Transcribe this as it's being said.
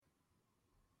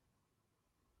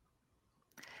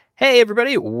Hey,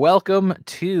 everybody, welcome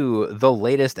to the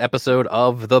latest episode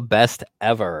of The Best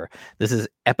Ever. This is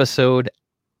episode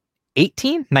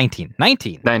 18? 19,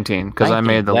 because I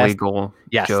made the legal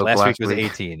joke last week was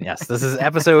 18. Yes, this is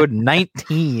episode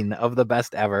 19 of The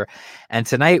Best Ever. And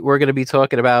tonight we're going to be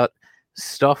talking about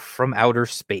stuff from outer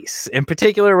space. In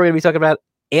particular, we're going to be talking about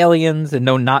aliens, and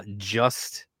no, not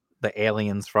just the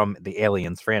aliens from the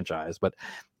Aliens franchise, but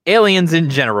aliens in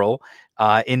general.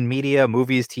 In media,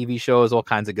 movies, TV shows, all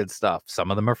kinds of good stuff.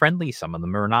 Some of them are friendly, some of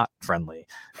them are not friendly.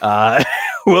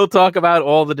 We'll talk about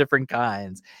all the different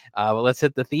kinds. But let's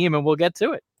hit the theme and we'll get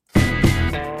to it.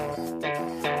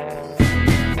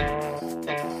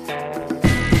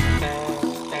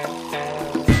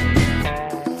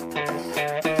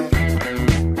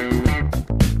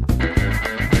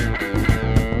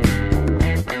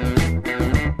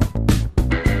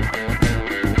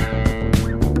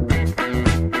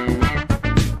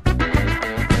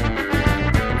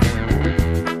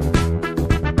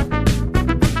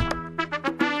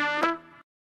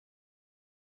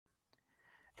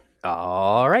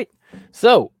 All right.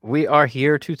 So we are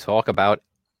here to talk about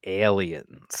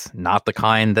aliens, not the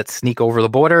kind that sneak over the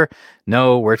border.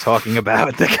 No, we're talking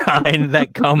about the kind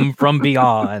that come from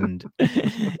beyond.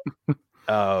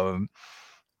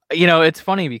 It's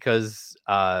funny because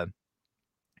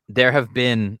there have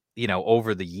been,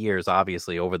 over the years,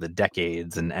 obviously over the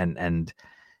decades and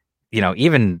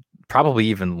even probably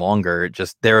even longer,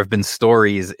 just there have been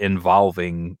stories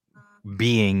involving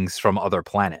beings from other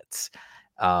planets.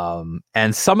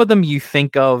 And some of them you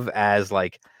think of as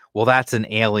like, well, that's an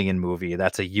alien movie,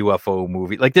 that's a UFO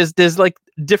movie. Like there's like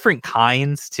different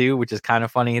kinds too, which is kind of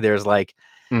funny. There's like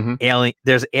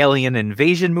there's alien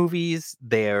invasion movies.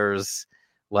 There's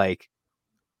like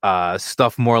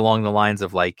stuff more along the lines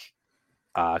of like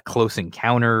Close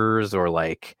Encounters or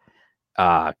like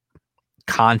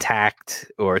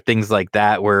Contact or things like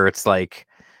that, where it's like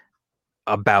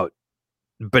about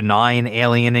benign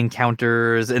alien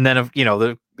encounters. And then of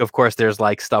course there's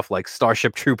like stuff like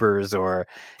Starship Troopers or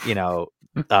the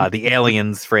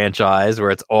Aliens franchise, where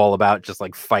it's all about just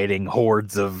like fighting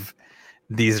hordes of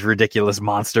these ridiculous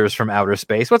monsters from outer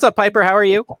space. What's up, Piper? How are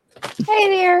you?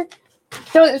 Hey there.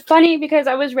 So it's funny because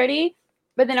I was ready,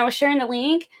 but then I was sharing the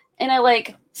link and I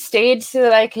like stayed so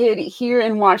that I could hear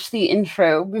and watch the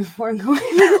intro before going.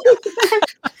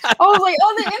 I was like,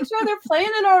 oh, the intro, they're playing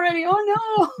it already.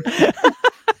 Oh no.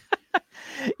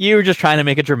 You were just trying to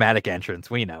make a dramatic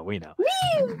entrance. We know.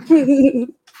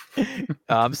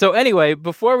 So anyway,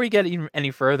 before we get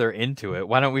any further into it,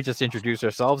 why don't we just introduce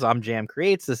ourselves? I'm Jam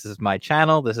Creates. This is my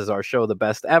channel. This is our show, The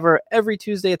Best Ever. Every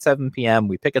Tuesday at 7 p.m.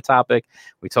 we pick a topic,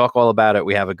 we talk all about it,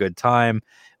 we have a good time.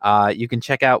 You can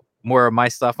check out more of my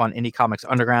stuff on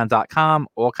indiecomics.underground.com,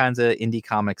 all kinds of indie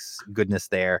comics goodness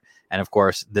there. And of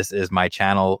course, this is my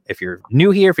channel. If you're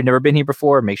new here, if you've never been here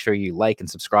before, make sure you like and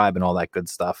subscribe and all that good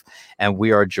stuff. And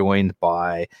we are joined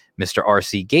by Mr.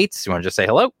 RC Gates. You want to just say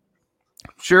hello?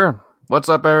 Sure. What's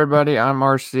up, everybody? I'm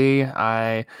RC.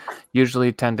 I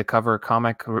usually tend to cover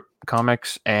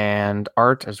comics and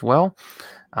art as well.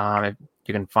 You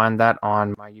can find that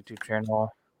on my YouTube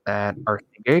channel at RC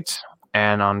Gates,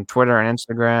 and on Twitter and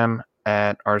Instagram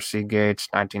at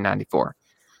RCGates1994.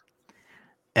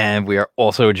 And we are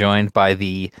also joined by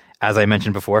the, as I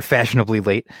mentioned before, fashionably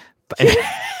late.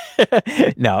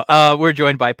 No, we're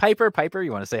joined by Piper. Piper,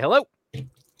 you want to say hello? Hey!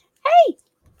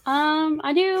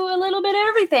 I do a little bit of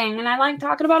everything, and I like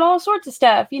talking about all sorts of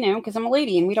stuff, because I'm a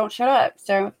lady and we don't shut up,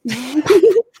 so.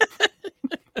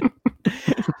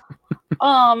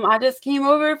 I just came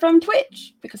over from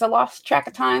Twitch because I lost track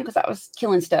of time because I was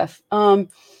killing stuff. So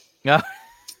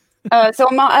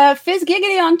I'm Fizz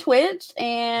Giggity on Twitch,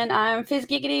 and I'm Fizz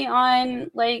Giggity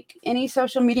on like any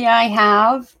social media I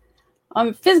have.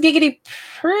 Fizz Giggity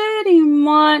pretty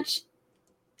much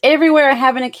everywhere I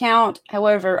have an account.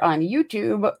 However, on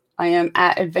YouTube, I am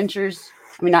at Adventures.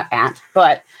 I mean, not at,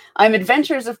 but I'm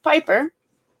Adventures of Piper.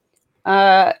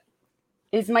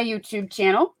 Is my YouTube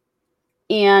channel.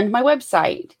 And my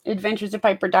website,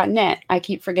 adventuresofpiper.net. I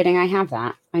keep forgetting I have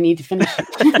that. I need to finish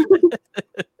it.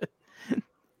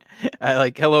 I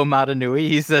like, hello, Madanui.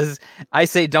 He says, I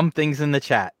say dumb things in the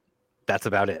chat. That's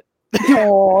about it.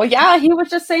 Oh, yeah. He was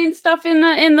just saying stuff in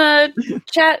the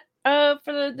chat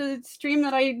for the stream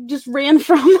that I just ran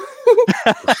from.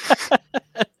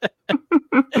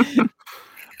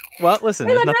 Well, listen,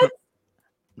 there's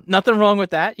nothing wrong with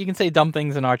that. You can say dumb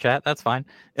things in our chat. That's fine.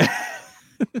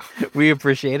 We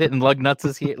appreciate it. And Lugnuts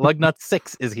is here.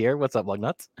 Lugnuts6 is here. What's up,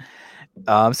 Lugnuts?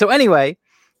 So anyway,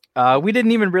 we didn't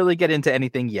even really get into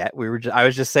anything yet. I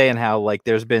was just saying how like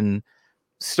there's been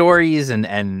stories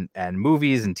and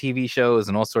movies and TV shows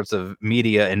and all sorts of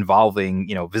media involving,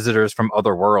 visitors from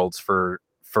other worlds for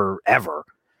forever.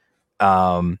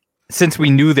 Since we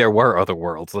knew there were other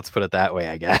worlds, let's put it that way,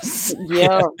 I guess.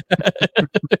 Yeah.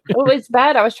 Oh, it's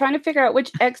bad. I was trying to figure out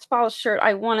which X-Files shirt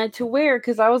I wanted to wear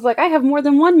because I was like, I have more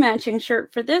than one matching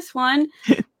shirt for this one.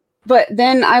 But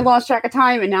then I lost track of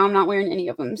time and now I'm not wearing any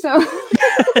of them. So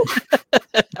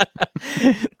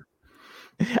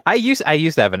I used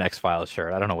to have an X-Files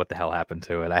shirt. I don't know what the hell happened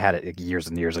to it. I had it years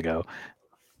and years ago.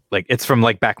 Like it's from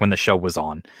like back when the show was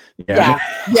on. Yeah.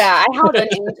 I had an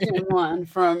ancient one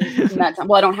from that time.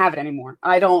 Well, I don't have it anymore.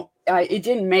 It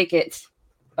didn't make it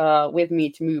with me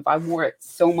to move. I wore it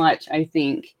so much, I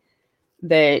think,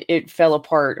 that it fell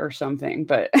apart or something.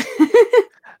 But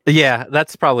yeah,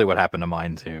 that's probably what happened to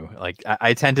mine too. Like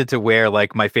I tended to wear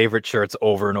like my favorite shirts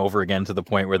over and over again to the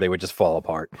point where they would just fall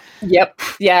apart. Yep.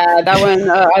 Yeah, that one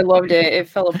I loved it. It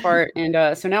fell apart,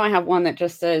 and so now I have one that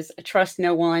just says "Trust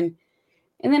no one."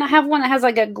 And then I have one that has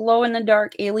like a glow in the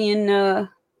dark alien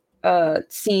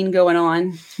scene going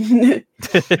on.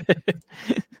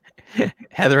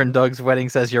 Heather and Doug's wedding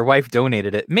says your wife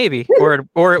donated it. Maybe. Or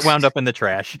it wound up in the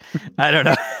trash. I don't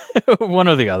know. One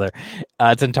or the other.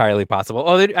 It's entirely possible.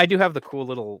 Oh, I do have the cool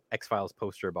little X-Files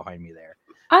poster behind me there.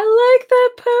 I like that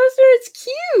poster. It's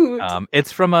cute.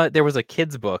 It's from there was a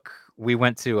kid's book. We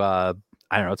went to I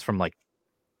don't know, it's from like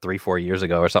 3-4 years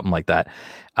ago or something like that.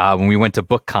 When we went to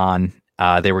BookCon,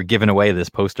 they were giving away this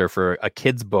poster for a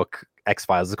kid's book,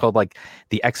 X-Files. It's called like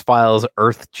the X-Files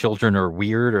Earth Children Are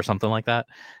Weird or something like that.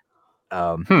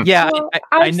 Yeah, well,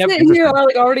 I never sitting here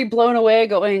like already blown away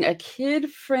going a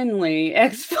kid-friendly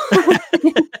X-Files.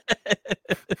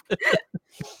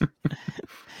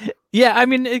 Yeah, I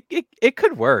mean it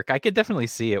could work. I could definitely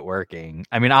see it working.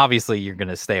 I mean, obviously you're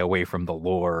gonna stay away from the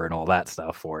lore and all that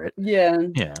stuff for it.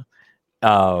 Yeah.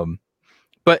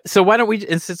 But so why don't we,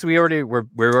 and since we're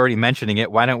already mentioning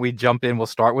it, why don't we jump in? We'll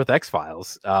start with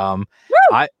X-Files.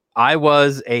 I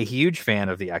was a huge fan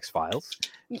of the X-Files.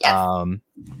 Yes.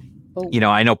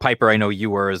 I know Piper, I know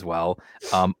you were as well.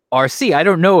 RC, I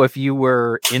don't know if you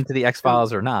were into the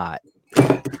X-Files or not.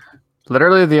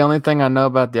 Literally the only thing I know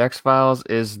about the X-Files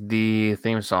is the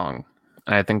theme song.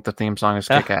 And I think the theme song is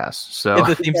kick-ass. So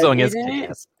the theme song is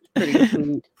kick-ass. Pretty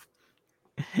sweet.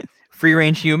 Free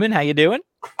Range Human, how you doing?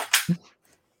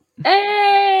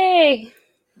 Hey.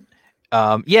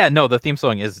 Yeah, no, the theme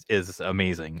song is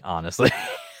amazing, honestly.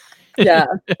 Yeah.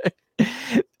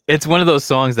 It's one of those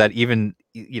songs that even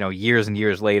years and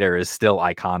years later is still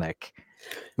iconic.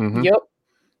 Mm-hmm. Yep.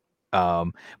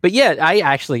 But yeah,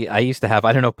 I used to have,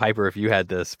 I don't know, Piper, if you had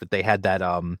this, but they had that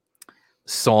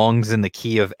songs in the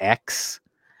key of X.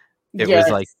 It was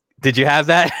like, did you have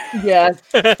that? Yes.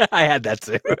 I had that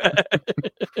too.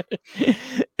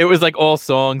 It was like all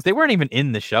songs. They weren't even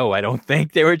in the show, I don't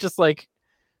think. They were just like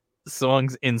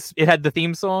songs it had the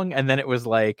theme song, and then it was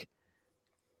like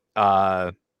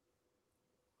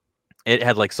it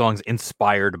had like songs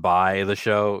inspired by the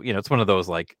show. It's one of those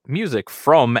like music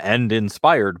from and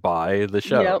inspired by the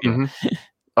show. Yep. Mm-hmm.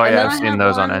 Oh yeah, I've seen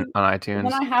those on iTunes.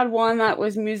 Then I had one that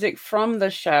was music from the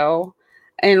show.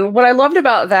 And what I loved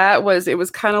about that was it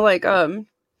was kind of like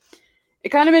it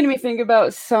kind of made me think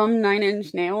about some Nine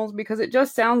Inch Nails, because it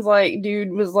just sounds like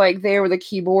dude was like there with a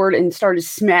keyboard and started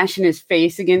smashing his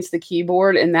face against the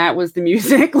keyboard, and that was the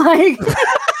music. Like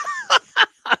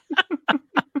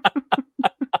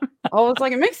I was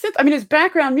like, it makes sense. I mean, it's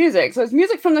background music, so it's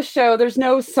music from the show. There's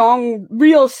no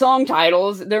real song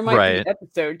titles. There might be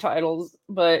episode titles,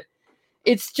 but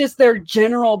it's just their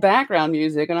general background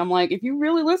music. And I'm like, if you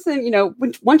really listen,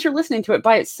 once you're listening to it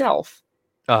by itself,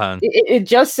 it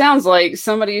just sounds like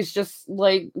somebody's just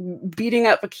like beating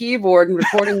up a keyboard and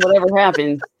recording whatever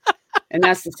happens. And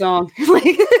that's the song.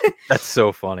 That's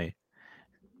so funny.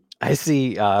 I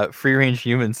see Free Range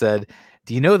Human said,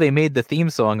 do you know they made the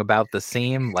theme song about the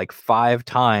same like 5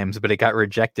 times, but it got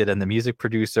rejected and the music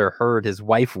producer heard his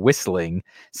wife whistling,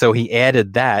 so he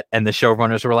added that, and the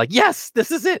showrunners were like, yes, this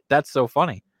is it. That's so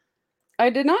funny. I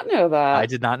did not know that. I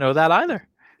did not know that either.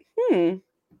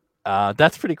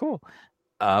 That's pretty cool.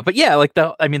 But yeah, like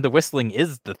the whistling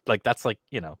is that's like, that's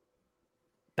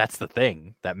the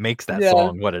thing that makes that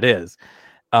song what it is.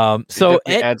 So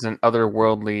it adds an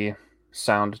otherworldly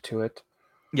sound to it.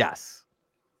 Yes.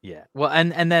 Yeah. Well,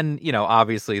 and then,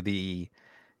 obviously the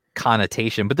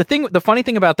connotation, but the funny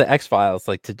thing about the X-Files,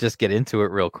 like to just get into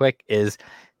it real quick, is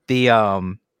the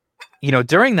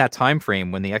during that time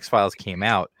frame when the X-Files came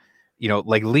out,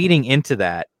 like leading into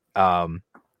that,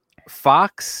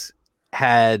 Fox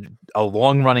had a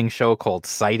long running show called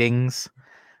Sightings,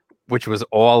 which was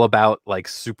all about like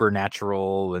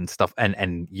supernatural and stuff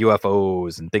and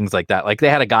UFOs and things like that. Like they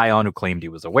had a guy on who claimed he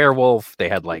was a werewolf. They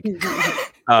had like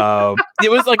it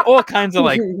was like all kinds of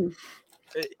like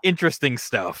interesting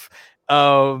stuff.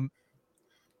 And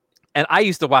I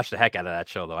used to watch the heck out of that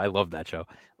show though. I loved that show.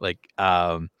 Like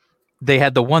they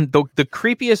had the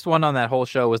creepiest one on that whole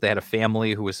show was they had a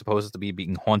family who was supposed to be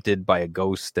being haunted by a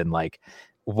ghost, and like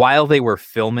while they were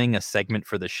filming a segment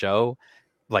for the show,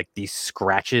 like these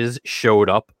scratches showed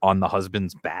up on the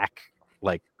husband's back,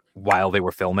 like while they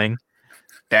were filming.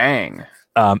 Dang.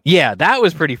 Yeah, that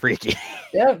was pretty freaky.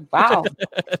 Yeah, wow.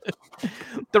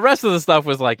 The rest of the stuff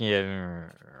was like, yeah,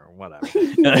 whatever.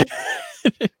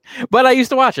 But I used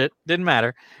to watch it. Didn't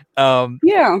matter.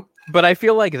 Yeah. But I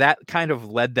feel like that kind of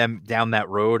led them down that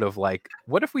road of like,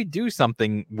 what if we do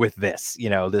something with this, you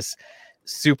know, this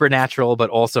supernatural, but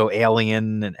also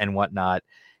alien and whatnot.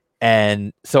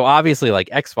 And so obviously like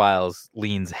X-Files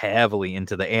leans heavily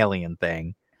into the alien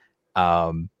thing.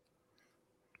 And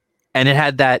it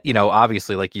had that, you know,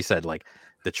 obviously, like you said, like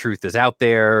the truth is out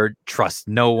there, trust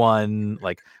no one,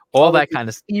 like all that kind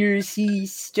of conspiracy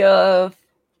stuff.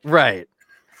 Right.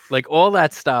 Like all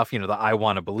that stuff, you know, the I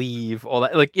want to believe, all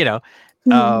that, like, you know,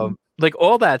 like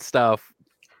all that stuff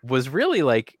was really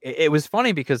like, it was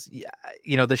funny because,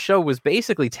 you know, the show was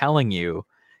basically telling you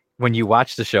when you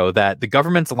watch the show that the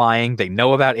government's lying. They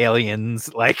know about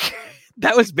aliens. Like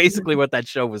that was basically what that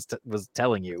show was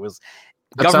telling you. It was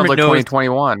that sounds like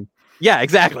 2021. Yeah,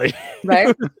 exactly.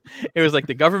 Right. It was like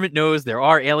the government knows there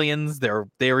are aliens. They're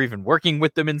even working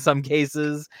with them in some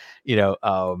cases, you know.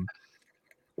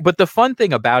 But the fun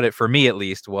thing about it, for me at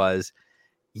least, was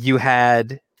you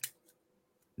had.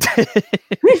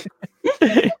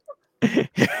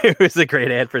 It was a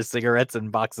great ad for cigarettes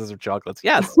and boxes of chocolates.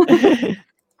 Yes.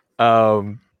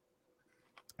 The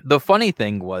funny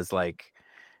thing was like,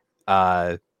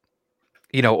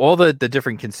 you know, all the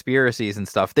different conspiracies and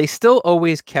stuff, they still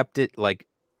always kept it like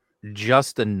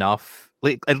just enough,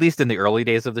 like, at least in the early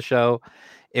days of the show,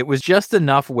 it was just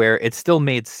enough where it still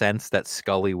made sense that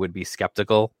Scully would be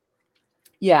skeptical.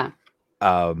 Yeah.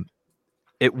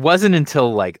 It wasn't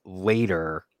until like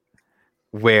later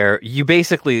where you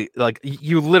basically like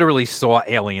you literally saw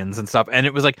aliens and stuff, and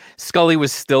it was like Scully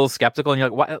was still skeptical, and you're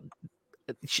like, what?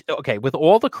 Okay, with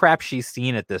all the crap she's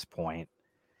seen at this point,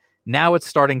 now it's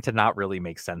starting to not really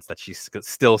make sense that she's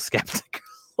still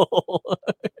skeptical.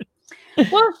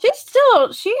 Well,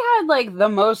 she had like the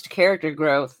most character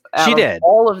growth out of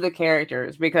all of the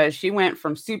characters, because she went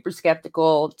from super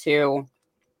skeptical to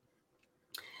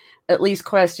at least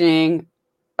questioning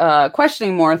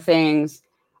more things,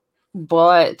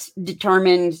 but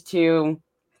determined to,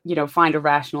 you know, find a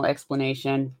rational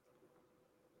explanation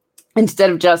instead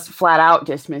of just flat out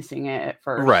dismissing it at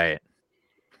first. Right.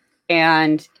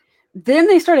 And then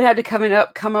they started had to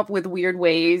come up with weird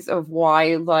ways of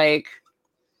why, like,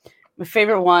 my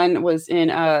favorite one was in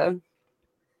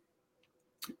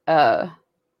the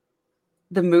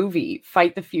movie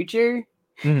Fight the Future,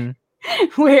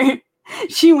 where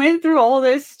she went through all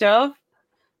this stuff,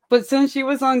 but since she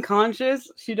was unconscious,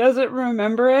 she doesn't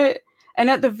remember it. And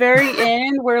at the very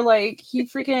end, where like he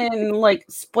freaking, like,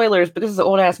 spoilers, but this is an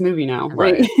old ass movie now,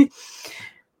 right?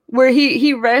 Where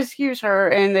he rescues her,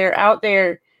 and they're out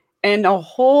there, and a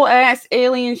whole ass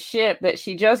alien ship that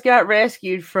she just got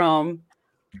rescued from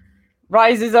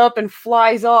rises up and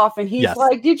flies off, and he's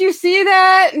like, "Did you see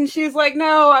that?" And she's like,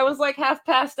 "No, I was like half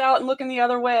passed out and looking the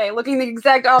other way, looking the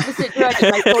exact opposite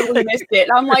direction. I totally missed it."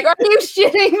 And I'm like, "Are you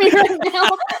shitting me right now?"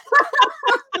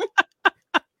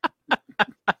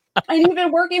 And you've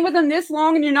been working with him this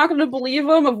long, and you're not going to believe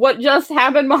him of what just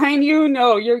happened behind you?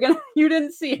 No, you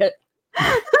didn't see it.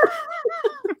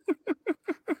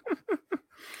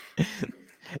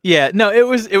 Yeah, no, it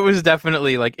was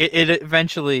definitely like it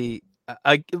eventually.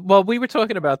 Well, we were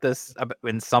talking about this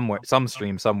in some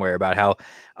stream somewhere about how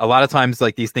a lot of times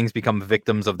like these things become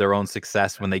victims of their own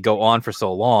success when they go on for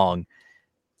so long.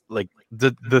 Like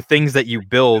the things that you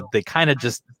build, they kind of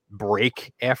just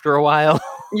break after a while.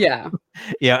 Yeah.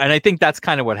 Yeah, and I think that's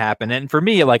kind of what happened. And for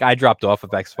me, like, I dropped off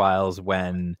of X-Files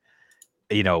when,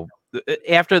 you know,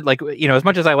 after, like, you know, as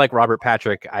much as I like Robert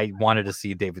Patrick, I wanted to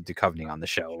see David Duchovny on the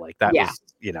show. Like, that was,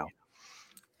 you know.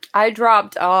 I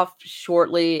dropped off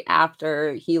shortly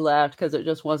after he left because it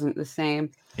just wasn't the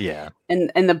same. Yeah.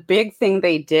 And the big thing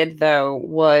they did, though,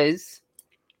 was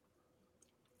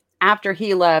after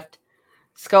he left,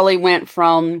 Scully went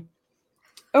from,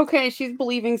 okay, she's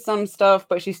believing some stuff,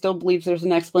 but she still believes there's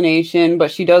an explanation,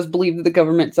 but she does believe that the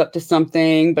government's up to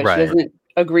something, but she doesn't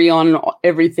agree on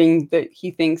everything that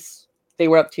he thinks they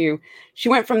were up to. She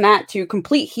went from that to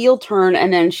complete heel turn,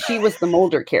 and then she was the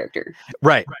Mulder character.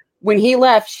 Right. when he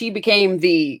left, she became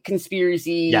the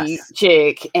conspiracy Yes.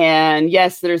 chick. And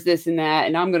yes, there's this and that,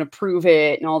 and I'm going to prove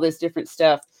it and all this different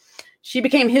stuff. She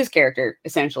became his character,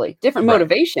 essentially. Different Right.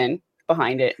 motivation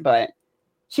behind it, but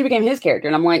she became his character.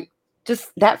 And I'm like,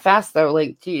 just that fast, though.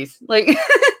 Like, geez. Like,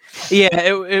 Yeah,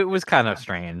 it was kind of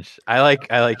strange. I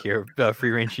like your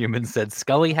free range human said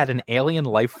Scully had an alien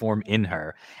life form in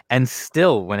her, and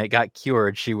still, when it got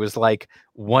cured, she was like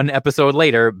 1 episode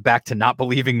later back to not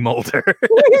believing Mulder.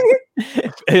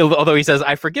 Although he says,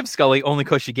 "I forgive Scully only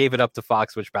because she gave it up to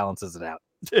Fox, which balances it out."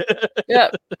 yeah.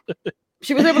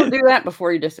 She was able to do that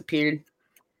before he disappeared.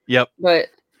 Yep. But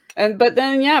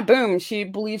then, yeah, boom, she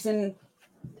believes in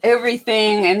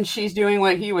everything, and she's doing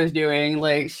what he was doing.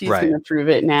 Like, she's Right. gonna prove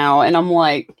it now. And I'm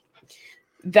like,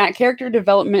 that character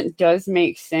development does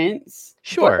make sense.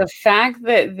 Sure. But the fact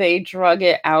that they drug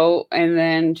it out and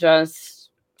then just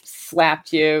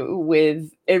slapped you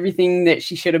with everything that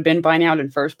she should have been by now in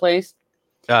the first place,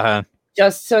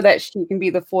 just so that she can be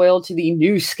the foil to the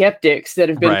new skeptics that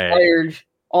have been Right. fired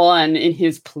on in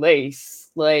his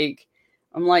place. Like,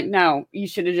 I'm like, no, you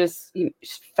should have just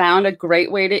found a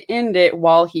great way to end it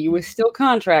while he was still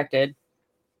contracted.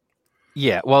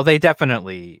 Yeah, well, I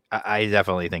definitely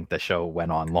think the show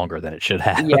went on longer than it should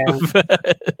have. Yeah.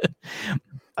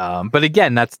 But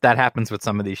again, that happens with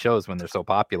some of these shows when they're so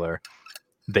popular.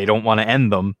 They don't want to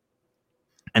end them.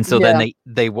 And so then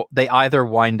they either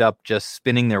wind up just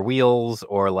spinning their wheels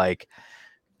or like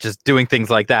just doing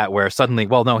things like that, where suddenly,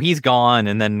 well, no, he's gone,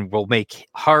 and then we'll make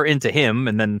her into him,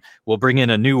 and then we'll bring in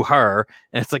a new her,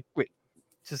 and it's like, wait,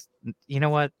 just, you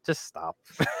know what? Just stop.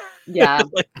 Yeah.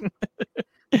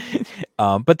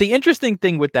 But the interesting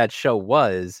thing with that show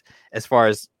was, as far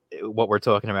as what we're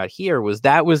talking about here, was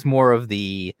that was more of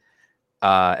the,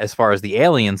 as far as the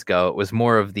aliens go, it was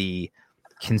more of the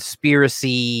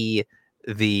conspiracy,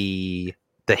 the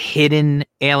hidden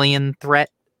alien threat.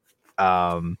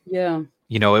 Yeah.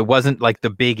 You know, it wasn't like the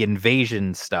big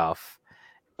invasion stuff.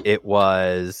 It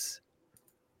was,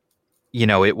 you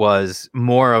know, it was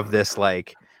more of this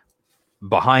like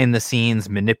behind the scenes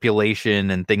manipulation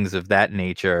and things of that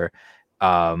nature.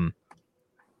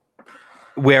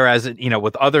 Whereas, you know,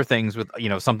 with other things, with, you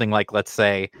know, something like, let's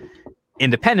say,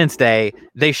 Independence Day,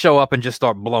 they show up and just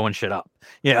start blowing shit up.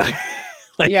 Yeah.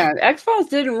 Yeah. X-Files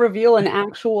didn't reveal an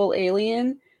actual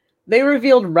alien. They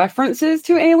revealed references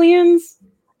to aliens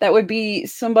that would be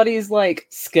somebody's like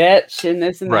sketch and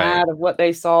this and that of what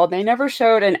they saw. They never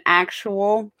showed an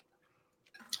actual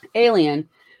alien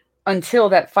until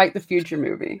that Fight the Future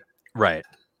movie. Right.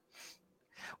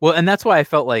 Well, and that's why I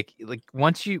felt like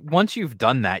once you've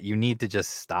done that, you need to just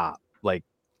stop. Like,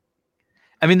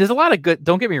 I mean, there's a lot of good,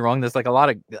 don't get me wrong, there's like a lot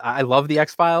of, I love the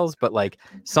X-Files, but like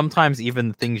sometimes even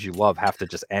the things you love have to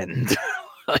just end.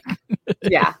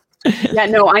 Yeah. Yeah,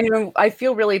 no, I know. I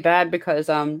feel really bad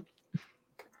because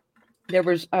there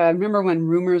was, I remember when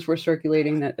rumors were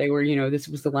circulating that they were, you know, this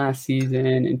was the last season,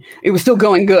 and it was still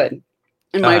going good,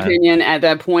 in my opinion, at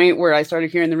that point where I started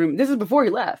hearing the rumor. This is before he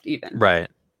left, even. Right.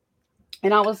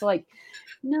 And I was like,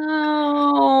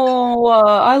 no,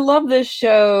 I love this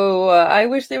show. I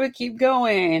wish they would keep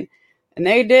going. And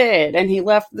they did. And he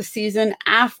left the season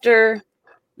after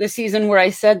the season where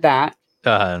I said that.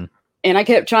 And I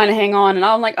kept trying to hang on, and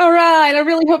I'm like, all right, I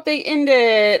really hope they end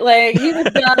it. Like, he was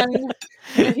done.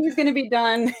 If he's going to be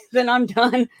done, then I'm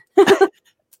done.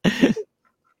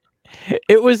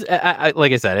 It was,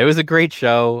 like I said, it was a great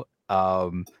show.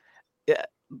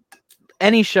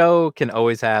 Any show can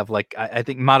always have, like, I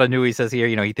think Matanui says here,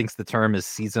 you know, he thinks the term is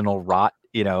seasonal rot,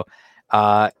 you know.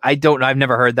 I've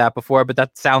never heard that before, but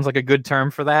that sounds like a good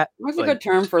term for that. It's a good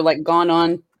term for, like, gone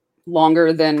on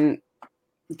longer than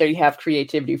they have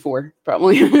creativity for,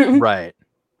 probably. Right.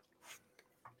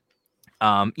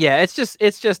 Yeah, it's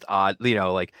just odd, you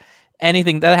know, like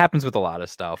anything that happens with a lot of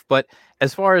stuff. But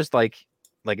as far as like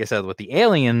I said, with the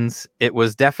aliens, it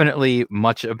was definitely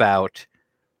much about,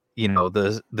 you know,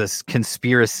 this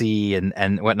conspiracy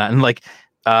and whatnot. And like,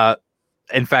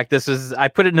 in fact, I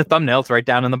put it in the thumbnails right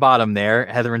down in the bottom there.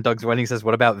 Heather and Doug's Wedding says,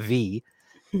 what about V?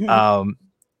 You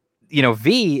know,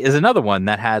 V is another one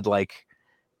that had like,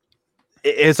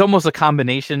 it's almost a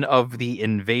combination of the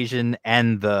invasion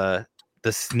and the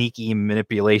sneaky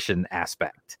manipulation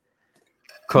aspect,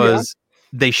 because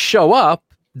they show up,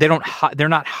 they're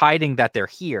not hiding that they're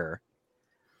here,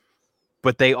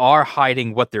 but they are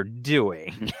hiding what they're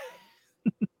doing.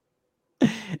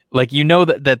 Like, you know,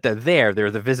 that they're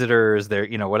the visitors, they're,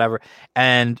 you know, whatever.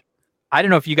 And I don't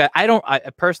know if you guys, I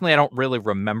personally don't really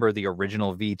remember the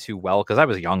original V too well, because I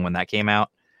was young when that came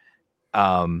out.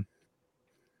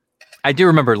 I do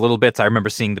remember little bits. I remember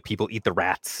seeing the people eat the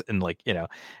rats and, like, you know,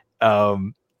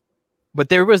 but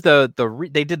there was they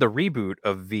did the reboot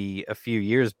of V a few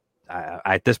years.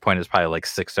 At this point, it's probably like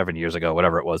 6-7 years ago,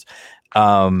 whatever it was,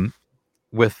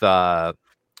 with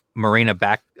Marina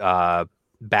Baccarin,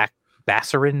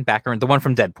 the one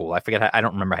from Deadpool. I forget. I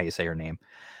don't remember how you say her name.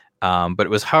 But it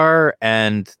was her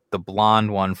and the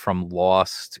blonde one from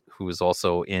Lost, who was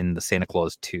also in the Santa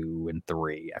Claus 2 and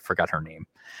 3. I forgot her name.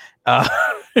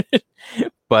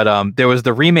 But there was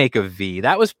the remake of V.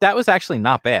 That was actually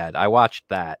not bad. I watched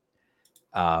that.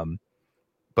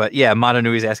 But yeah,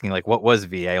 Matanui's asking like, what was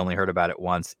V? I only heard about it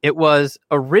once. It was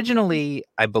originally,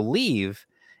 I believe,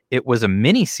 it was a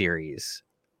mini series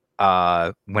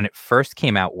when it first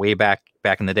came out way back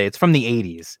in the day. It's from the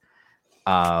 80s.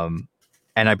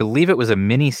 And I believe it was a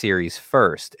mini series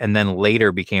first, and then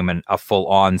later became a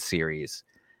full-on series.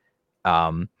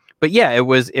 But yeah, it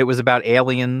was about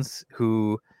aliens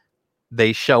who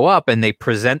they show up and they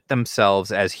present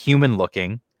themselves as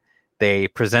human-looking. They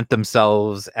present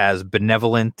themselves as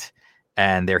benevolent,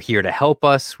 and they're here to help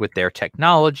us with their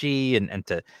technology and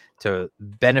to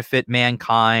benefit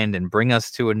mankind and bring us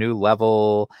to a new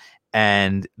level.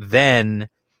 And then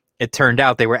it turned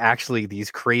out they were actually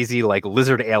these crazy like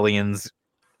lizard aliens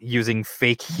using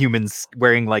fake humans,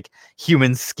 wearing like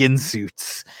human skin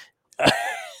suits.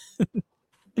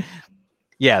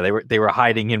 Yeah, they were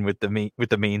hiding in with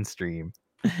the mainstream.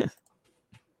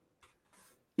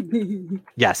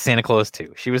 Yeah, Santa Claus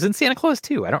 2. She was in Santa Claus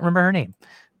 2. I don't remember her name.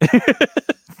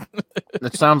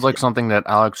 It sounds like something that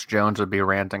Alex Jones would be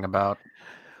ranting about.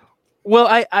 Well,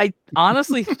 I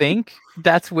honestly think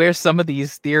that's where some of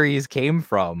these theories came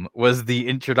from, was the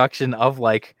introduction of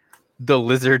like the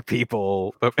lizard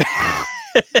people.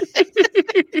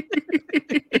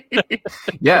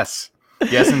 Yes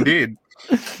indeed.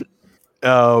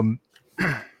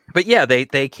 But yeah,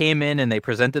 they came in and they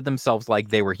presented themselves like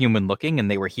they were human looking,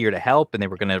 and they were here to help, and they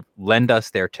were going to lend us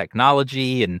their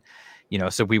technology, and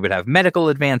so we would have medical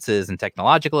advances and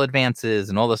technological advances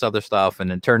and all this other stuff.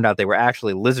 And it turned out they were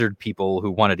actually lizard people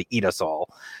who wanted to eat us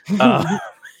all. But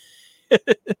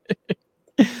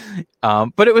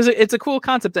it's a cool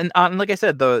concept, and like I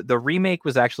said, the remake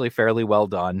was actually fairly well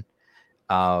done.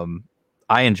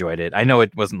 I enjoyed it. I know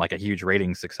it wasn't like a huge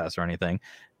rating success or anything.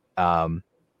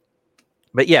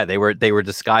 But yeah, they were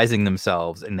disguising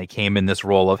themselves, and they came in this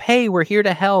role of, hey, we're here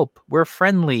to help, we're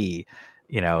friendly,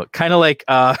 kind of like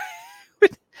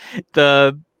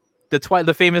the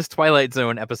famous Twilight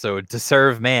Zone episode, To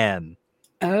Serve Man.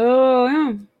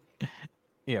 Oh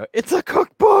yeah. It's a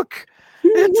cookbook.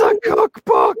 It's a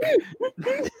cookbook.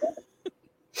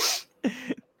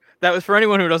 That was, for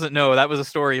anyone who doesn't know, that was a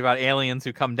story about aliens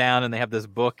who come down and they have this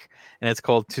book, and it's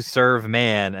called To Serve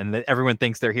Man, and everyone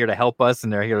thinks they're here to help us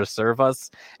and they're here to serve us,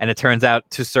 and it turns out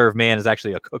To Serve Man is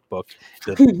actually a cookbook.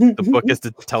 The book is to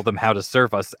tell them how to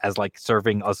serve us, as like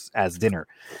serving us as dinner.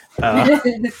 But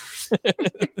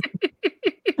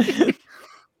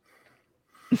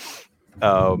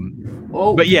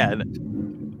yeah.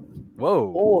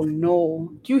 Whoa. Oh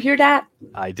no. Did you hear that?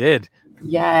 I did.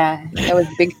 Yeah, that was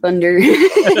big thunder.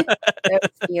 That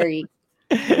was scary.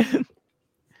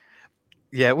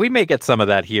 Yeah, we may get some of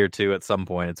that here too at some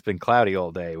point. It's been cloudy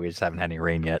all day. We just haven't had any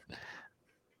rain yet.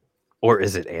 Or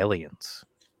is it aliens?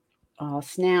 Oh,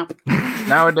 snap.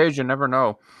 Nowadays, you never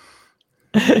know.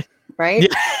 Right?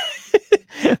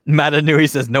 Yeah. Matanui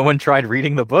says no one tried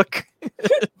reading the book.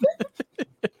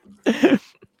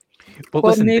 Well,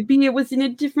 listen, maybe it was in a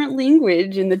different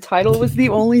language and the title was the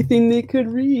only thing they could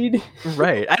read.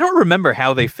 Right. I don't remember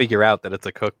how they figure out that it's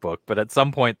a cookbook, but at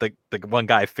some point the one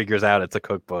guy figures out it's a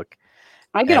cookbook.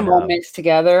 I get them all mixed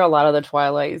together, a lot of the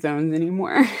Twilight Zones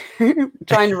anymore.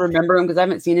 Trying to remember them because I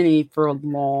haven't seen any for a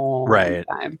long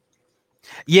time.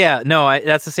 Yeah, no,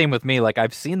 that's the same with me. Like,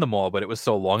 I've seen them all, but it was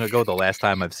so long ago the last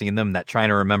time I've seen them that trying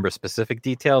to remember specific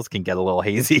details can get a little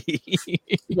hazy.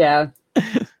 Yeah.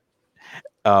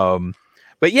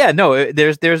 But yeah, no,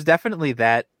 there's definitely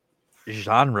that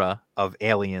genre of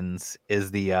aliens. Is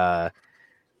the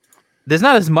there's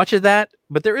not as much of that,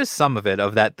 but there is some of it,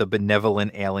 of that the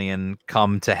benevolent alien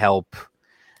come to help,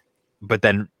 but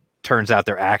then turns out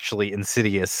they're actually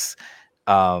insidious.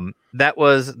 That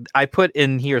was, I put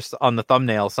in here on the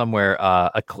thumbnail somewhere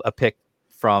a pic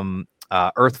from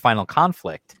Earth Final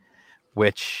Conflict,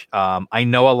 which I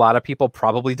know a lot of people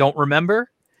probably don't remember.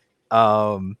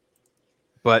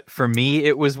 But for me,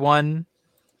 it was one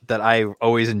that I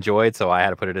always enjoyed, so I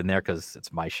had to put it in there because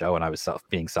it's my show and I was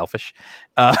being selfish.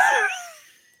 That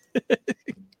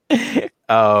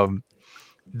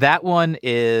one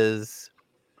is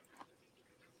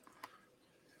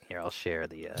here. I'll share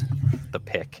the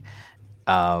pic.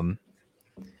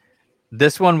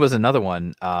 This one was another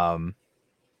one.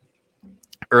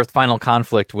 Earth Final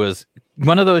Conflict was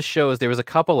one of those shows. There was a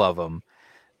couple of them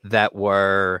that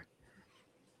were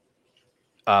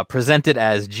presented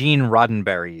as Gene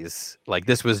Roddenberry's. Like,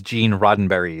 this was Gene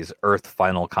Roddenberry's Earth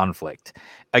Final Conflict.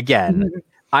 Again,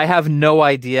 I have no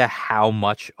idea how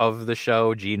much of the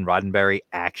show Gene Roddenberry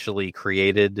actually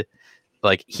created.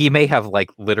 Like, he may have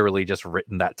like literally just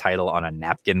written that title on a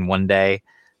napkin one day.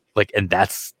 Like, and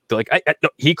that's like, no,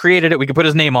 he created it. We can put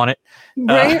his name on it.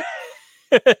 Right?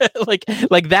 Like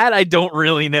that. I don't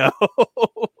really know.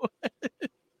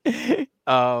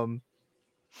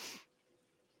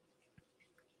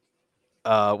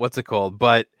 What's it called?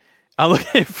 But I'm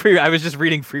looking at I was just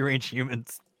reading Free Range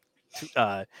Humans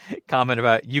comment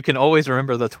about, you can always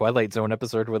remember the Twilight Zone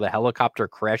episode where the helicopter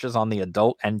crashes on the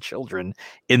adult and children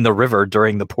in the river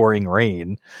during the pouring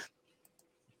rain,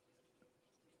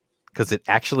 because it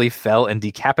actually fell and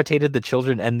decapitated the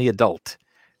children and the adult.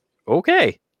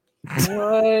 Okay.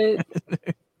 What?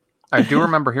 I do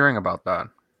remember hearing about that.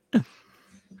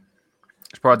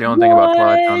 It's probably the only thing about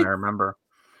Twilight Zone I remember.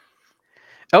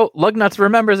 Oh, Lugnuts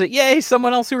remembers it. Yay,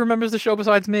 someone else who remembers the show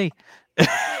besides me.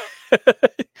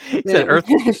 Said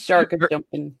Shark is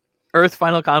jumping. Earth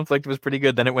Final Conflict was pretty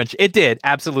good. Then it went. It did,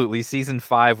 absolutely. Season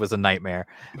 5 was a nightmare.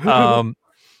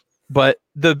 But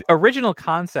the original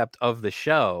concept of the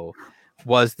show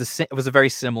was a very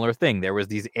similar thing. There was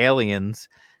these aliens,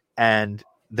 and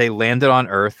they landed on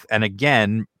Earth, and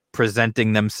again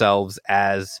presenting themselves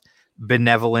as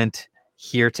benevolent,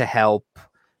 here to help.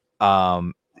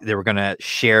 They were going to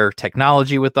share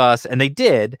technology with us, and they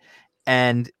did.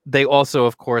 And they also,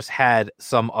 of course, had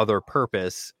some other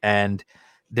purpose. And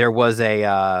there was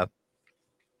a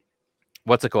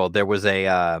what's it called? There was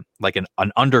a like an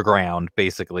underground,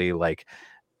 basically, like,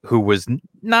 who was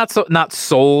not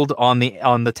sold on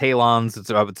the Talons.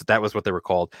 That was what they were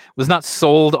called. Was not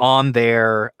sold on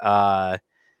their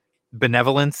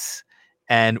benevolence.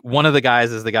 And one of the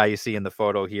guys is the guy you see in the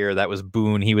photo here. That was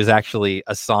Boone. He was actually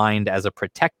assigned as a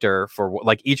protector for,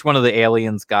 like, each one of the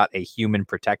aliens got a human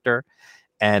protector.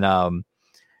 And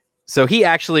so he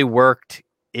actually worked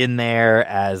in there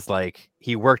as, like,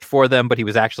 he worked for them, but he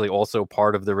was actually also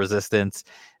part of the resistance.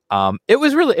 It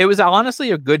was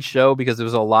honestly a good show, because there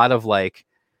was a lot of, like,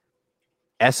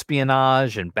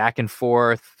 espionage and back and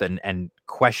forth and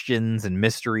questions and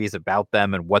mysteries about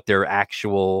them and what their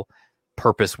actual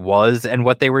purpose was and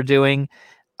what they were doing.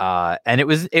 And it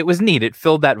was neat. It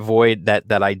filled that void,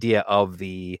 that idea of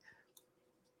the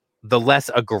less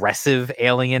aggressive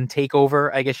alien takeover,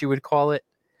 I guess you would call it.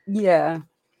 Yeah.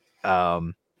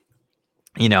 Not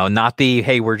the,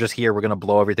 hey, we're just here, we're going to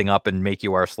blow everything up and make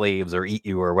you our slaves or eat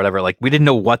you or whatever. Like, we didn't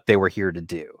know what they were here to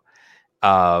do.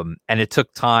 And it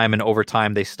took time, and over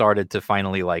time they started to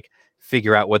finally, like,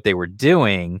 figure out what they were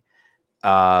doing.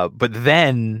 But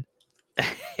then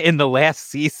in the last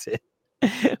season,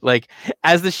 like,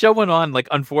 as the show went on, like,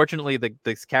 unfortunately,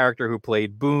 this character who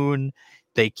played Boone,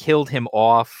 they killed him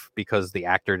off because the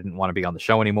actor didn't want to be on the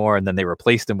show anymore, and then they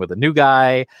replaced him with a new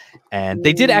guy. And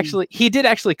he did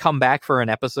actually come back for an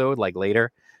episode, like,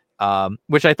 later,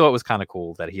 which I thought was kind of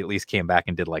cool, that he at least came back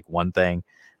and did, like, one thing.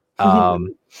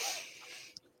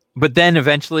 But then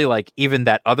eventually, like, even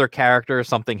that other character,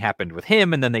 something happened with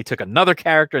him, and then they took another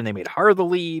character and they made her the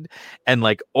lead. And,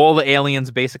 like, all the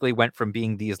aliens basically went from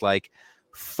being these, like,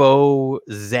 faux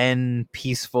zen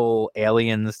peaceful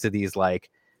aliens to these, like,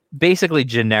 basically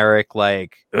generic,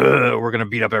 like, we're gonna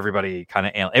beat up everybody kind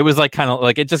of alien. It was like, kind of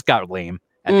like, it just got lame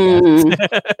at the end.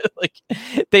 Like,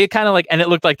 they kind of, like, and it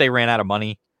looked like they ran out of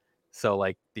money. So,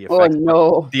 like, the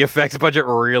effects budget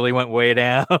really went way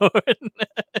down.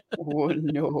 Oh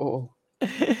no!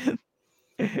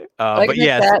 But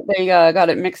yes, that they got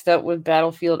it mixed up with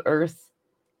Battlefield Earth,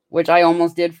 which I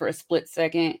almost did for a split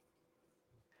second.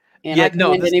 And I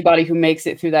commend anybody who makes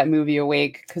it through that movie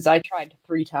awake, because I tried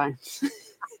 3 times.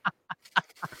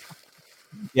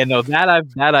 Yeah, no,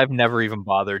 that I've never even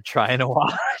bothered trying to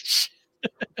watch.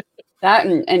 That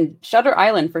and Shutter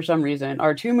Island, for some reason,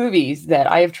 are 2 movies that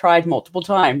I have tried multiple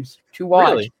times to watch.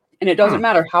 Really? And it doesn't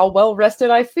matter how well rested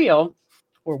I feel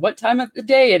or what time of the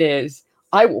day it is,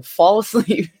 I will fall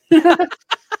asleep. I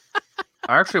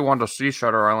actually want to see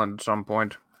Shutter Island at some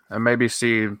point, and maybe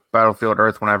see Battlefield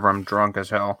Earth whenever I'm drunk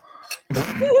as hell.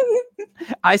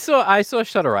 I saw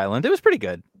Shutter Island. It was pretty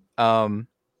good.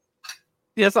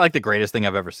 Yeah, it's not like the greatest thing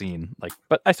I've ever seen. Like,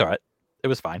 but I saw it. It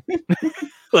was fine.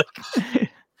 Like,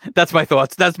 that's my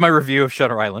thoughts. That's my review of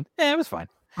Shutter Island. Yeah, it was fine.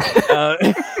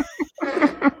 I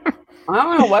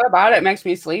don't know what about it makes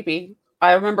me sleepy.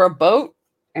 I remember a boat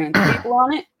and people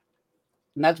on it,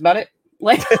 and that's about it.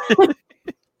 Like,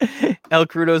 El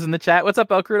Crudo's in the chat. What's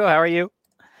up, El Crudo? How are you?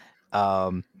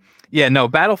 Yeah, no,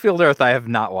 Battlefield Earth I have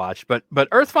not watched, but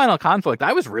Earth Final Conflict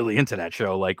I was really into that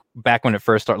show. Like back when it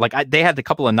first started. Like they had a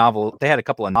couple of novels.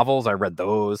 I read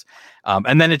those,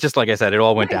 and then it just like I said, it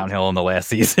all went downhill in the last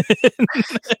season.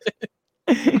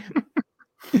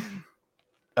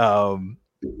 But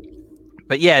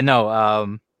yeah,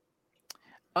 no.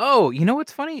 Oh, you know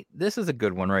what's funny? This is a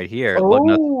good one right here. The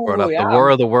War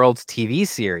of the Worlds TV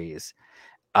series.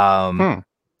 I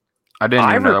didn't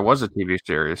even know there was a TV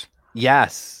series.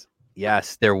 Yes,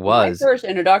 there was. My first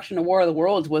introduction to War of the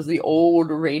Worlds was the old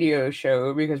radio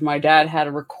show because my dad had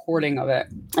a recording of it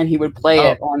and he would play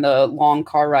it on the long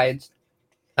car rides.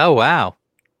 Oh wow,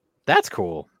 that's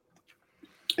cool.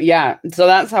 Yeah, so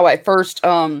that's how I first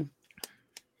ever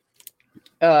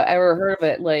heard of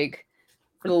it. Like.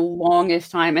 For the longest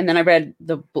time, and then I read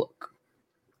the book.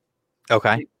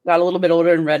 Okay. Got a little bit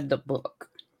older and read the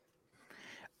book.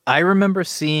 I remember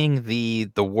seeing the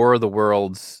War of the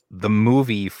Worlds, the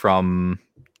movie from,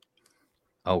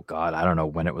 oh God, I don't know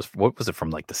when it was. What was it from,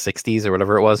 like the 60s or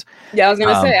whatever it was? Yeah, I was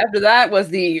gonna say after that was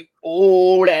the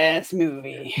old ass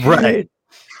movie. Right.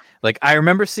 Like I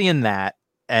remember seeing that,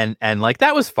 and like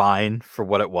that was fine for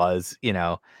what it was, you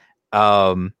know.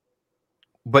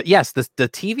 But yes, the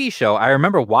TV show, I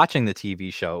remember watching the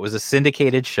TV show. It was a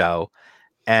syndicated show.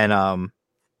 And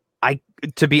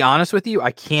to be honest with you,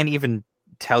 I can't even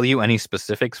tell you any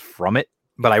specifics from it,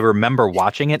 but I remember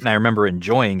watching it and I remember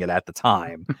enjoying it at the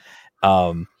time.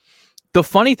 The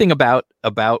funny thing about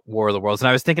War of the Worlds, and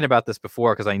I was thinking about this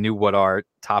before because I knew what our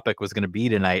topic was going to be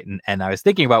tonight, and I was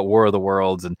thinking about War of the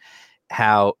Worlds and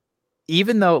how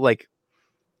even though like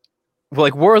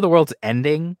War of the Worlds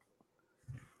ending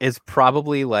is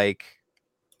probably like,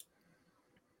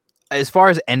 as far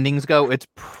as endings go, it's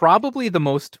probably the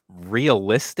most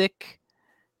realistic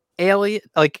alien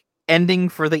like ending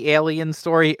for the alien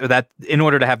story, that in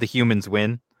order to have the humans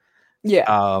win.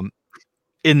 Yeah.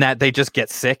 In that they just get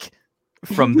sick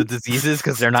from the diseases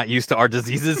because they're not used to our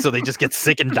diseases, so they just get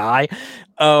sick and die.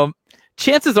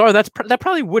 Chances are that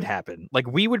probably would happen. Like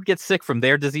we would get sick from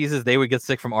their diseases, they would get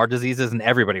sick from our diseases, and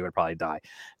everybody would probably die.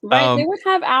 Right, they would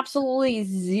have absolutely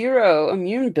zero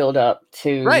immune buildup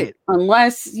to, right,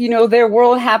 unless their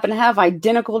world happened to have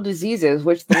identical diseases,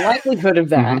 which the likelihood of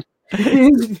that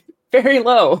is very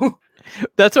low.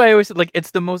 That's why I always like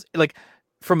it's the most like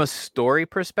from a story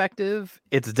perspective,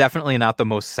 it's definitely not the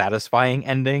most satisfying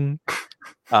ending.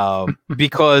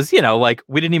 Because like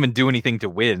we didn't even do anything to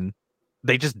win.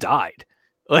 They just died.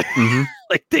 Like,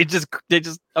 like they just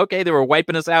okay, they were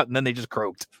wiping us out and then they just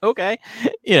croaked. Okay.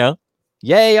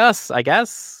 Yay us, I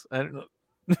guess. I don't know.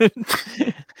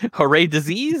 Hooray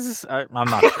disease? I'm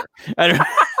not sure. I don't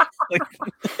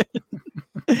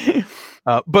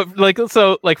know. But like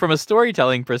so like from a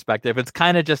storytelling perspective, it's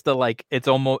kind of just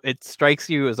it strikes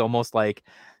you as almost like,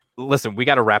 listen, we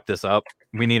got to wrap this up.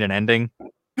 We need an ending.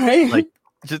 Like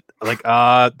just like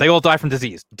they all die from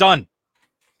disease. Done.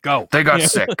 Go. They got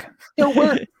sick. Still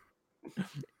work.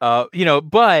 But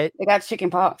they got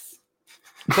chicken pox.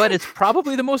 But it's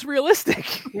probably the most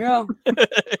realistic. Yeah.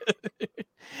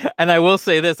 And I will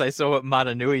say this: I saw what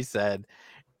Matanui said.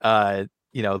 The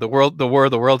War of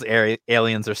the Worlds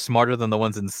aliens are smarter than the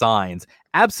ones in Signs.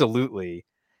 Absolutely.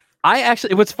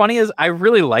 What's funny is I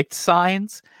really liked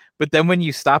Signs, but then when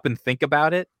you stop and think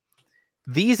about it,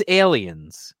 these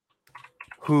aliens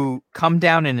who come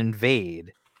down and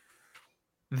invade,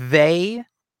 their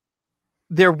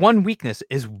one weakness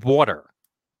is water.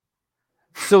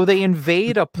 So they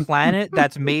invade a planet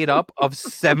that's made up of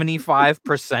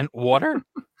 75% water?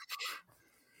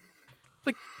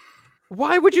 Like,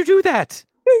 why would you do that?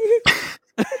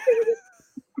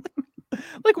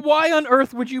 Like, why on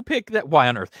earth would you pick that? Why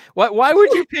on earth? Why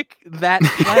would you pick that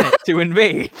planet to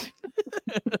invade?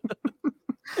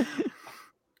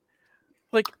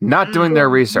 Like, not doing their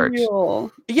research.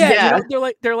 Yeah.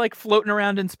 They're like floating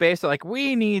around in space. They're like,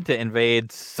 we need to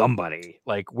invade somebody.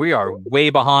 Like, we are way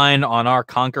behind on our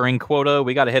conquering quota.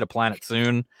 We got to hit a planet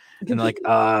soon. And like,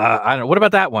 I don't know. What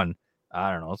about that one?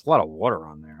 I don't know. It's a lot of water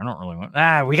on there. I don't really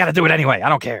want. We got to do it anyway. I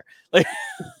don't care. Like,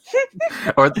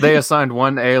 or they assigned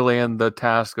one alien the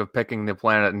task of picking the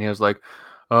planet, and he was like,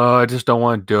 "Oh, I just don't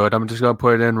want to do it. I'm just gonna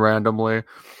put it in randomly."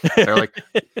 They're like,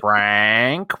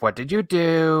 "Frank, what did you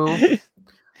do?"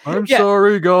 I'm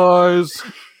sorry, guys.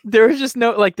 There was just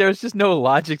no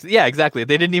logic. Yeah, exactly.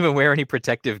 They didn't even wear any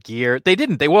protective gear. They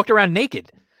didn't. They walked around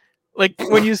naked. Like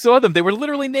when you saw them, they were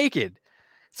literally naked.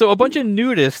 So a bunch of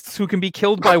nudists who can be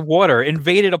killed by water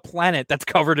invaded a planet that's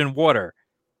covered in water.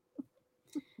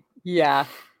 Yeah.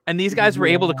 And these guys were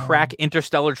able to crack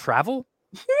interstellar travel?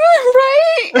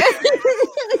 Right?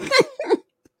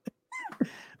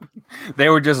 They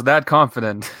were just that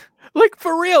confident. Like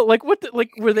for real, like what?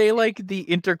 Were they like the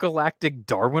intergalactic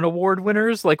Darwin Award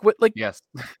winners? Like what? Like Yes.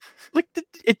 like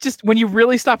it just when you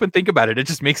really stop and think about it, it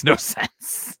just makes no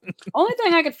sense. Only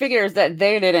thing I could figure is that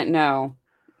they didn't know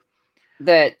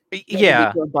that they could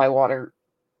be killed by water.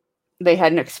 They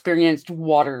hadn't experienced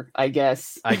water, I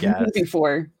guess.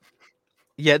 Before.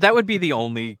 Yeah, that would be the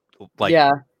only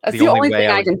that's the only thing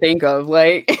I can think of.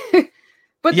 Like,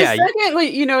 but Yeah, the second,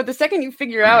 like, you know, the second you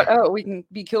figure out, oh, we can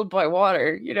be killed by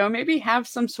water, you know, maybe have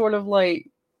some sort of like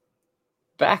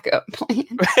backup plan.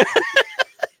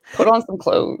 Put on some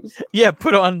clothes. Yeah,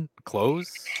 put on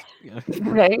clothes.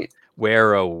 Right.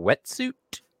 Wear a wetsuit.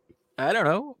 I don't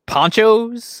know.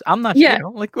 Ponchos. I'm not sure. You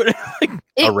know, like what? Like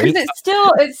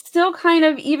it's still kind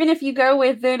of, even if you go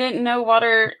with they didn't know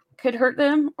water could hurt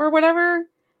them or whatever,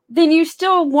 then you're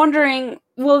still wondering,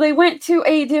 well, they went to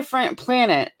a different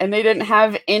planet and they didn't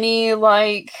have any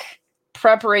like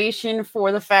preparation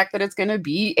for the fact that it's going to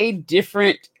be a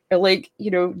different, like, you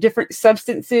know, different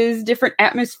substances, different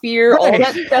atmosphere, all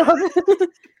that stuff.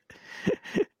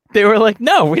 They were like,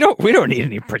 no, we don't need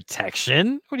any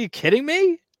protection. What are you kidding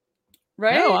me?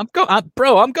 Right? No,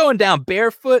 I'm going down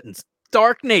barefoot and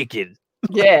stark naked.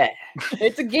 Yeah.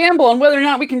 It's a gamble on whether or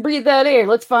not we can breathe that air.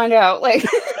 Let's find out. Like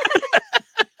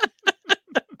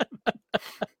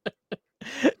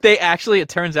they actually, it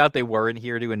turns out they weren't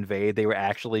here to invade. They were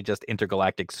actually just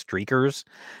intergalactic streakers.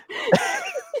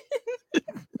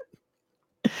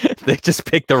 They just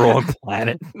picked the wrong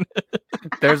planet.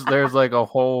 There's like a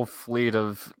whole fleet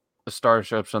of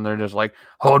starships, and they're just like,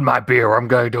 hold my beer, I'm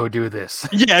going to go do this.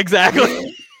 Yeah,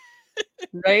 exactly.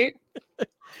 Right?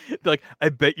 Like, I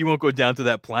bet you won't go down to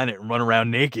that planet and run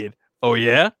around naked. Oh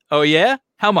yeah? Oh yeah?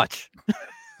 How much?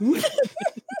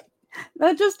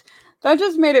 That just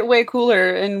made it way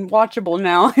cooler and watchable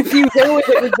now. If you go with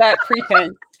it with that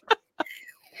pretense.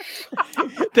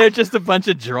 They're just a bunch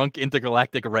of drunk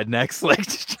intergalactic rednecks. Like,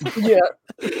 yeah.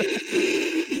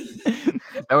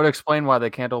 That would explain why they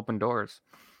can't open doors.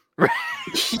 They're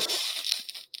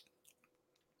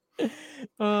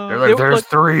like,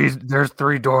 there's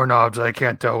three doorknobs. I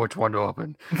can't tell which one to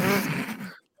open.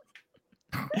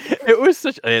 It was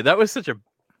such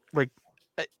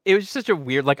a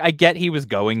weird, like, I get he was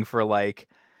going for like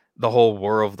the whole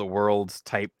War of the Worlds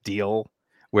type deal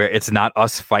where it's not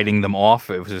us fighting them off.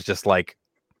 It was just like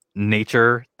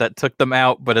nature that took them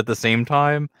out. But at the same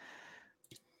time,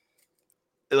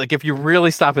 like, if you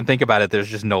really stop and think about it, there's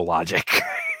just no logic.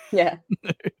 Yeah.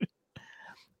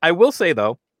 I will say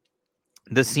though,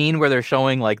 the scene where they're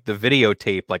showing like the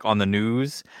videotape, like on the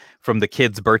news from the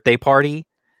kid's birthday party,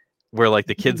 where like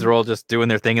the kids are all just doing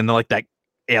their thing and then like that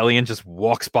alien just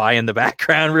walks by in the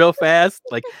background real fast.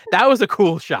 Like, that was a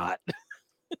cool shot.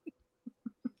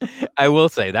 I will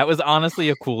say that was honestly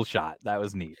a cool shot. That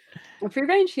was neat. Free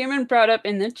Range Human brought up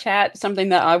in the chat something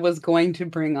that I was going to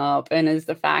bring up, and is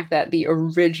the fact that the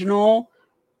original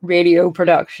radio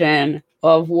production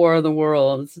of War of the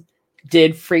Worlds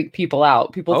did freak people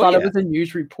out. People thought it was a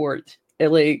news report.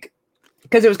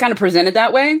 Because it was kind of presented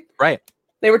that way. Right.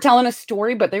 They were telling a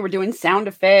story, but they were doing sound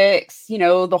effects, you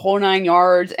know, the whole 9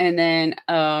 yards, and then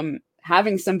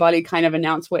having somebody kind of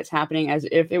announce what's happening as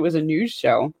if it was a news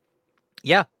show.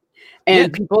 Yeah.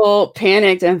 And people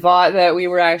panicked and thought that we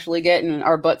were actually getting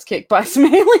our butts kicked by some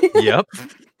aliens. Yep.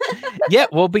 Yeah,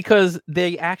 well, because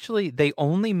they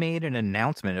only made an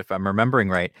announcement, if I'm remembering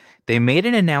right. They made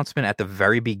an announcement at the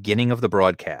very beginning of the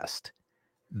broadcast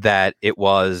that it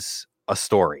was a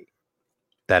story,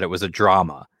 that it was a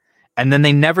drama. And then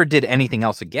they never did anything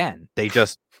else again. They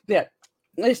just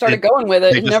they started going with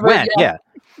it. They just went,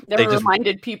 Never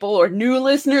reminded people or new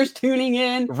listeners tuning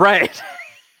in. Right.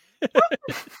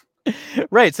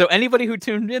 Right. So anybody who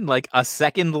tuned in like a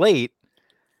second late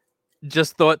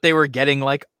just thought they were getting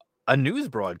like a news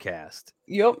broadcast.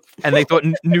 Yep. And they thought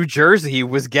New Jersey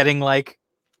was getting like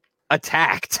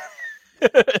attacked.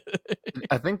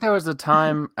 I think there was a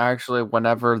time actually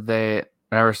whenever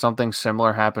something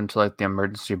similar happened to like the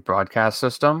emergency broadcast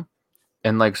system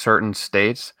in like certain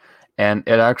states, and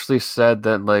it actually said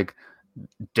that like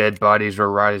dead bodies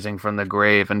were rising from the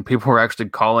grave, and people were actually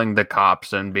calling the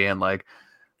cops and being like,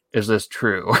 is this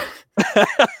true?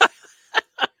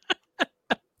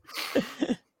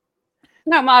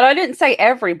 No, Maud, I didn't say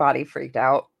everybody freaked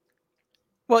out.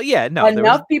 Well, yeah, no.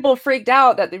 Enough people freaked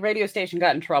out that the radio station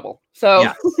got in trouble.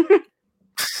 So,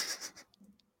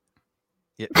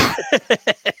 yeah.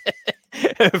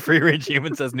 Free Range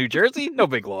Human says New Jersey, no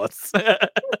big loss.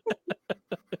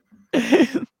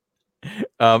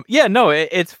 Yeah, no,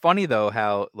 it's funny though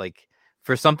how like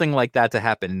for something like that to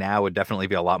happen now would definitely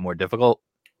be a lot more difficult.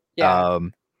 Yeah.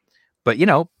 But you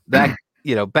know, back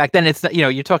back then it's not,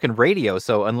 you're talking radio.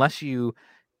 So unless you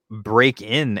break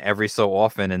in every so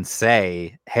often and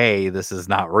say, hey, this is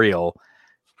not real,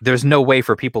 there's no way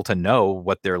for people to know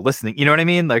what they're listening. You know what I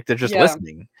mean? Like they're just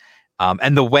listening.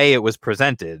 And the way it was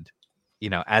presented,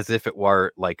 as if it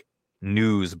were like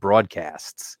news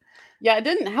broadcasts. Yeah, it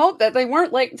didn't help that they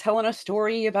weren't like telling a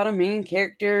story about a main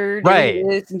character Right. doing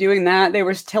this and doing that. They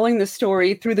were telling the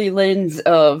story through the lens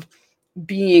of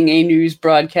being a news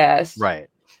broadcast. Right.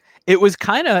 It was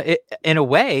kind of, in a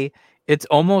way, it's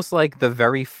almost like the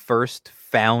very first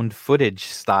found footage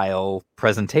style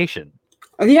presentation.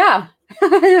 Yeah.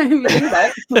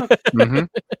 Mhm.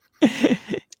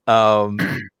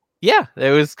 Yeah, it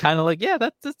was kind of like,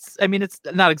 that's, I mean, it's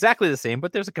not exactly the same,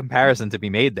 but there's a comparison to be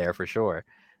made there for sure.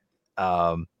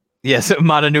 Yes,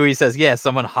 Matanui says,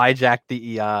 someone hijacked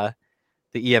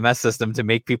the EMS system to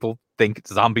make people think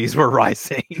zombies were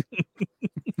rising.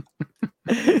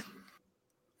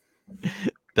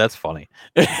 That's funny.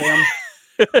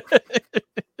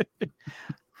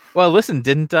 Well, listen,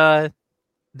 didn't Night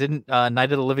of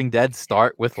the Living Dead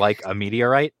start with like a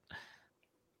meteorite?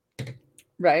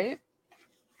 Right.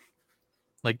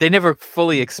 Like they never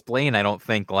fully explain, I don't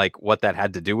think, like what that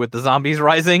had to do with the zombies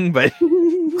rising, but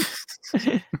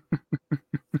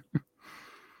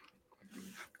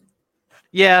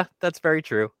yeah, that's very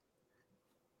true.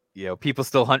 People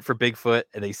still hunt for Bigfoot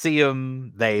and they see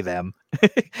him, they, them.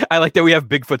 I like that we have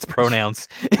Bigfoot's pronouns.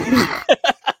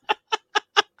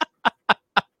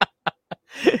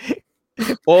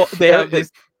 Well, they have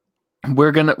this.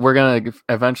 We're gonna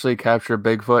eventually capture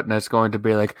Bigfoot, and it's going to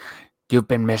be like, you've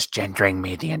been misgendering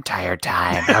me the entire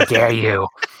time. How dare you?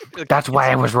 That's why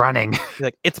I was running.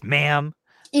 Like, it's ma'am.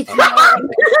 It's ma'am.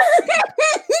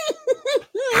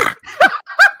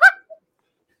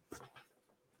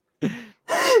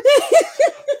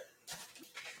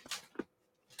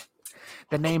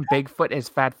 The name Bigfoot is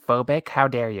fat phobic. How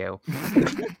dare you?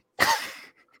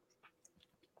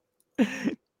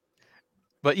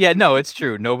 But yeah, no, it's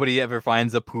true. Nobody ever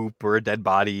finds a poop or a dead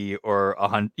body or a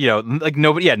hunt. Like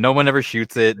nobody. Yeah, no one ever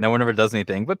shoots it. No one ever does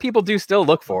anything. But people do still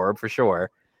look for it for sure.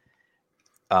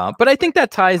 But I think that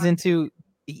ties into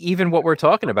even what we're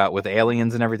talking about with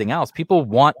aliens and everything else. People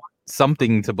want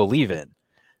something to believe in.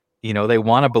 They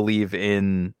want to believe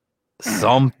in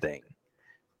something.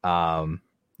 And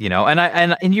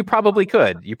you probably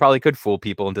could. You probably could fool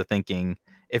people into thinking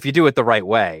if you do it the right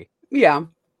way. Yeah.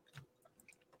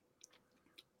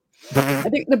 I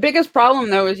think the biggest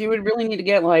problem though is you would really need to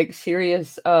get like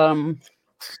serious So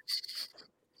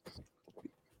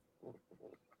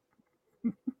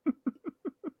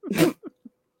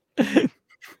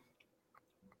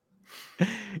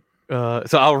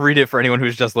I'll read it for anyone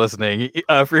who's just listening.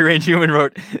 Free Range Human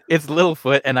wrote, "It's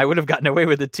Littlefoot, and I would have gotten away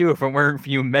with it too if it weren't for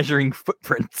you measuring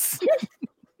footprints."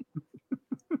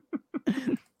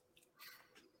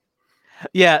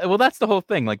 Yeah, well, that's the whole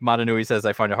thing. Like Matanui says,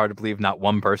 I find it hard to believe not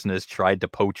one person has tried to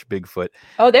poach Bigfoot.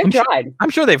 Oh, they've tried. I'm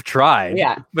sure they've tried.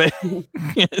 Yeah. But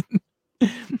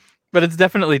but it's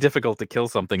definitely difficult to kill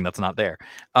something that's not there.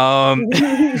 Although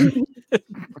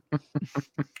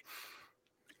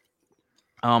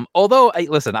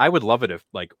I would love it if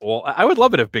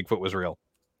Bigfoot was real.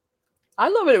 I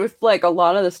love it if like a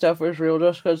lot of the stuff was real,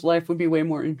 just because life would be way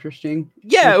more interesting.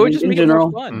 Yeah, it would just in make general.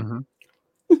 it more fun. Mhm.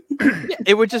 Yeah,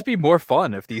 it would just be more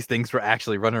fun if these things were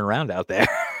actually running around out there.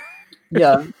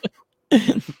 Yeah.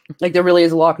 Like there really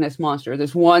is a Loch Ness monster.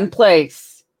 There's one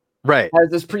place Right. has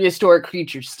this prehistoric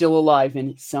creature still alive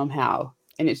in it somehow.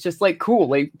 And it's just like cool.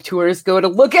 Like tourists go to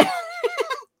look at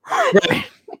it. Right.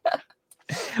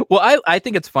 Well, I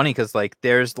think it's funny because like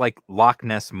there's like Loch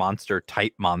Ness monster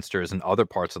type monsters in other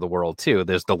parts of the world too.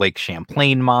 There's the Lake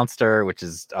Champlain monster, which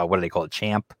is what do they call it?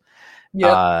 Champ.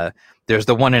 Yeah. There's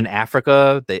the one in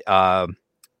Africa, the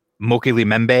Mokele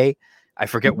Membe. I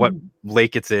forget what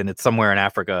lake it's in. It's somewhere in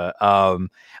Africa.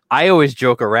 I always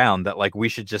joke around that like we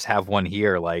should just have one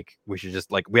here. Like we should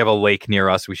just like we have a lake near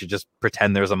us. We should just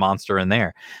pretend there's a monster in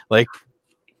there. Like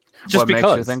just what because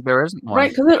makes you think there isn't one?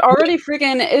 Right, because it already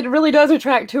it really does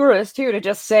attract tourists too to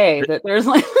just say that there's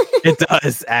like it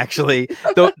does actually.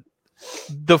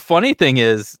 The funny thing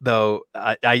is though,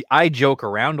 I joke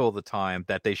around all the time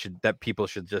that people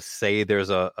should just say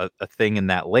there's a thing in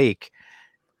that lake.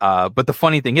 But the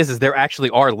funny thing is there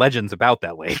actually are legends about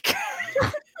that lake.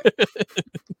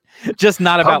 Just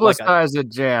not about like a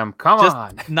jam. Come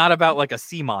on. Not about like a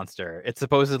sea monster. It's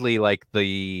supposedly like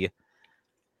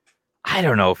I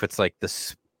don't know if it's like the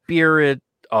spirit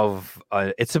of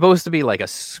it's supposed to be like a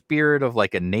spirit of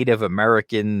like a Native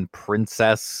American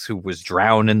princess who was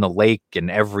drowned in the lake,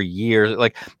 and every year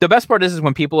like the best part is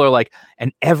when people are like,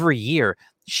 and every year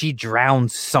she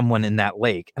drowned someone in that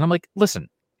lake. And I'm like, listen,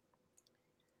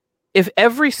 if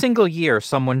every single year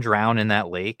someone drowned in that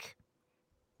lake,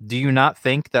 do you not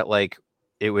think that like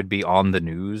it would be on the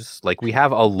news? Like we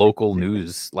have a local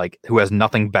news like who has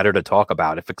nothing better to talk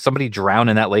about. If somebody drowned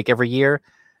in that lake every year,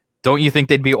 don't you think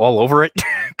they'd be all over it?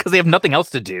 Because they have nothing else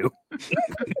to do.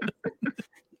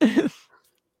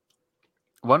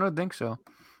 One would think so.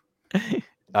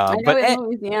 I know in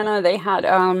Louisiana they had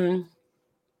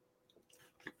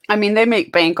I mean, they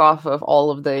make bank off of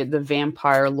all of the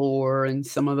vampire lore and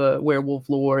some of the werewolf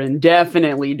lore, and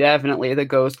definitely the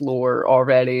ghost lore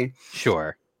already.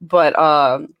 Sure. But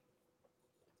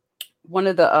one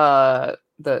of the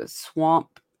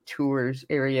swamp tours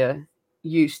area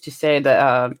used to say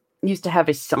that used to have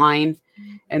a sign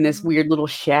and this weird little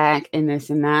shack and this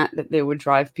and that they would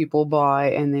drive people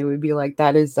by, and they would be like,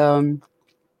 that is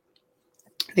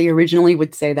they originally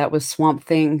would say that was Swamp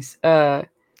Thing's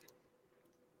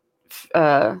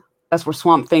that's where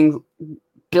Swamp Thing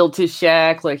built his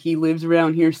shack. Like he lives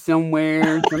around here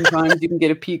somewhere. Sometimes you can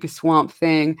get a peek of Swamp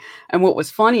Thing. And what was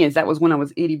funny is that was when I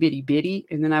was itty bitty bitty,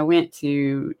 and then I went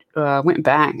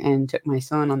back and took my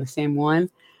son on the same one,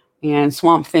 and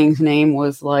Swamp Thing's name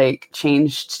was like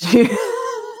changed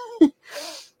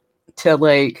to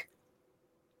like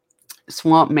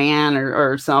Swamp Man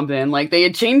or something. Like they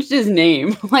had changed his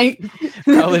name. Like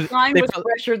the sign was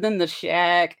fresher than the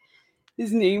shack.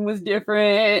 His name was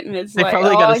different, and it's like,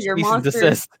 oh, your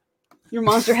monster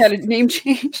had its name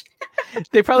changed.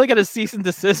 They probably got a cease and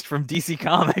desist from DC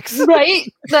Comics, right?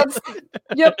 That's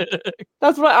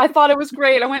what I thought. It was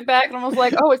great. I went back and I was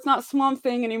like, oh, it's not Swamp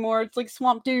Thing anymore. It's like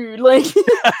Swamp Dude. Like,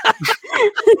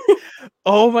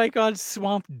 oh my god,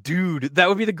 Swamp Dude! That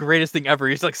would be the greatest thing ever.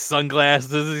 He's like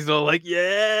sunglasses. He's all like,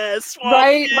 yeah, Swamp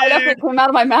right. Dude. Right after it came out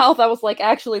of my mouth, I was like,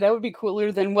 actually, that would be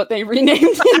cooler than what they renamed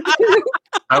it.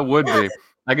 That would be.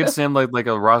 I could see him like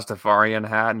a Rastafarian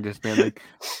hat and just being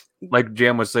like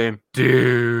Jam was saying,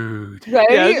 dude. Right?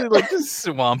 Yeah, like just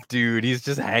Swamp Dude. He's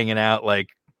just hanging out like.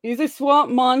 He's a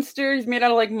swamp monster. He's made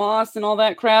out of like moss and all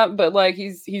that crap, but like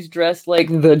he's dressed like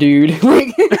the dude. He's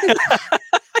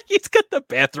got the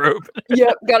bathrobe.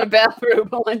 Yep, got a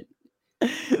bathrobe on.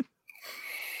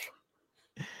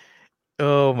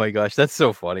 Oh my gosh, that's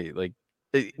so funny. Like,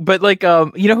 but like,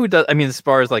 you know who does? I mean, as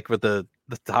far as like with the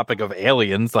topic of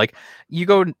aliens, like you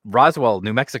go Roswell,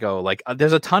 New Mexico, like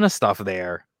there's a ton of stuff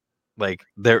there. Like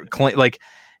they're like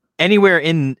anywhere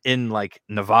in like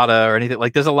Nevada or anything.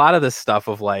 Like there's a lot of this stuff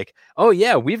of like, oh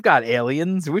yeah, we've got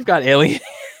aliens.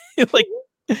 like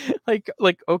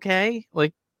okay,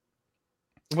 like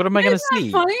what am I gonna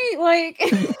see? Funny, like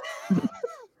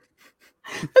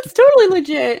that's totally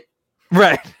legit,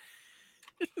 right?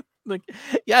 Like,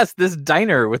 yes, this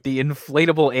diner with the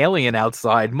inflatable alien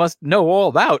outside must know all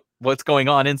about what's going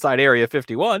on inside Area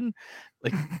 51.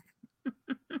 Like,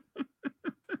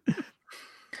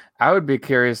 I would be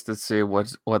curious to see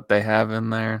what they have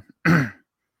in there.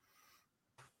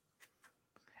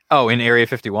 oh, in Area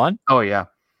 51? Oh yeah.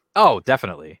 Oh,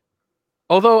 definitely.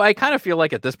 Although I kind of feel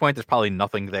like at this point there's probably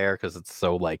nothing there because it's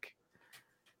so like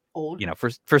old. You know,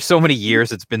 for so many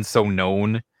years it's been so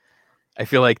known. I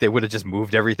feel like they would have just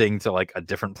moved everything to like a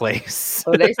different place.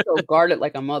 Oh, they still guard it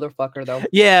like a motherfucker, though.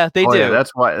 Yeah, they do. Yeah,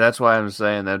 that's why I'm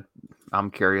saying that I'm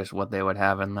curious what they would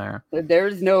have in there.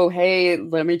 There's no, hey,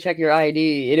 let me check your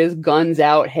ID. It is guns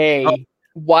out. Hey,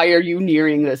 why are you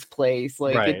nearing this place?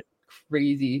 Like, right. It's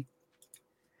crazy.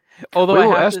 Although we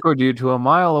will escort you to a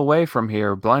mile away from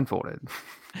here, blindfolded.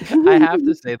 I have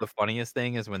to say the funniest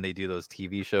thing is when they do those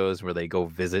TV shows where they go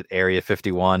visit Area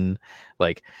 51,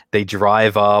 like they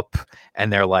drive up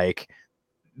and they're like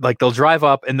they'll drive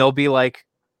up and they'll be like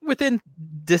within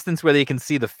distance where they can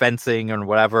see the fencing or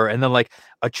whatever, and then like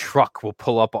a truck will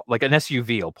pull up, like an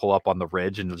SUV will pull up on the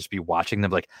ridge and they'll just be watching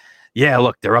them like, yeah,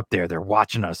 look, they're up there, they're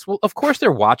watching us. Well, of course they're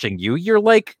watching you. You're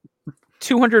like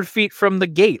 200 feet from the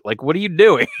gate. Like, what are you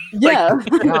doing? Yeah.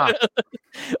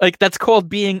 Like that's called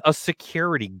being a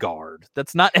security guard.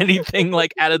 That's not anything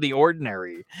like out of the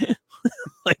ordinary.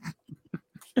 like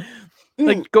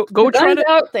go the try to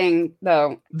out thing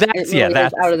though. That's really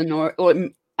that's out of the norm.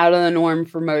 Out of the norm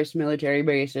for most military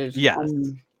bases. Yes.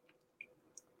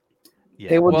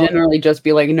 They will generally just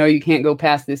be like, no, you can't go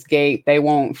past this gate. They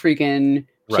won't freaking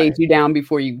chase you down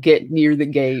before you get near the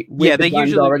gate. With the guns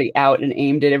usually already out and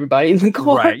aimed at everybody in the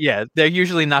car. Right. Yeah. They're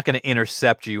usually not going to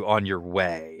intercept you on your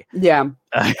way. Yeah.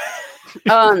 I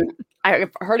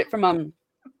heard it from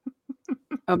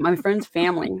my friend's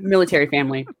family, military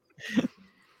family.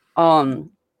 They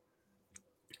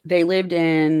lived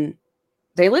in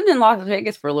Las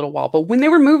Vegas for a little while, but when they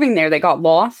were moving there, they got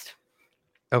lost.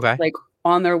 Okay. Like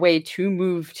on their way to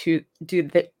move to do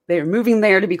that. They're moving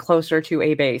there to be closer to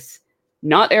a base,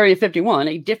 not Area 51,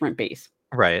 a different base.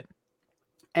 Right.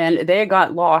 And they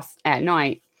got lost at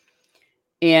night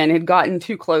and had gotten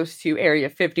too close to Area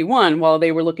 51 while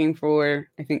they were looking for,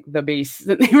 I think, the base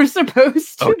that they were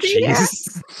supposed to be at.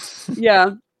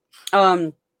 Yeah.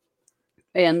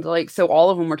 And like, so all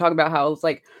of them were talking about how it's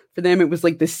like, for them, it was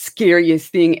like the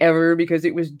scariest thing ever because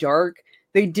it was dark.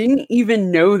 They didn't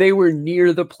even know they were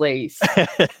near the place.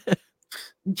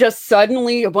 Just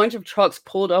suddenly a bunch of trucks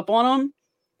pulled up on them.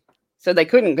 So they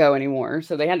couldn't go anymore.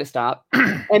 So they had to stop.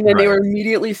 And then they were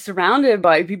immediately surrounded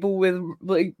by people with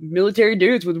like military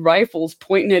dudes with rifles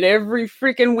pointing at every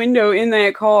freaking window in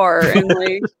that car. And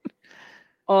like,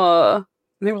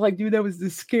 they were like, dude, that was the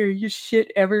scariest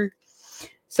shit ever.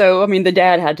 So, I mean, the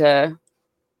dad had to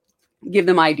give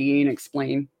them ID and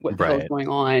explain what the hell was going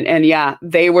on. And yeah,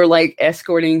 they were like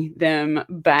escorting them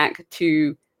back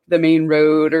to the main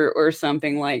road or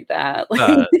something like that.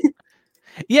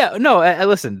 Yeah, no,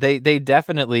 listen, they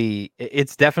definitely,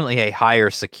 it's definitely a higher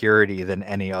security than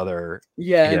any other,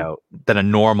 than a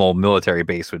normal military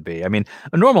base would be. I mean,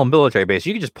 a normal military base,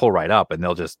 you can just pull right up and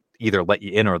they'll just either let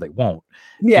you in or they won't.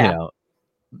 Yeah.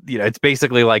 It's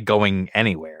basically like going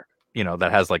anywhere,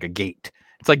 that has like a gate.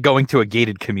 It's like going to a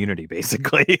gated community,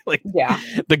 basically. Like,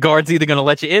 the guard's either going to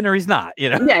let you in or he's not,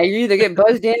 Yeah, you either get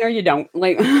buzzed in or you don't.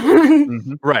 Like,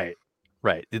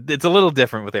 Right. It's a little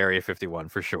different with Area 51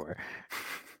 for sure.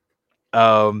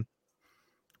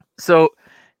 So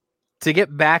to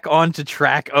get back onto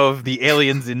track of the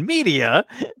aliens in media,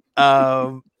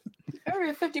 Area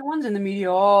 51's in the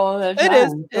media all the time. It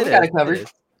is. We got it covered.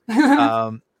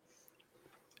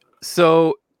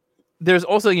 So there's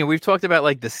also, we've talked about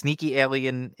like the sneaky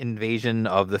alien invasion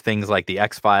of the things like the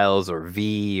X-Files or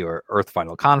V or Earth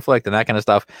Final Conflict and that kind of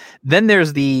stuff. Then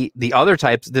there's the other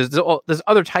types. There's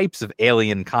other types of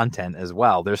alien content as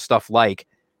well. There's stuff like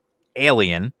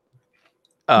Alien,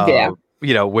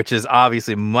 which is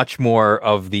obviously much more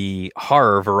of the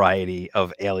horror variety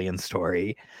of alien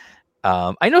story.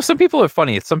 I know some people are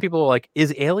funny. Some people are like,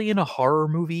 is Alien a horror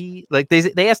movie? Like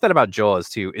they asked that about Jaws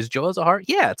too. Is Jaws a horror?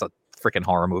 Yeah, it's a freaking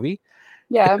horror movie.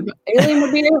 Yeah, Alien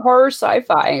would be a horror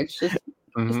sci-fi. It's just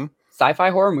sci-fi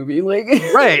horror movie. Like,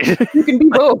 right. You can be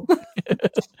both.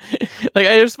 Like,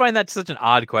 I just find that such an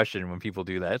odd question when people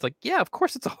do that. It's like, yeah, of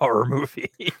course it's a horror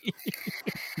movie.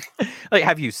 Like,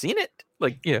 have you seen it?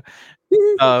 Like,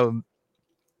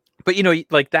 but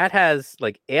like that has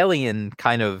like Alien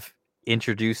kind of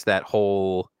introduced that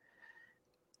whole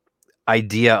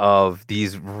idea of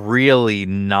these really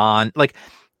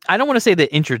I don't want to say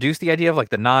that introduced the idea of like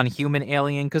the non-human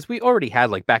alien, because we already had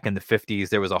like back in the 50s,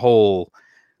 there was a whole,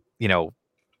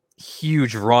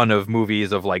 huge run of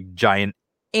movies of like giant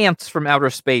ants from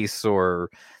outer space or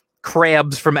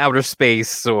crabs from outer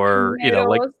space or,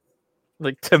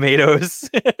 like tomatoes.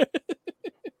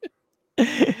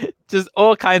 Just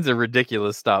all kinds of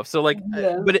ridiculous stuff. So like,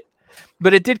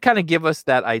 but it did kind of give us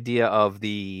that idea of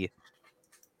the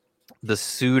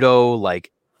pseudo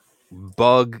like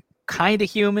bug kind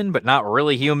of human but not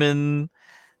really human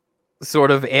sort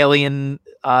of alien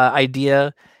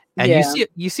idea. And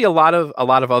you see a lot of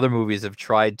other movies have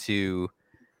tried to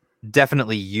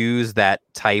definitely use that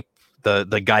type,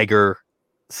 the Geiger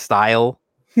style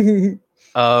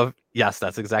of, yes,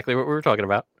 that's exactly what we were talking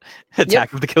about.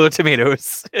 Attack of the Killer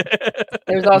Tomatoes.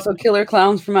 There's also Killer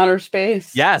Clowns from Outer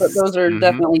Space. Yes, but those are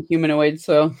definitely humanoid.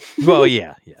 So well,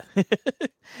 yeah.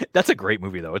 That's a great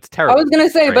movie, though. It's terrible. I was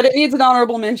gonna say, but it needs an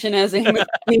honorable mention as an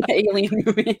alien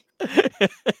movie.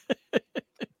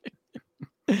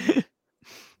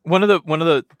 One of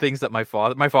the things that my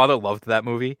father loved that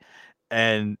movie,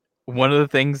 and one of the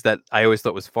things that I always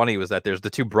thought was funny was that there's the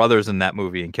two brothers in that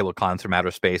movie in Killer Clowns from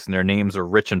Outer Space, and their names are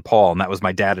Rich and Paul, and that was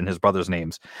my dad and his brother's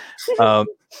names.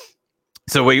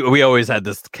 So we always had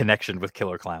this connection with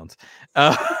Killer Clowns.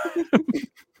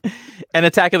 And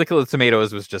Attack of the Killer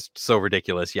Tomatoes was just so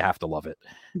ridiculous. You have to love it.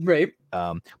 Right.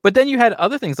 But then you had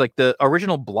other things like the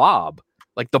original Blob.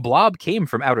 Like the Blob came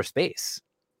from outer space.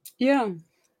 Yeah.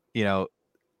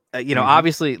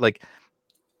 Obviously, like,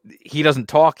 he doesn't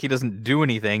talk, he doesn't do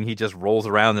anything, he just rolls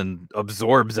around and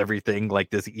absorbs everything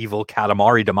like this evil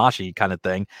Katamari Damacy kind of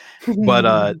thing.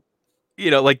 But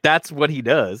like that's what he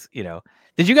does.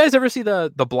 Did you guys ever see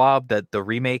the Blob, that the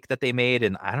remake that they made?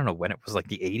 And I don't know when it was, like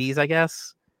the 80s, I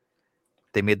guess.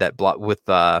 They made that Blob with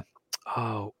was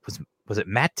it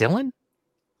Matt Dillon?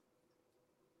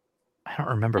 I don't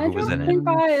remember who was in it. I don't think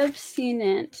I have seen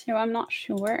it, so I'm not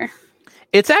sure.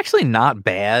 It's actually not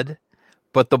bad,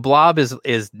 but the Blob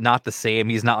is not the same.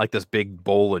 He's not like this big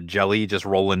bowl of jelly just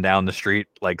rolling down the street,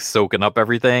 like soaking up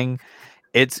everything.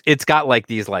 it's got like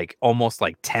these like almost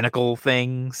like tentacle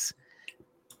things,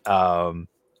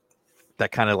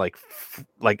 that kind of like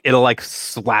it'll like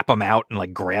slap them out and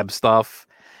like grab stuff.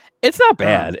 It's not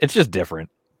bad. It's just different.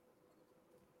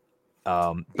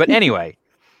 But anyway,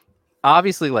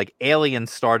 obviously, like Alien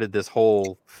started this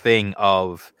whole thing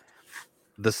of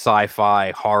the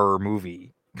sci-fi horror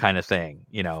movie kind of thing.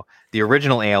 You know, the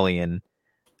original Alien,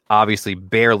 obviously,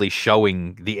 barely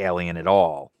showing the alien at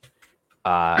all,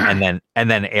 and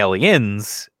then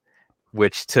Aliens,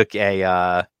 which took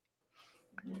a.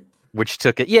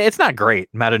 Yeah, it's not great.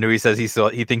 Matanui says he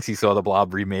thinks he saw the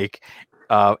Blob remake.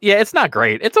 Yeah, it's not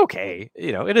great. It's okay.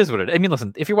 You know, it is what it is. I mean,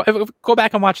 listen, if go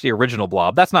back and watch the original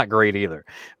Blob, that's not great either.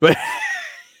 But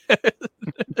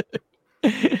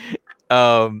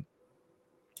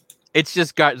it's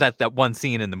just got that one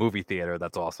scene in the movie theater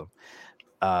that's awesome.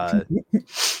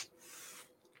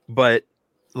 But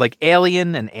like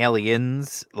Alien and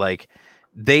Aliens, like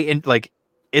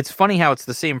it's funny how it's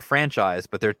the same franchise,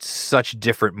 but they're such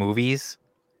different movies.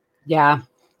 Yeah.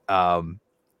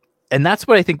 And that's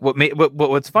what I think.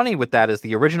 What's funny with that is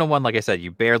the original one. Like I said, you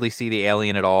barely see the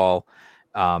alien at all.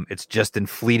 It's just in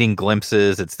fleeting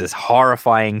glimpses. It's this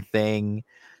horrifying thing.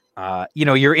 You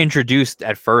know, you're introduced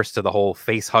at first to the whole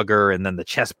face hugger and then the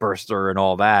chest burster and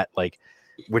all that, like,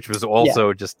 which was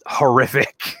also just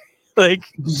horrific. Like,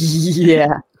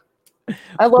 yeah.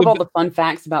 I love all the fun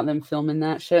facts about them filming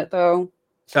that shit, though.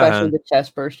 Especially the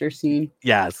chest burster scene.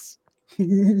 Yes.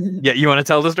 Yeah, you want to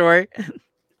tell the story?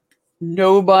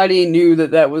 Nobody knew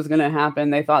that was going to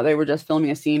happen. They thought they were just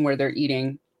filming a scene where they're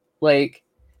eating. Like,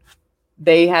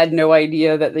 they had no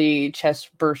idea that the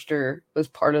chest burster was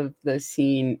part of the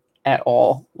scene at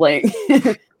all. Like,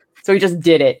 so he just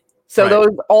did it.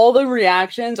 So all the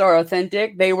reactions are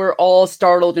authentic. They were all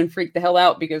startled and freaked the hell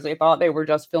out because they thought they were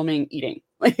just filming eating.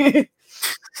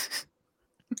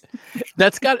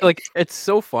 That's got, like, it's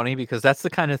so funny because that's the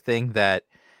kind of thing that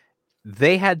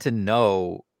they had to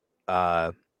know,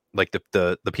 like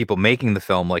the people making the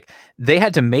film, like they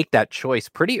had to make that choice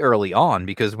pretty early on,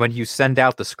 because when you send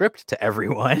out the script to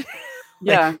everyone,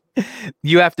 yeah,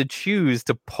 you have to choose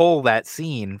to pull that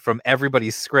scene from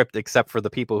everybody's script except for the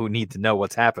people who need to know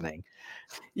what's happening.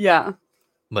 Yeah.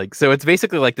 Like, so it's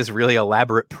basically like this really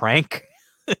elaborate prank.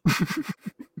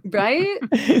 Right?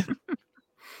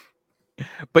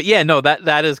 But yeah, no,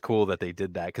 that is cool that they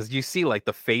did that, because you see like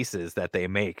the faces that they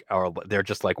make they're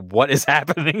just like, what is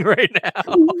happening right now?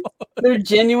 They're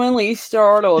genuinely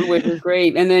startled, which is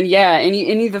great. And then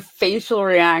any of the facial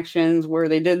reactions where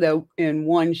they did that in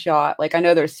one shot. Like, I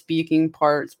know there's speaking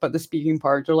parts, but the speaking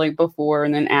parts are like before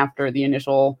and then after the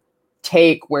initial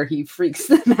take where he freaks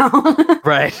them out.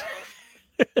 Right.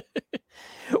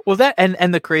 Well, that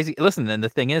and the crazy, listen, and the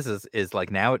thing is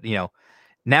like, now, you know,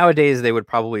 nowadays they would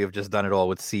probably have just done it all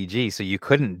with CG, so you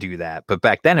couldn't do that. But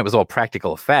back then it was all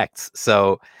practical effects.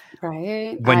 So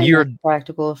right, when you're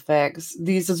practical effects,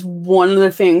 these is one of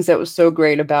the things that was so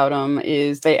great about them,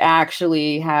 is they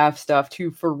actually have stuff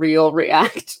to for real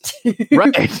react to.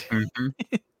 Right.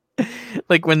 Mm-hmm.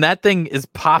 Like when that thing is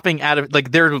popping out of,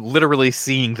 like, they're literally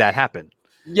seeing that happen.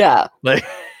 Yeah. Like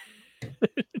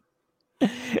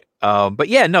but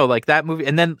yeah, no, like that movie,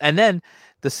 and then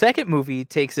the second movie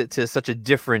takes it to such a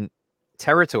different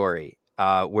territory,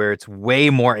 where it's way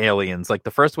more aliens. Like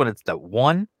the first one, it's the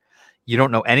one, you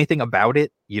don't know anything about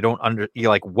it. You're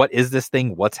like, what is this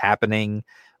thing? What's happening?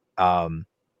 And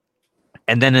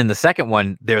then in the second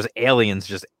one, there's aliens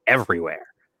just everywhere.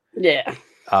 Yeah.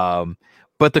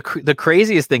 But the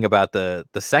craziest thing about the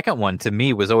second one to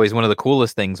me was always one of the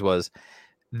coolest things was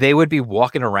they would be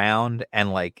walking around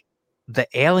and like the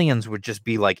aliens would just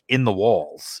be like in the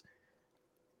walls.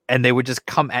 And they would just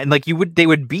come, and like they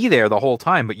would be there the whole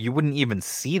time, but you wouldn't even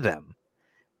see them.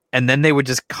 And then they would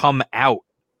just come out,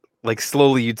 like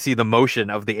slowly. You'd see the motion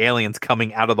of the aliens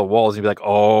coming out of the walls. You'd be like,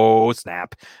 "Oh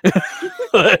snap!"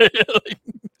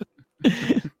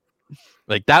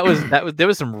 Like there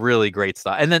was some really great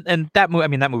stuff. And that movie, I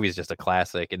mean, that movie is just a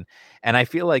classic. And I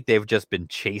feel like they've just been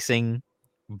chasing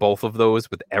both of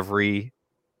those with every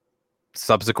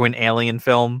subsequent Alien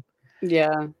film.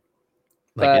 Yeah,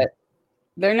 but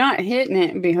they're not hitting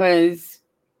it because,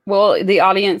 well, the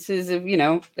audiences of, you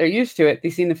know, they're used to it.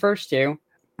 They've seen the first two.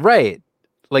 Right.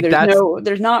 Like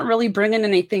there's not really bringing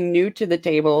anything new to the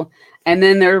table. And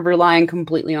then they're relying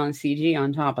completely on CG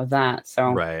on top of that.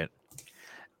 So, right.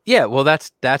 Yeah. Well,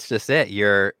 that's just it.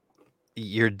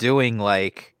 You're doing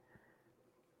like,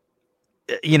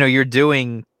 you know, you're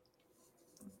doing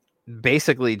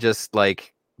basically just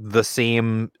like the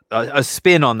same a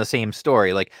spin on the same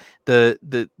story. Like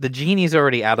the genie's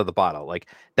already out of the bottle. Like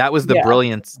that was the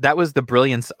brilliance. That was the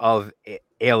brilliance of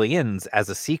Aliens as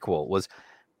a sequel. Was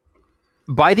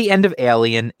by the end of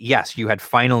Alien, yes, you had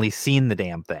finally seen the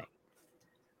damn thing.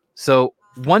 So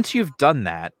once you've done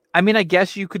that, I mean, I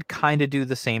guess you could kind of do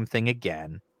the same thing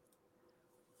again.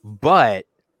 But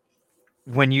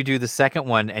when you do the second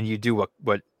one and you do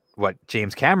what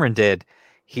James Cameron did,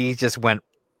 he just went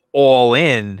all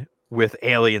in with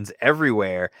aliens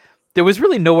everywhere. There was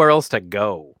really nowhere else to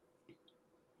go.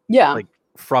 Yeah. Like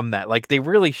from that, like they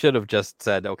really should have just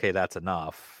said, okay, that's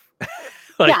enough.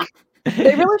 Like, yeah.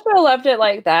 They really should have left it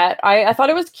like that. I thought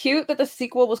it was cute that the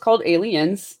sequel was called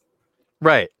Aliens.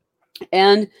 Right.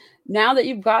 And now that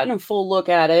you've gotten a full look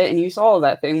at it and you saw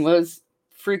that thing was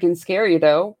freaking scary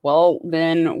though, well,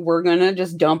 then we're going to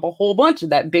just dump a whole bunch of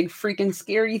that big freaking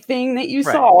scary thing that you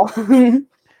saw.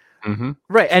 Mm-hmm.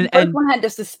 Right. And the first one had the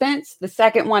suspense. The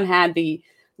second one had the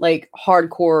like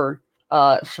hardcore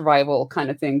survival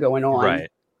kind of thing going on. Right.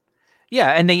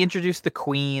 Yeah. And they introduced the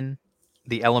Queen,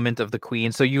 the element of the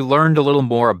Queen. So you learned a little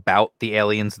more about the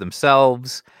aliens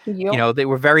themselves. Yep. You know, they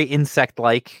were very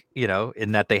insect-like, you know,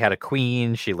 in that they had a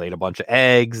queen. She laid a bunch of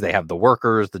eggs. They have the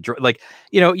workers, like,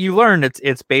 you know, you learn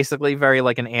it's basically very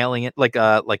like an alien, like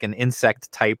an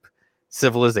insect type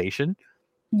civilization.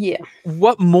 Yeah.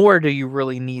 What more do you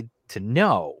really need to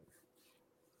know?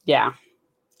 Yeah.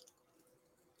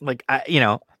 Like, I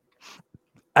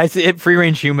see Free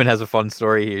Range Human has a fun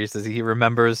story here. He says he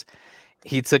remembers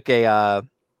he took the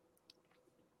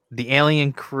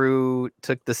alien crew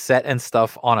took the set and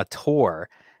stuff on a tour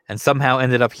and somehow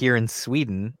ended up here in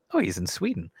Sweden. Oh, he's in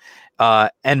Sweden.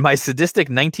 And my sadistic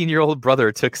 19-year-old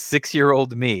brother took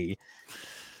 6-year-old me.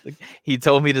 He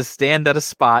told me to stand at a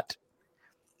spot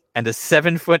and a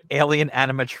 7-foot alien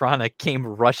animatronic came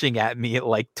rushing at me at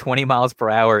like 20 miles per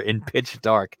hour in pitch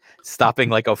dark, stopping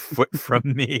like a foot from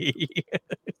me.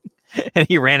 And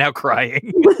he ran out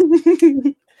crying.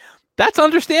 That's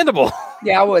understandable.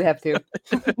 Yeah, I would have to.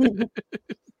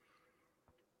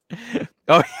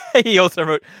 Oh, he also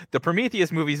wrote, the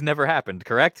Prometheus movies never happened,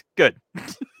 correct? Good.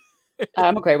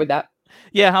 I'm okay with that.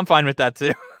 Yeah, I'm fine with that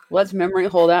too. Let's memory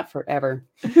hold that forever.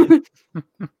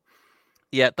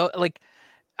 Yeah, like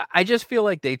I just feel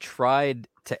like they tried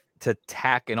to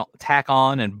tack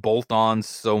on and bolt on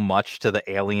so much to the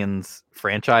Aliens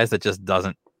franchise that just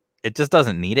doesn't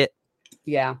need it.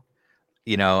 Yeah.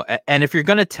 You know, and if you're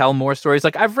going to tell more stories,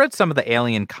 like I've read some of the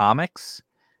Alien comics,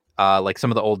 like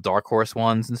some of the old Dark Horse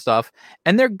ones and stuff,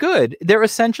 and they're good. They're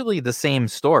essentially the same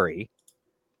story.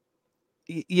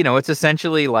 You know, it's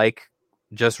essentially like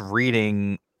just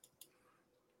reading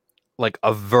like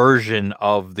a version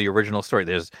of the original story.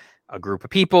 There's a group of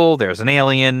people, there's an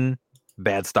alien,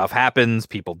 bad stuff happens,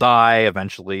 people die,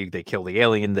 eventually they kill the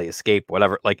alien, they escape,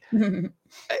 whatever. Like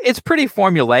it's pretty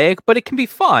formulaic, but it can be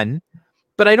fun.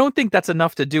 But I don't think that's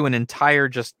enough to do an entire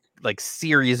just like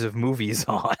series of movies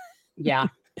on. Yeah.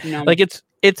 No. Like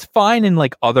it's fine in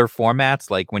like other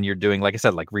formats, like when you're doing, like I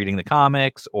said, like reading the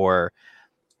comics or,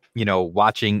 you know,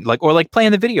 watching like, or like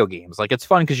playing the video games. Like it's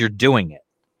fun because you're doing it.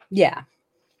 Yeah.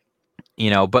 You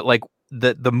know, but like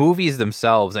the movies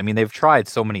themselves, I mean, they've tried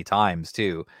so many times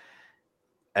too.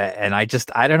 And I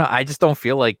don't know. I just don't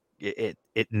feel like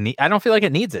I don't feel like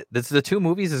it needs it. The 2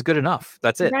 movies is good enough.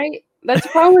 That's it. Right. That's the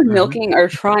problem with milking or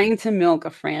trying to milk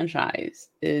a franchise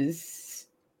is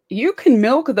you can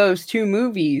milk those 2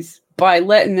 movies by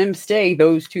letting them stay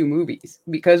those 2 movies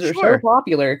because they're so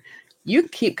popular. You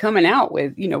keep coming out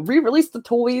with, you know, re-release the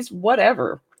toys,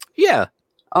 whatever. Yeah.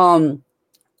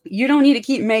 You don't need to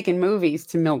keep making movies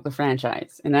to milk the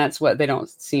franchise. And that's what they don't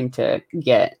seem to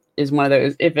get is one of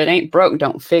those, if it ain't broke,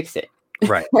 don't fix it.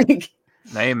 Right. Like,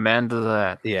 amen to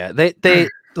that. Yeah. They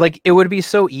like it would be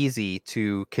so easy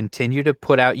to continue to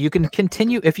put out. You can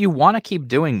continue if you want to keep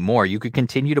doing more. You could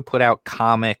continue to put out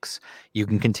comics. You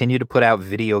can continue to put out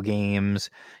video games.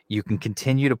 You can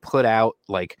continue to put out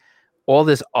like all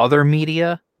this other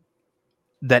media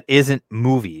that isn't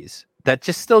movies. That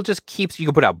just still keeps. You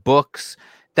can put out books.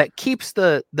 That keeps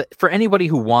the for anybody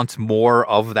who wants more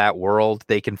of that world,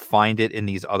 they can find it in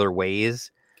these other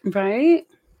ways. Right.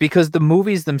 Because the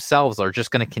movies themselves are just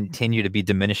going to continue to be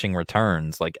diminishing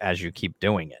returns, like as you keep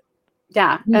doing it.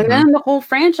 Yeah, and then the whole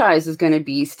franchise is going to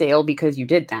be stale because you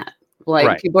did that.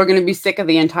 Like people are going to be sick of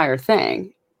the entire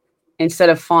thing, instead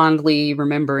of fondly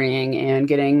remembering and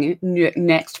getting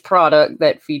next product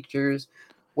that features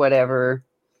whatever.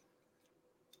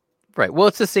 Right. Well,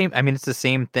 it's the same. I mean, it's the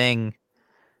same thing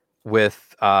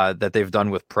with that they've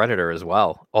done with Predator as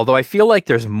well. Although I feel like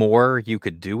there's more you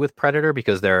could do with Predator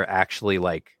because they're actually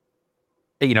like,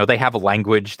 you know, they have a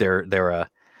language. They're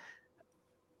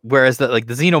whereas the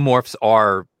xenomorphs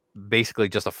are basically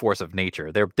just a force of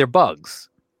nature. They're bugs.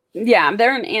 Yeah,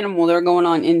 they're an animal. They're going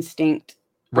on instinct.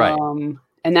 Right.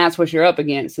 And that's what you're up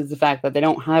against, is the fact that they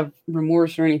don't have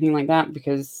remorse or anything like that,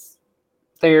 because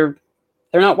they're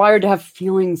not wired to have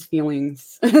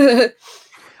feelings.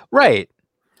 Right.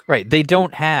 They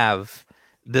don't have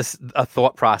a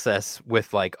thought process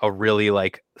with like a really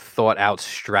like thought out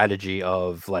strategy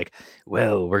of like,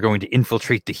 well, we're going to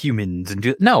infiltrate the humans and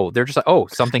do. No, they're just like, oh,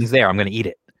 something's there, I'm going to eat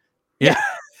it. Yeah.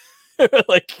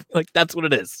 like that's what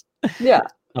it is. Yeah.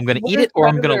 I'm going to eat it, or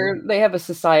I'm going to. They have a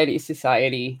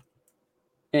society.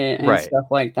 And stuff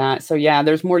like that. So yeah,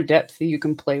 there's more depth that you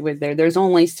can play with there. There's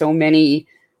only so many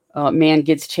man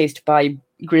gets chased by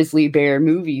grizzly bear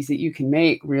movies that you can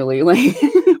make, really. Like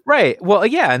Right. Well,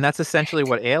 yeah, and that's essentially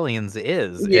what Aliens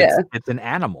is. Yeah. It's an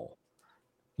animal.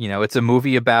 It's a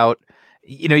movie about,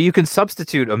 you can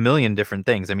substitute a million different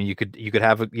things. I mean, you could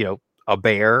have a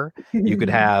bear, you could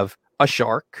have a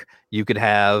shark, you could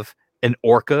have an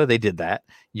orca. They did that.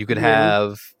 You could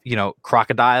have,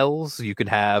 crocodiles. You could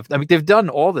have, I mean, they've done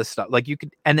all this stuff. Like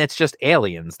and it's just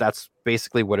aliens. That's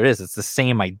basically what it is. It's the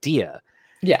same idea.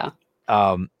 Yeah.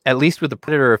 At least with the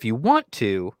Predator, if you want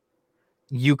to,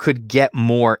 you could get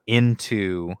more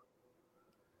into,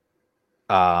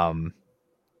 you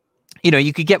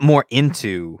could get more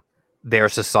into their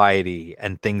society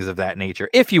and things of that nature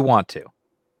if you want to.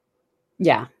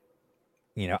 Yeah.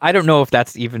 I don't know if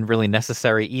that's even really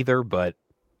necessary either, but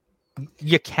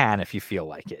you can if you feel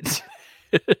like it.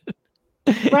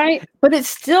 Right. But it's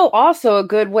still also a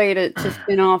good way to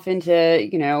spin off into,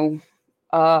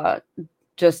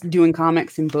 just doing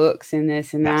comics and books and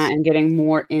this and that, and getting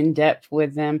more in depth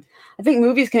with them. I think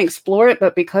movies can explore it,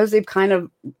 but because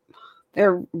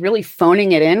they're really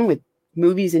phoning it in with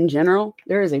movies in general.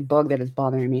 There is a bug that is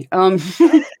bothering me. Like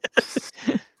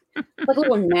a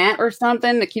little gnat or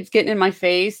something that keeps getting in my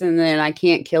face, and then I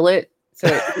can't kill it, so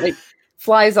it like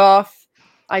flies off.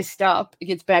 I stop, it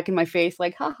gets back in my face,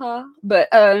 like haha. But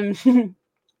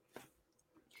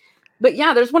but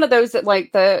yeah, there's one of those that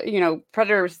like the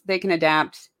predators, they can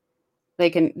adapt,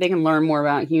 they can learn more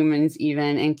about humans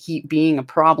even, and keep being a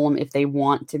problem if they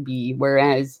want to be.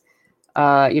 Whereas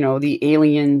the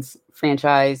Aliens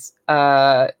franchise,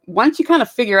 once you kind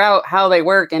of figure out how they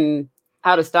work and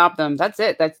how to stop them, that's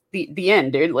it. That's the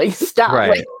end, dude. Like, stop.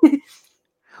 Right. Like,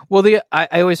 well,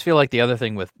 I always feel like the other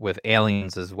thing with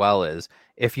aliens as well is,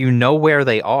 if you know where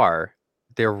they are,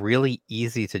 they're really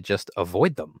easy to just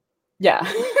avoid them.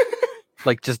 Yeah.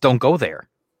 Like, just don't go there.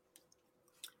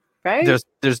 Right.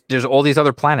 There's all these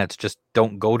other planets. Just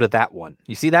don't go to that one.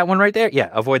 You see that one right there? Yeah,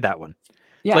 avoid that one.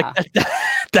 Yeah. Like,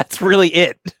 that's really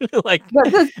it. Like,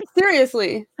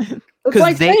 seriously. It's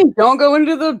like saying, don't go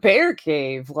into the bear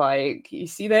cave. Like, you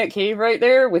see that cave right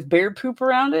there with bear poop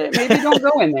around it? Maybe don't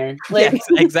go in there. Like, yes,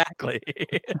 exactly.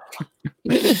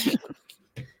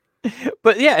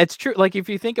 But yeah, it's true. Like, if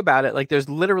you think about it, like, there's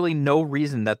literally no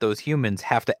reason that those humans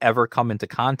have to ever come into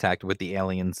contact with the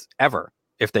aliens ever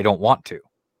if they don't want to.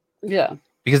 Yeah.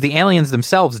 Because the aliens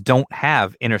themselves don't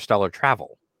have interstellar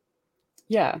travel.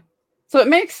 Yeah. So it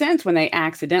makes sense when they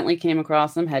accidentally came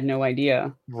across them, had no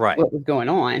idea what was going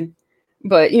on.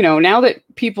 But, now that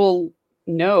people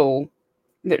know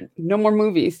that no more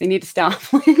movies, they need to stop.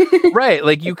 Right.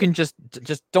 Like, you can just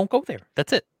don't go there.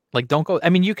 That's it. Like, don't go. I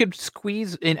mean, you could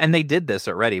squeeze in, and they did this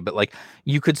already, but like,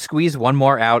 you could squeeze one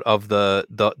more out of the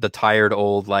tired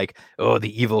old, like, oh,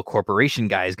 the evil corporation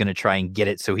guy is going to try and get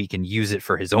it so he can use it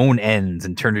for his own ends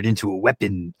and turn it into a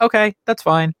weapon. Okay, that's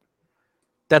fine.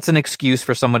 That's an excuse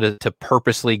for someone to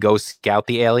purposely go scout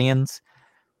the aliens.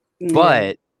 Yeah.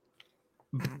 But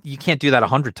you can't do that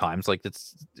 100 times. Like,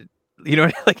 it's,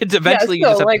 like, it's eventually, you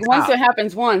just have to once it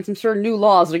happens once, I'm sure new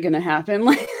laws are going to happen.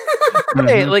 Like,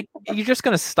 right, like, you're just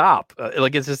going to stop.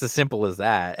 Like, it's just as simple as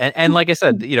that. And like I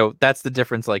said, that's the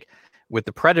difference. Like, with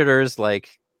the Predators,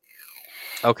 like,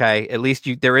 okay, at least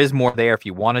there is more there if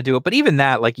you want to do it. But even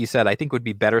that, like you said, I think would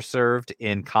be better served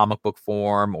in comic book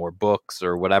form or books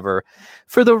or whatever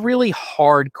for the really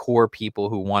hardcore people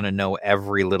who want to know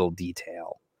every little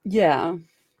detail. Yeah.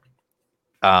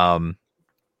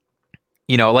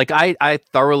 Like, I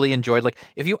thoroughly enjoyed, like,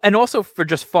 and also for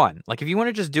just fun. Like, if you want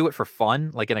to just do it for fun,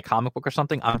 like in a comic book or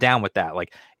something, I'm down with that.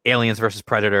 Like, Aliens versus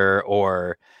Predator,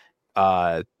 or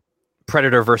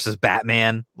Predator versus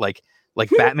Batman, like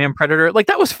Batman Predator, like,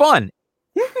 that was fun.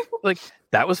 Like,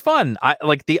 that was fun. I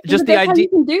like the idea you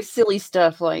can do silly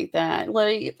stuff like that.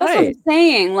 Like, that's what I'm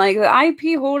saying. Like, the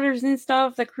IP holders and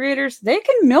stuff, the creators, they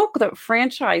can milk the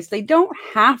franchise. They don't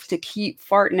have to keep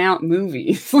farting out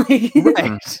movies. Like,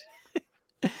 right.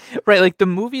 Right, like, the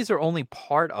movies are only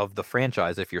part of the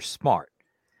franchise if you're smart.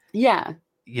 Yeah.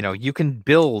 you can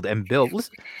build and build.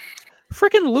 Listen,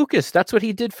 freaking Lucas, that's what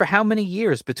he did for how many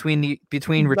years between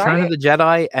Return of Right? the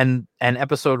Jedi and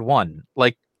Episode 1.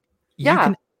 Like, you Yeah.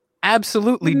 can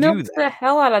absolutely do Milked that. the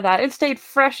hell out of that. It stayed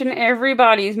fresh in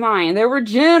everybody's mind. There were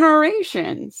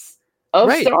generations of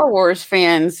Right. Star Wars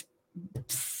fans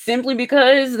simply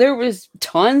because there was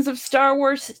tons of Star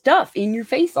Wars stuff in your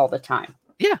face all the time.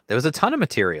 Yeah, there was a ton of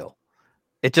material.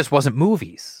 It just wasn't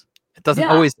movies. It doesn't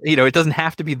Yeah. always, it doesn't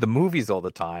have to be the movies all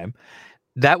the time.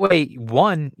 That way,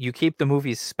 one, you keep the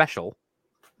movies special,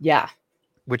 Yeah.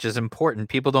 which is important.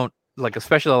 People don't, like,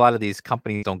 especially a lot of these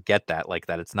companies don't get that, like,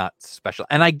 that it's not special.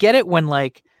 And I get it when,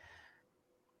 like,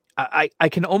 I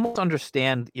can almost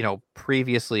understand,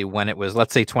 previously when it was,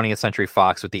 let's say, 20th Century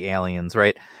Fox with the aliens,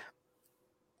 right?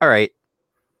 All right.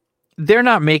 They're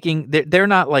not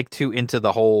like too into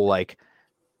the whole, like,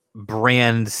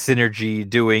 brand synergy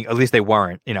doing, at least they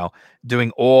weren't,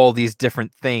 doing all these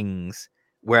different things.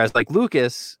 Whereas, like,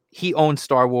 Lucas, he owned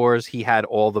Star Wars. He had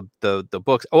all the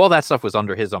books. All that stuff was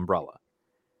under his umbrella.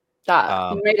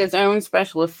 He made his own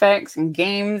special effects and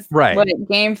games, Right. like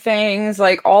game things,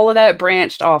 like all of that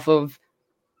branched off of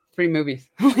 3 movies.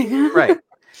 Right.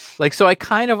 Like, so I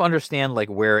kind of understand, like,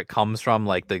 where it comes from,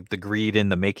 like the greed in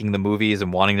the making the movies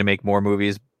and wanting to make more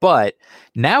movies. But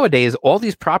nowadays, all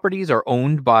these properties are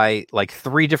owned by, like,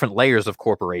 3 different layers of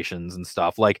corporations and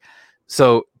stuff. Like,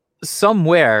 so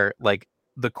somewhere, like,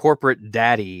 the corporate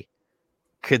daddy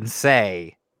could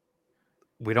say,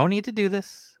 we don't need to do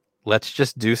this. Let's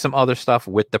just do some other stuff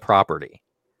with the property.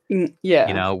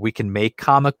 Yeah. We can make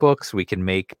comic books, we can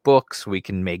make books, we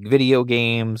can make video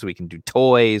games, we can do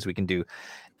toys, we can do,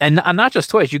 and not just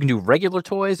toys, you can do regular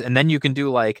toys, and then you can do,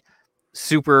 like,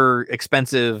 super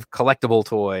expensive collectible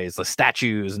toys, like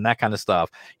statues and that kind of stuff.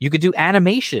 You could do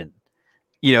animation.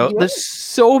 There's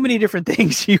so many different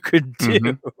things you could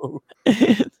do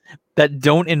that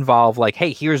don't involve, like,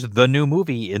 hey, here's the new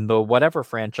movie in the whatever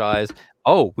franchise.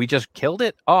 Oh, we just killed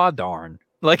it? Aw, darn.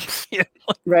 Like,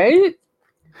 Right?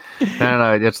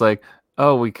 No, it's like,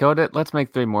 oh, we killed it. Let's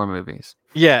make 3 more movies.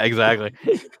 Yeah, exactly.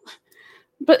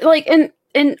 But, like,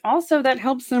 and also that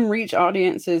helps them reach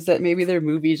audiences that maybe their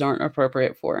movies aren't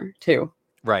appropriate for, too.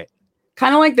 Right.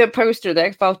 Kind of like the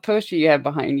X-Files poster you have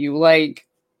behind you. Like,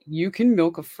 you can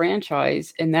milk a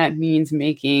franchise, and that means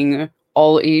making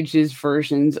all ages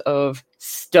versions of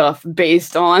stuff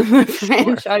based on the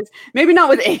franchise. Maybe not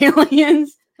with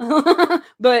aliens,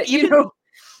 but you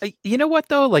know what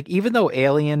though? Like, even though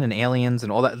Alien and Aliens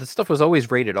and all that, the stuff was always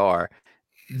rated R,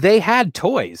 they had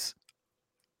toys.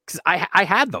 Because I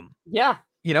had them. Yeah.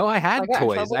 I had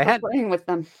toys. I had playing with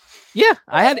them. Yeah,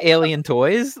 I had Alien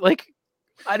toys. Like,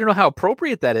 I don't know how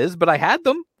appropriate that is, but I had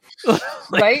them.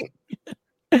 Right?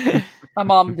 My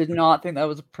mom did not think that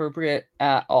was appropriate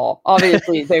at all.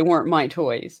 Obviously, they weren't my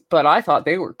toys, but I thought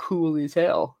they were cool as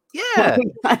hell. Yeah.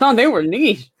 I thought they were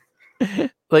neat.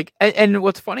 Like, and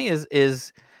what's funny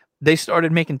is they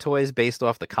started making toys based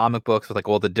off the comic books with, like,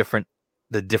 all the different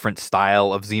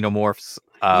style of xenomorphs.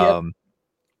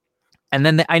 And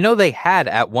then I know they had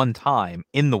at one time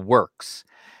in the works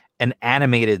an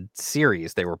animated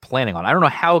series they were planning on. I don't know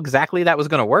how exactly that was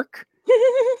going to work.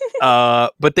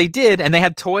 But they did, and they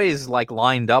had toys, like,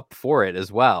 lined up for it as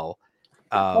well.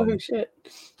 Oh shit!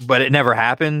 But it never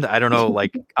happened. I don't know.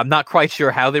 Like, I'm not quite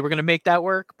sure how they were going to make that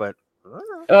work, but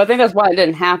I think that's why it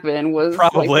didn't happen. Was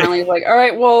probably like, finally like, all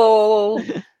right, well,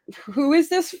 who is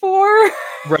this for?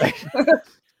 Right.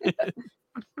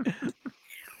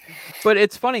 But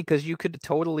it's funny because you could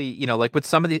totally, like, with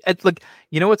some of these, like,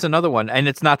 what's another one, and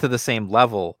it's not to the same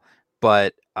level,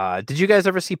 but did you guys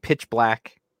ever see Pitch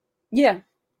Black? Yeah.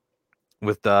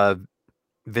 With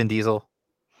Vin Diesel?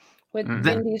 With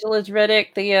Vin Diesel as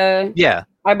Riddick, the yeah,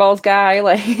 eyeballs guy,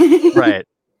 like right.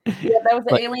 Yeah, that was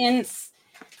the aliens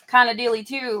kind of dealy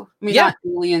too. I mean, not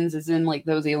aliens as in like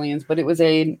those aliens, but it was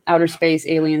a outer space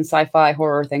alien sci-fi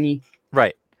horror thingy.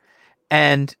 Right.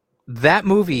 And that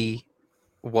movie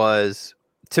was,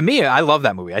 to me, I love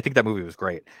that movie. I think that movie was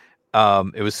great.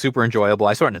 It was super enjoyable.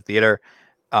 I saw it in the theater.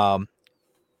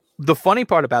 The funny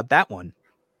part about that one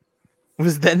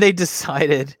was then they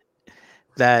decided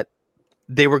that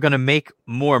they were going to make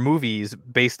more movies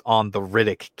based on the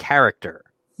Riddick character.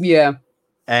 Yeah.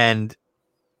 And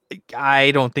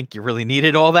I don't think you really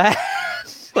needed all that.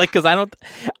 Like, because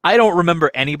I don't remember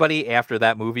anybody after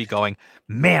that movie going,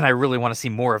 man, I really want to see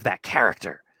more of that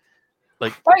character.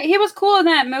 Like, right, he was cool in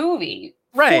that movie.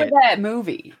 Right. For that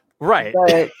movie. Right.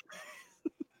 But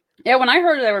yeah, when I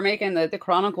heard they were making the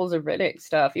Chronicles of Riddick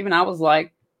stuff, even I was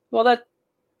like, well, that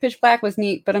Pitch Black was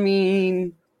neat, but I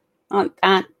mean, not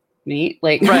that neat.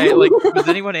 Like, right. Like, was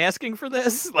anyone asking for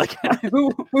this? Like,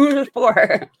 who is it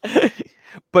for?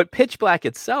 But Pitch Black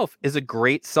itself is a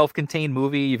great self-contained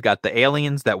movie. You've got the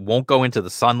aliens that won't go into the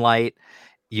sunlight.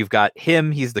 You've got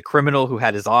him. He's the criminal who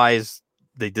had his eyes.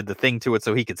 They did the thing to it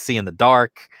so he could see in the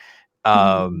dark.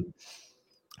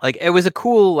 Like it was a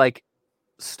cool like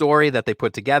story that they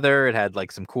put together. It had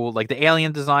like some cool, like the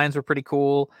alien designs were pretty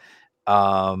cool.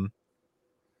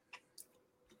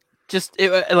 Just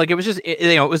it was just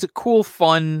it was a cool,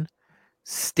 fun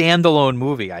standalone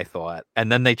movie, I thought,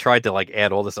 and then they tried to like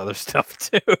add all this other stuff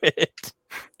to it.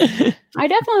 I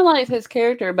definitely like his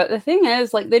character, but the thing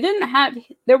is, like,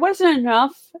 there wasn't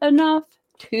enough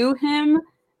to him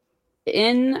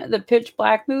in the Pitch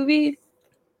Black movie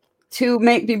to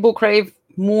make people crave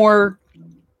more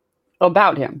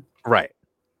about him. Right.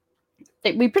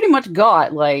 We pretty much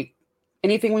got like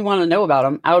anything we want to know about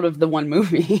him out of the one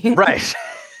movie. Right.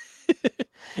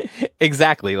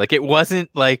 Exactly. Like it wasn't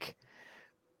like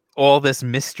all this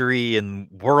mystery and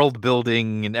world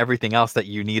building and everything else that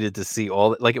you needed to see.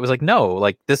 Like it was like, no,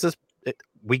 like this is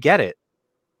we get it.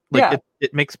 Like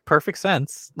it makes perfect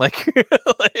sense. Like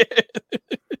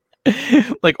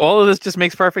like all of this just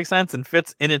makes perfect sense and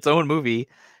fits in its own movie,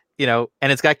 and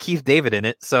it's got Keith David in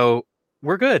it, so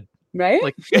we're good, right?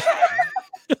 Like,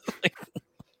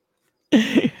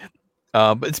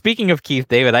 but speaking of Keith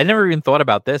David, I never even thought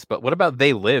about this, but what about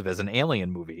They Live as an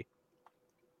alien movie?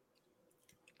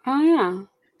 Oh yeah,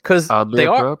 because oddly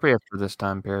appropriate for this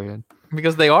time period.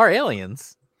 Because they are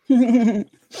aliens.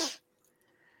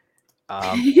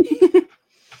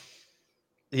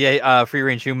 Yeah, Free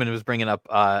Range Human was bringing up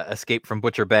Escape from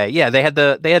Butcher Bay. Yeah, they had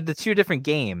the two different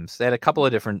games. They had a couple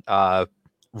of different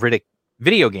Riddick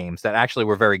video games that actually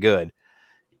were very good.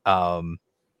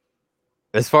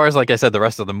 As far as, like I said, the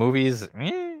rest of the movies,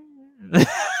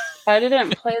 I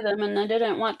didn't play them and I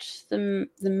didn't watch the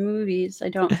movies. I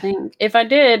don't think. If I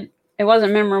did, it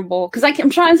wasn't memorable because I've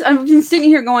been sitting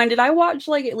here going, did I watch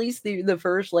like at least the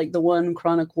first, like the one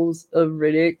Chronicles of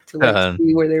Riddick to like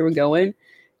see where they were going?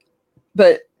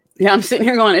 But yeah, I'm sitting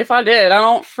here going, if I did, I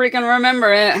don't freaking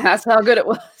remember it. That's how good it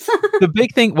was.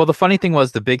 The funny thing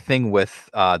was the big thing with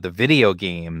the video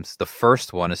games, the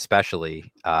first one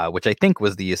especially, which I think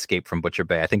was the Escape from Butcher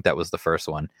Bay. I think that was the first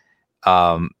one.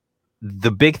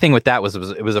 The big thing with that was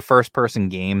it was a first person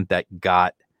game that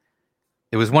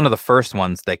it was one of the first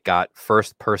ones that got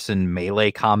first person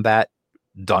melee combat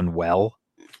done well.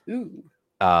 Ooh.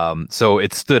 So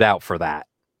it stood out for that.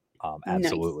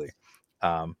 Absolutely.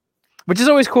 Nice. Which is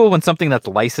always cool when something that's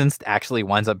licensed actually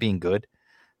winds up being good.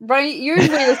 Right. Usually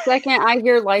the second I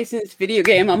hear licensed video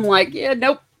game, I'm like, yeah,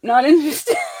 nope, not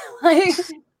interested. Like,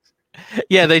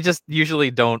 yeah, they just usually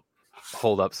don't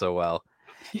hold up so well.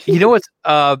 You know what's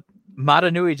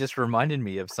Madanui just reminded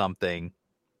me of something.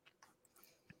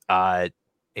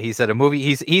 He said a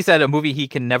movie he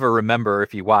can never remember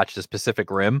if he watched a Pacific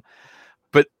Rim.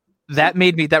 But that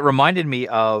reminded me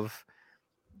of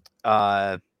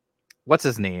what's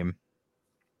his name?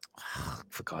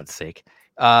 For God's sake.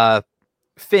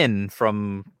 Finn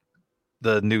from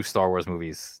the new Star Wars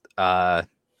movies. John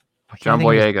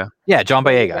Boyega. Yeah, John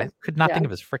Boyega. I could not think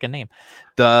of his freaking name.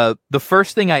 The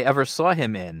first thing I ever saw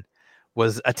him in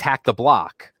was Attack the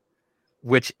Block,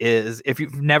 which is, if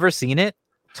you've never seen it,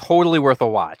 totally worth a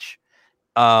watch.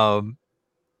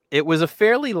 It was a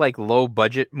fairly like low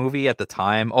budget movie at the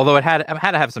time, although it had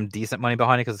to have some decent money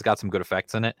behind it because it's got some good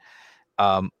effects in it.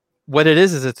 What it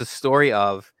is it's a story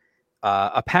of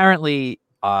apparently,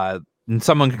 and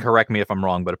someone can correct me if I'm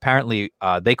wrong, but apparently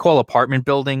they call apartment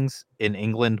buildings in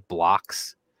England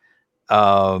blocks.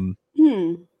 And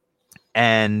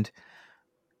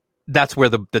that's where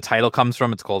the title comes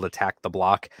from. It's called Attack the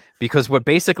Block, because what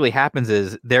basically happens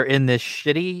is they're in this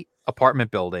shitty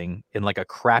apartment building in like a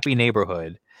crappy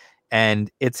neighborhood, and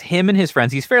it's him and his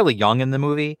friends. He's fairly young in the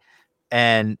movie,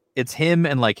 and it's him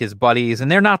and like his buddies,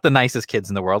 and they're not the nicest kids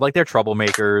in the world. Like they're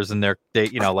troublemakers and they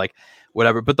like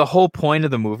whatever. But the whole point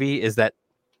of the movie is that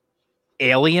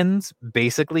aliens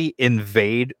basically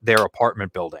invade their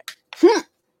apartment building.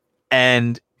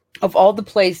 And of all the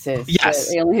places,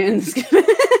 yes, aliens.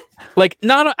 Like,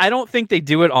 I don't think they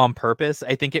do it on purpose.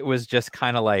 I think it was just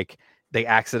kind of like they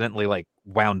accidentally like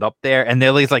wound up there, and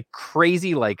they're these like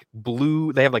crazy like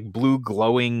blue. They have like blue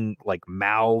glowing like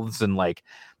mouths, and like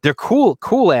they're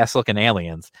cool ass looking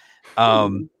aliens.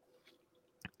 And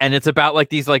it's about like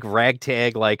these like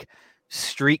ragtag like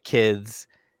street kids.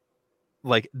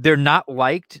 Like they're not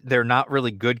liked, they're not really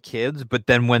good kids, but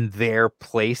then when their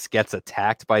place gets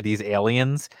attacked by these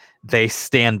aliens, they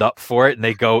stand up for it and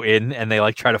they go in and they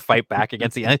like try to fight back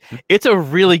against the aliens. It's a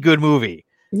really good movie.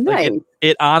 Nice. Like,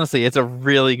 it honestly, it's a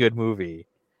really good movie.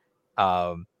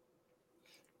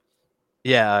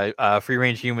 Yeah, Free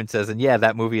Range Human says, and yeah,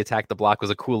 that movie Attack the Block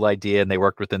was a cool idea, and they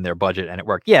worked within their budget, and it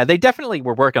worked. Yeah, they definitely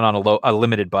were working on a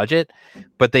limited budget,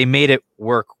 but they made it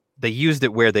work. They used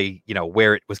it where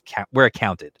where it was where it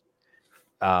counted.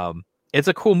 It's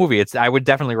a cool movie. I would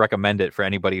definitely recommend it for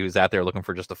anybody who's out there looking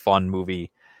for just a fun movie,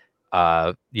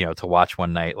 to watch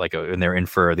one night, like when they're in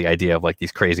for the idea of like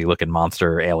these crazy looking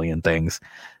monster alien things.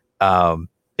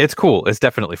 It's cool. It's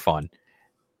definitely fun.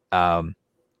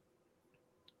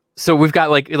 So we've got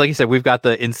like you said, we've got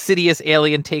the Insidious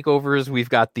alien takeovers, we've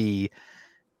got the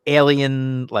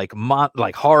alien like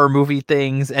horror movie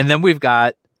things, and then we've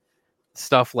got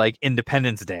stuff like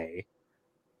Independence Day,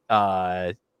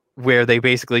 where they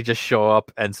basically just show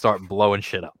up and start blowing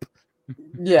shit up.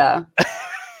 Yeah.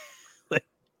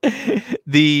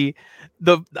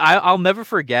 I'll never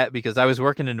forget, because I was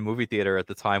working in a movie theater at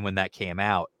the time when that came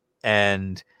out,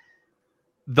 and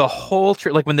the whole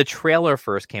like when the trailer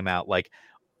first came out, like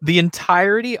the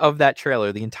entirety of that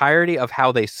trailer, the entirety of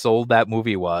how they sold that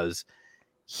movie was,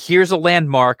 here's a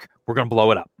landmark, we're gonna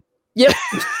blow it up. Yep.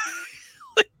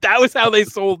 That was how they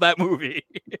sold that movie.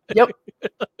 Yep.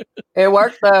 It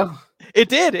worked though. It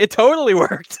did. It totally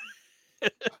worked.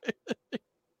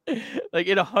 Like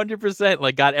it 100%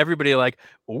 like got everybody like,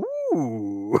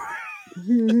 ooh.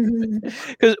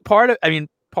 Because part of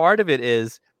it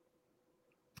is,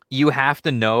 you have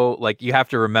to know, like, you have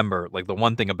to remember, like, the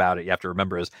one thing about it you have to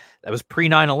remember is that was pre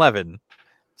 9/11.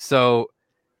 So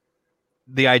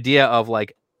the idea of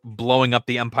like blowing up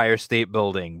the Empire State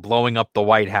Building, blowing up the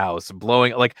White House,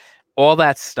 blowing like all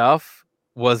that stuff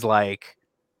was like,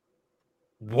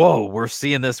 whoa, we're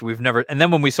seeing this. We've never. And then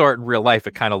when we saw it in real life,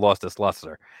 it kind of lost its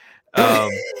luster. I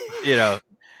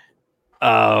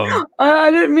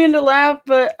didn't mean to laugh,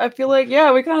 but I feel like,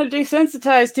 yeah, we kind of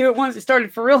desensitized to it once it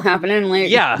started for real happening. Like,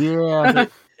 yeah.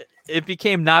 It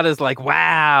became not as like,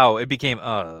 wow. It became,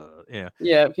 yeah,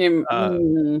 it became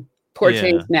poor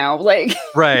taste now. Like,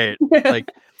 right. Like,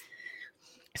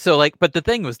 so like, but the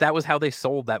thing was, that was how they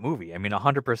sold that movie. I mean,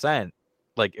 100%.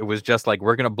 Like, it was just like,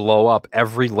 we're going to blow up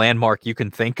every landmark you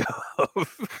can think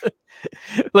of.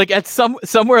 Like at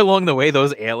somewhere along the way,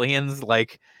 those aliens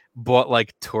like bought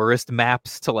like tourist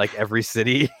maps to like every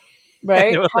city.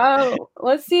 Right.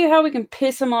 Let's see how we can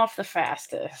piss them off the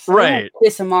fastest. Right.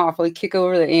 Piss them off, like kick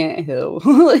over the anthill.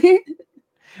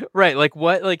 Right. Like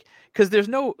what? Like, because there's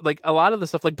no, like, a lot of the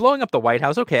stuff, like blowing up the White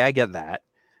House. Okay, I get that.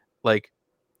 Like,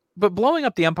 but blowing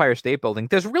up the Empire State Building,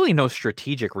 there's really no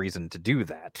strategic reason to do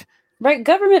that. Right,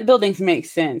 government buildings make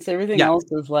sense. Everything else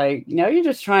is like, you're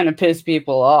just trying to piss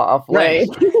people off. Right.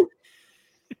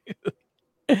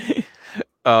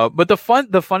 But the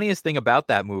funniest thing about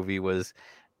that movie was,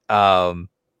 a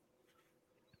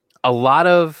lot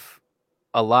of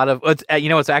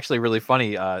it's actually really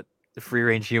funny. Free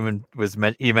Range Human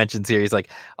he mentions here, he's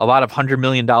like, a lot of $100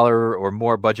 million or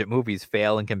more budget movies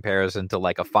fail in comparison to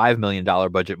like a $5 million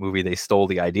budget movie they stole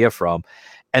the idea from.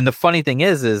 And the funny thing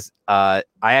is I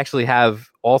actually have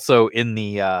also in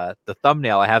the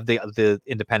thumbnail, I have the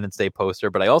Independence Day poster,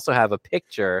 but I also have a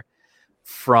picture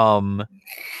from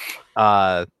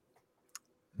The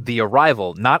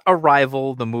Arrival, not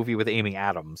Arrival, the movie with Amy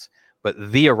Adams, but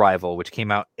The Arrival, which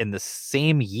came out in the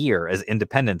same year as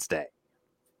Independence Day.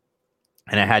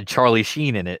 And it had Charlie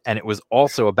Sheen in it, and it was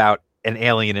also about an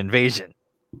alien invasion.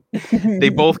 They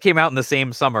both came out in the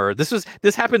same summer.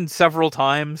 This happened several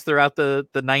times throughout the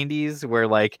 90s, where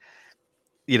like,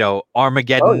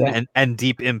 Armageddon and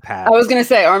Deep Impact. I was gonna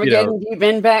say Armageddon, Deep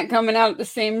Impact coming out in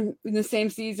the same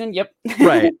season. Yep.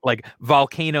 Right. Like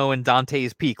Volcano and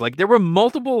Dante's Peak. Like there were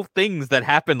multiple things that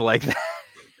happened like that.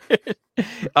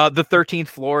 The 13th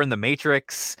Floor in The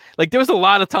Matrix. Like there was a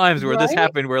lot of times where this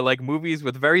happened, where like movies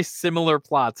with very similar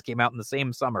plots came out in the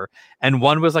same summer, and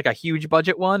one was like a huge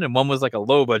budget one and one was like a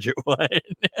low budget one.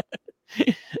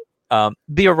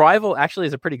 The Arrival actually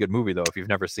is a pretty good movie though. If you've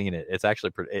never seen it, it's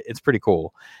actually it's pretty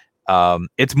cool.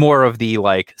 It's more of the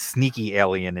like sneaky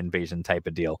alien invasion type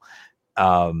of deal.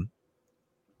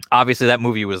 Obviously that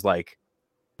movie was like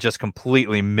just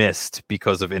completely missed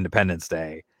because of Independence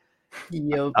Day.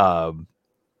 Yep.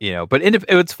 But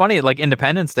it's funny, like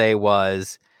Independence Day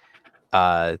was,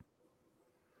 what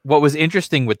was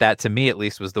interesting with that to me at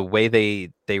least was the way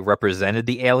they represented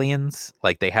the aliens.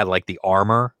 Like they had like the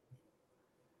armor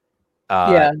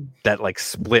that like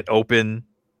split open.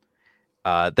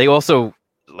 They also,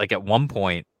 like at one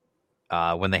point,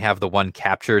 when they have the one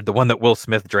captured, the one that Will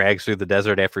Smith drags through the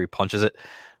desert after he punches it.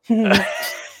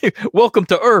 Welcome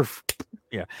to Earth.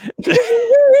 Yeah.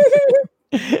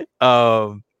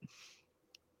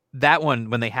 That one,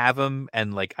 when they have him,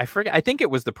 and like I forget, I think it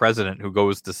was the president who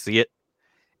goes to see it,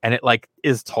 and it like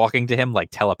is talking to him like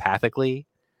telepathically.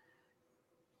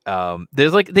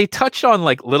 There's like they touch on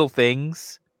like little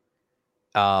things.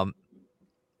 Yeah,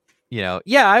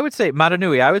 I would say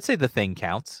Maranui. I would say The Thing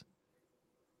counts.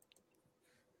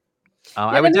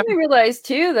 I would definitely realize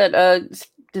too that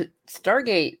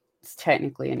Stargate is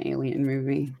technically an alien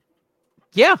movie.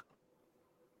 Yeah.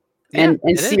 And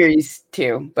series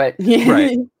too, but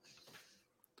right.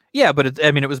 Yeah, but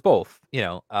it was both,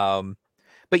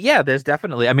 but yeah, there's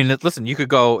definitely, listen, you could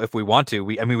go if we want to.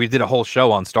 We did a whole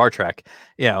show on Star Trek.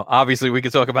 Obviously we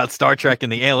could talk about Star Trek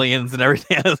and the aliens and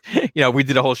everything else. We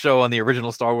did a whole show on the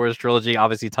original Star Wars trilogy,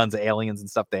 obviously tons of aliens and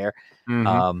stuff there.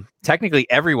 Mm-hmm. Technically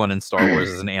everyone in Star Wars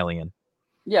is an alien.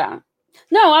 Yeah.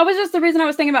 No, I was just, the reason I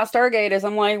was thinking about Stargate is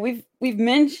I'm like, we've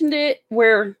mentioned it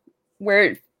where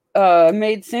it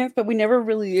made sense, but we never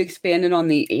really expanded on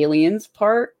the aliens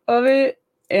part of it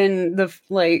and the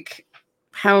like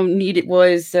how neat it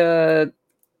was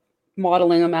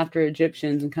modeling them after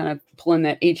Egyptians and kind of pulling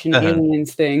that ancient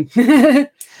aliens thing.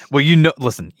 Well,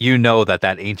 listen,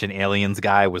 that ancient aliens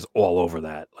guy was all over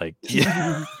that. Like,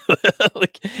 yeah.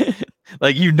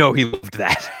 He loved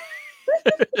that.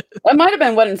 That might have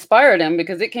been what inspired him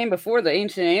because it came before the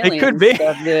ancient aliens. It could be.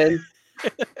 Stuff did.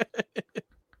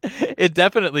 It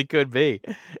definitely could be.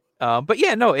 But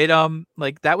yeah, no, it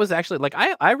that was actually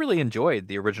I really enjoyed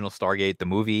the original Stargate, the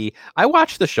movie. I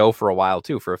watched the show for a while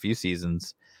too, for a few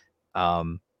seasons.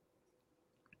 But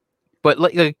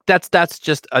that's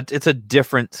just it's a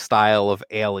different style of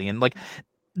alien.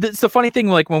 It's the funny thing,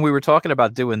 when we were talking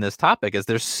about doing this topic, is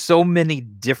there's so many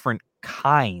different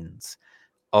kinds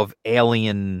of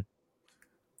alien,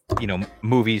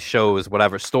 movies, shows,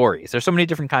 whatever, stories. There's so many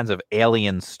different kinds of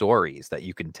alien stories that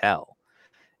you can tell.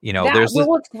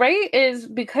 What's great is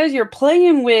because you're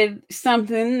playing with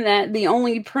something that the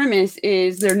only premise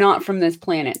is they're not from this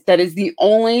planet. That is the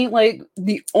only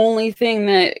thing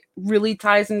that really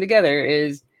ties them together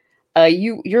is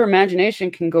your imagination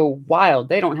can go wild.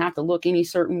 They don't have to look any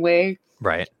certain way.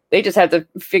 Right. They just have to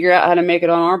figure out how to make it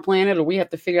on our planet, or we have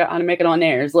to figure out how to make it on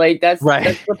theirs. That's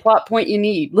the plot point you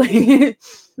need.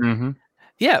 Mm-hmm.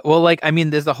 Yeah, well,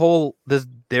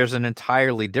 there's an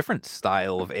entirely different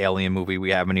style of alien movie we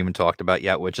haven't even talked about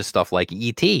yet, which is stuff like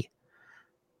E.T.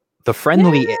 The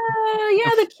friendly,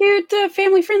 the cute,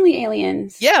 family-friendly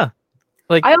aliens. Yeah,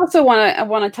 I also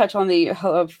want to touch on the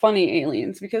funny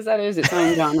aliens because that is its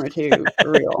own genre too,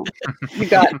 for real. You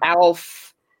got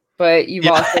Alf, but you've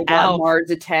also got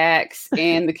Mars Attacks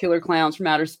and the Killer Clowns from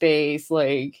Outer Space.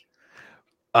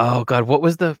 Oh God, what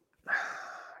was the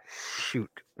shoot?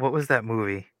 What was that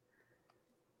movie?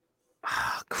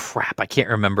 Oh, crap, I can't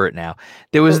remember it now.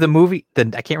 There was the movie, I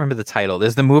can't remember the title.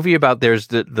 There's the movie about there's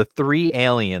the three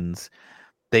aliens.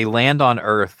 They land on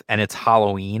Earth and it's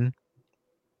Halloween.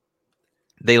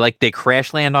 They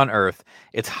crash land on Earth.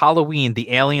 It's Halloween.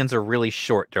 The aliens are really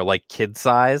short. They're like kid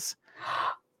size.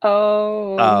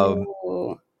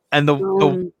 Oh. And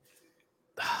the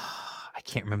I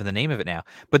can't remember the name of it now.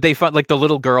 But they find the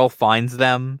little girl finds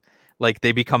them.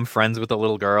 They become friends with the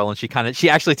little girl, and she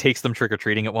actually takes them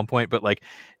trick-or-treating at one point, but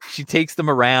she takes them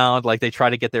around, they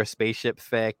try to get their spaceship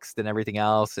fixed and everything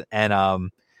else.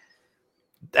 And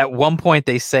at one point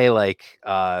they say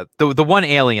the one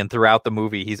alien throughout the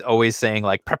movie, he's always saying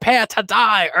prepare to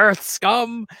die, Earth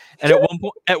scum. And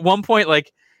at one point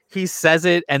he says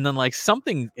it, and then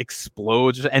something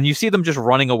explodes, and you see them just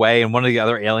running away, and one of the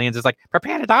other aliens is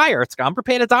prepare to die, Earth scum,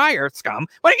 prepare to die, Earth scum.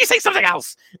 Why don't you say something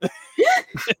else?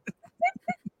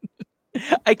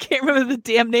 I can't remember the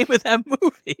damn name of that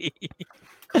movie.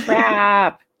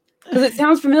 Crap. Because it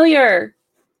sounds familiar.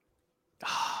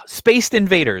 Spaced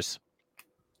Invaders.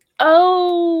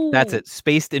 Oh. That's it.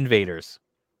 Spaced Invaders.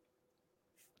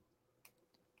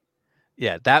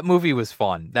 Yeah, that movie was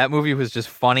fun. That movie was just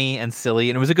funny and silly,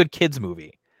 and it was a good kids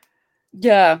movie.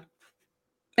 Yeah.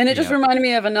 And it just reminded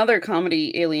me of another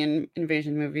comedy alien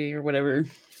invasion movie or whatever.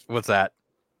 What's that?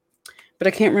 But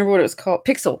I can't remember what it was called.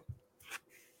 Pixel.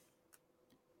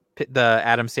 The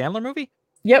Adam Sandler movie?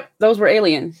 Yep, those were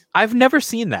aliens. I've never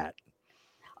seen that.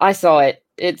 I saw it.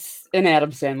 It's an Adam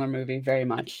Sandler movie, very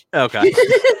much. Okay.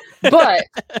 But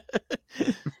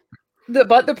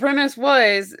the premise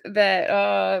was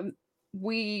that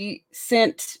we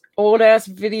sent old ass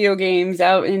video games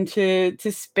out into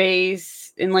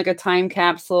space in a time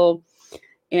capsule,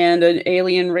 and an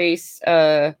alien race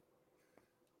thought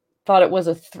it was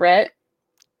a threat.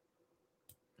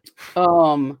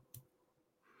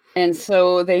 And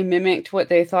so they mimicked what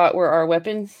they thought were our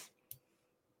weapons,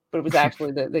 but it was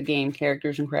actually the game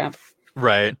characters and crap.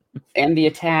 Right. And the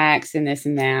attacks and this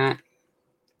and that.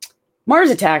 Mars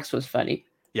Attacks was funny.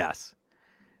 Yes.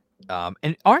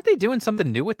 And aren't they doing something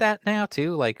new with that now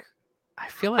too? I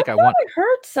feel like I want. I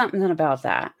heard something about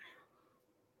that,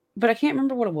 but I can't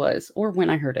remember what it was or when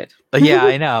I heard it. Yeah,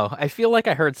 I know. I feel like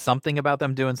I heard something about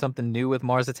them doing something new with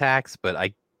Mars Attacks, but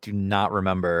I do not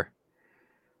remember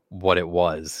what it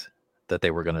was that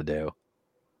they were going to do.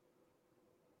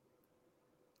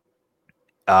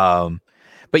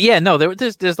 But yeah, no,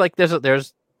 there's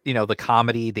the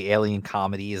comedy, the alien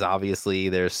comedies. Obviously,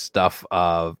 there's stuff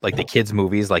like the kids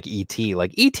movies, like E.T.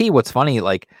 Like E.T. What's funny,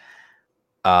 like,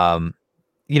 that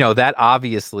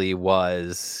obviously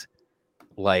was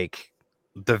like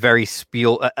the very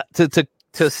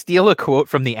to steal a quote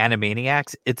from the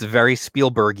Animaniacs. It's very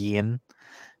Spielbergian.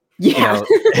 Yeah.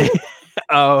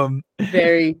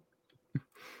 Very.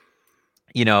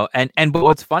 And but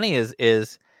what's funny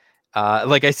is.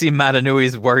 Like I see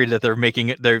Matanui's worried that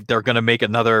they're gonna make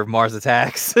another Mars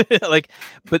Attacks.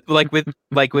 but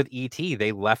with E.T.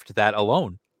 they left that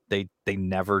alone. They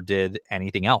never did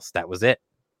anything else. That was it.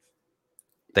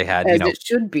 They had it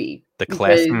should be the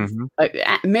class.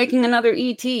 Making another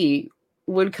E.T.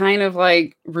 would kind of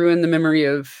like ruin the memory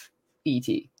of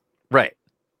E.T. Right.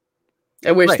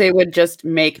 I wish they would just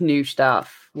make new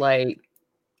stuff. Like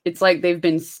it's like they've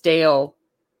been stale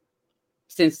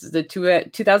since the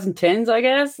 2010s, I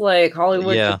guess. Like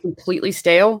Hollywood is completely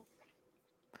stale.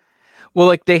 Well,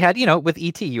 like they had, with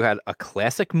E.T., you had a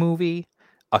classic movie,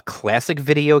 a classic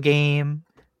video game.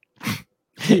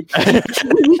 In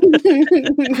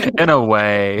a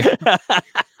way.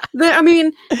 I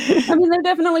mean, there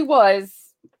definitely was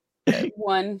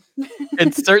one.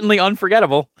 It's certainly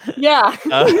unforgettable. Yeah.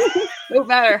 No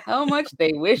matter how much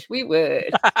they wish we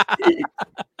would.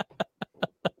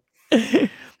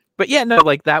 But yeah, no,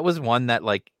 like that was one that,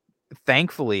 like,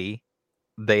 thankfully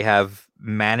they have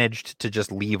managed to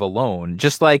just leave alone.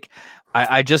 Just like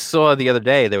I just saw the other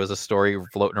day, there was a story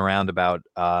floating around about,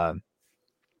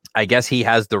 I guess he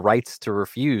has the rights to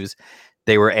refuse.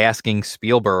 They were asking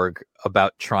Spielberg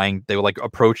they were like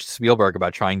approached Spielberg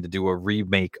about trying to do a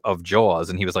remake of Jaws,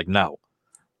 and he was like, no.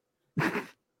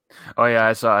 Oh yeah,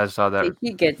 I saw that.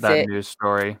 He gets that it. news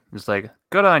story. It's like,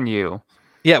 good on you.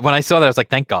 Yeah, when I saw that, I was like,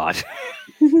 thank God.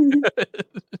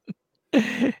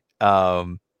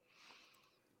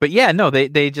 But yeah, no,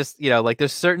 they just, like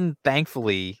there's certain,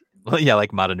 thankfully, yeah,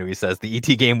 like Madanui says, the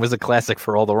E.T. game was a classic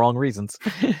for all the wrong reasons.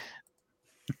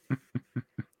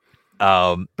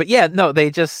 But yeah, no, they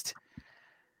just,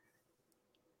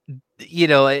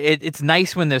 it's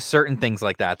nice when there's certain things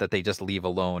like that they just leave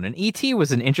alone. And E.T.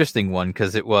 was an interesting one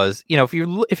because it was, if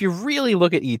you really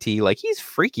look at E.T., like he's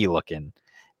freaky looking,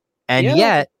 and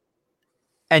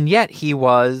yet he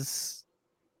was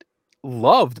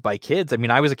loved by kids. I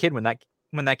mean, I was a kid when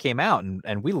that came out,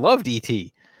 and we loved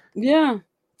E.T. Yeah.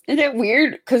 Isn't it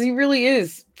weird? Because he really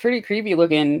is pretty creepy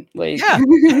looking. Like, yeah.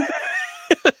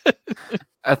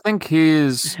 I think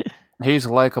he's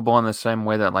likable in the same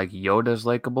way that like Yoda's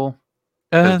likable.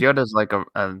 Because Yoda's like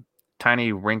a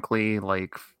tiny, wrinkly,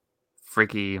 like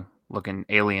freaky looking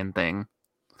alien thing.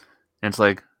 And it's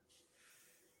like,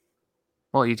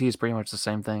 well, E.T. is pretty much the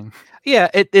same thing. Yeah,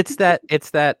 it's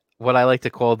that what I like to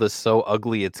call the so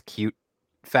ugly it's cute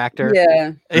factor.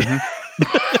 Yeah.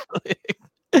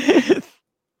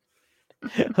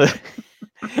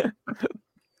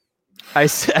 I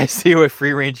see what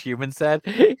Free Range Human said.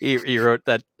 He wrote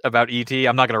that about E.T.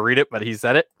 I'm not going to read it, but he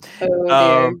said it.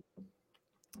 Oh,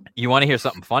 you want to hear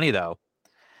something funny, though?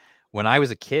 When I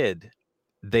was a kid,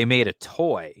 they made a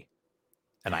toy,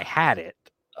 and I had it.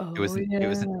 It was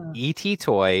an E.T.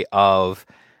 toy of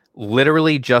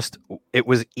literally it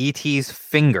was E.T.'s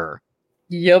finger.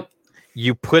 Yep.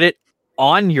 You put it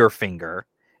on your finger,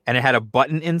 and it had a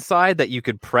button inside that you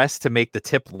could press to make the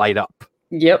tip light up.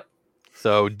 Yep.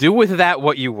 So do with that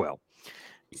what you will.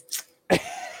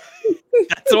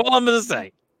 That's all I'm going to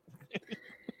say.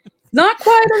 Not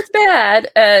quite as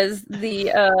bad as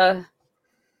the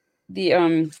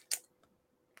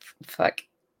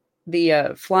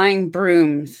flying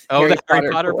brooms. Oh, the Harry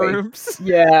Potter brooms?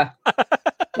 Yeah.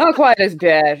 Not quite as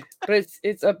bad, but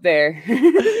it's up there.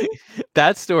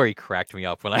 That story cracked me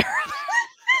up when I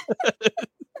heard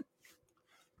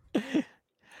it.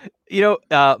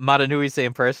 Madanui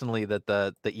saying personally that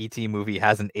the E.T. movie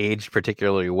hasn't aged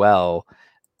particularly well.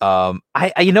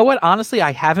 You know what? Honestly,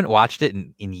 I haven't watched it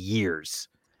in years.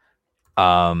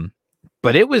 But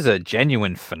it was a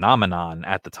genuine phenomenon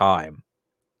at the time.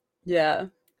 Yeah.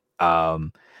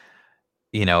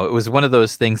 It was one of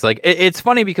those things, like it's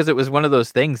funny because it was one of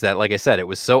those things that, like I said, it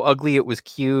was so ugly, it was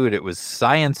cute, it was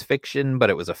science fiction, but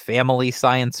it was a family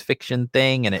science fiction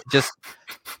thing, and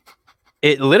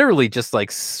it literally just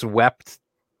like swept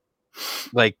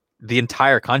like the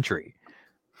entire country.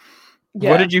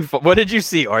 Yeah. What did you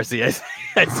see, RC?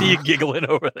 I see you giggling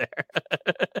over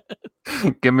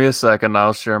there. Give me a second.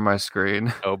 I'll share my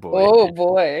screen. Oh boy. Oh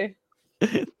boy.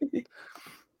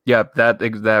 Yep,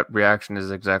 that reaction is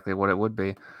exactly what it would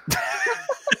be.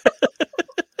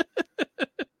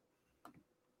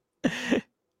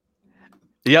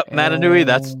 Yep, Matanui,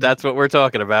 that's what we're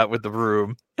talking about with the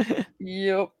room.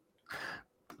 Yep.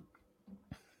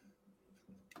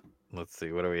 Let's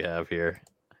see, what do we have here?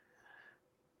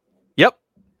 Yep,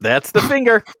 that's the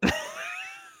finger.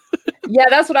 Yeah,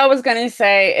 that's what I was gonna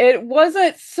say. It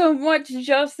wasn't so much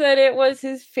just that it was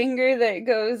his finger that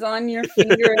goes on your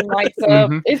finger and lights up.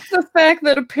 Mhm. It's the fact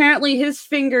that apparently his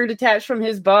finger detached from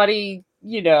his body,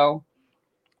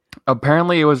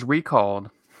 Apparently, it was recalled.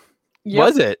 Yep.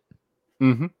 Was it?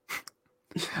 Mm-hmm.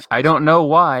 I don't know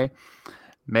why.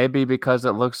 Maybe because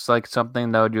it looks like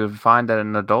something that you would find at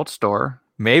an adult store.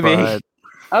 Maybe. But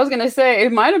I was gonna say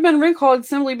it might have been recalled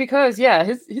simply because, yeah,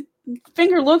 his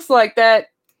finger looks like that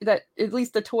at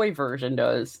least the toy version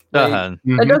does. Like, Uh-huh.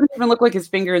 It doesn't even look like his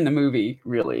finger in the movie,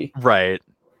 really. Right.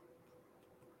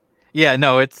 Yeah,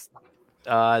 no, it's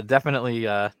definitely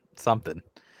something.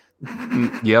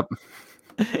 Yep.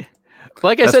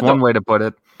 Like I That's said, one way to put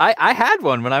it. I had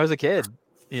one when I was a kid,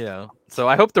 so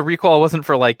I hope the recall wasn't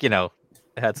for like, it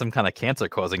had some kind of cancer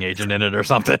causing agent in it or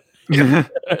something.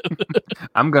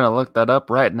 I'm gonna look that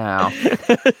up right now.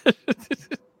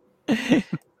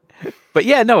 But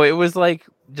yeah, no, it was like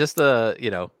just a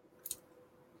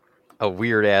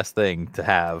weird ass thing to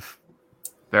have.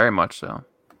 Very much so.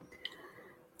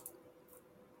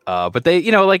 But they,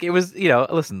 like it was,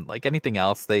 listen, like anything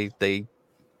else, they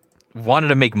wanted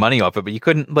to make money off it, but you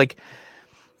couldn't, like,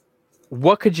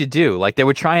 what could you do? Like, they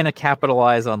were trying to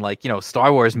capitalize on, like,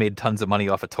 Star Wars made tons of money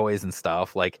off of toys and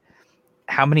stuff. Like,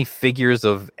 how many figures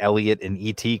of Elliot and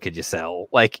E.T. could you sell?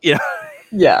 Like,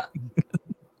 Yeah.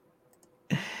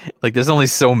 like there's only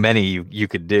so many you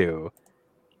could do.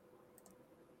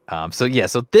 So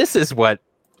this is what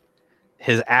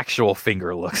his actual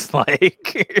finger looks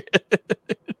like.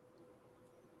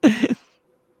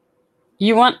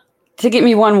 You want to get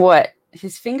me one what?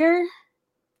 His finger?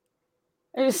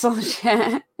 I just saw the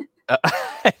chat.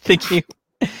 I think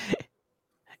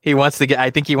he wants to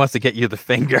get you the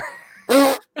finger.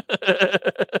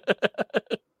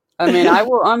 I mean, I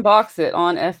will unbox it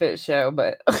on F-It Show,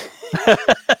 but I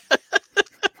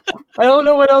don't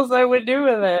know what else I would do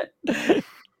with it.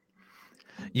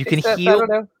 You can Except, heal. I don't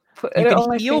know, put it on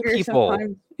my finger people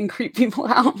sometimes and creep people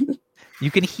out.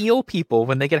 You can heal people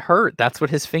when they get hurt. That's what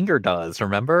his finger does.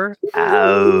 Remember?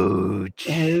 Ouch.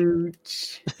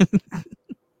 Ouch.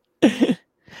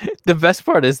 The best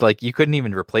part is, like, you couldn't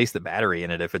even replace the battery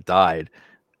in it if it died.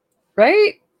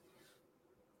 Right?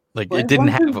 Like, Well, it didn't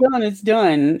once have. it's done, it's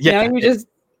done. Yeah, You just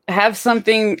have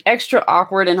something extra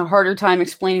awkward and a harder time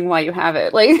explaining why you have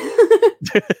it. Like,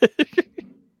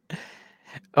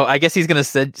 Oh, I guess he's gonna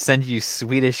send you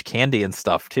Swedish candy and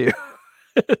stuff too.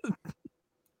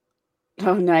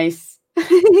 oh, nice.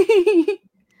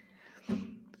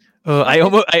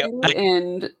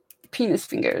 And penis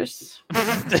fingers.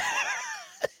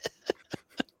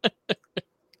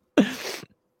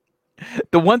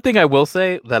 The one thing I will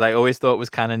say that I always thought was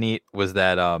kind of neat was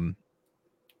that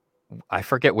I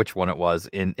forget which one it was.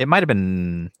 It might have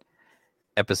been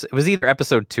episode. It was either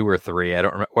episode 2 or 3. I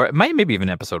don't remember, or it might maybe even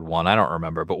episode 1. I don't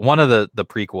remember. But one of the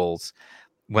prequels,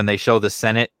 when they show the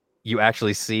Senate, you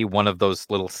actually see one of those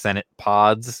little Senate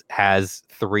pods has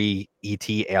 3 ET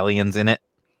aliens in it.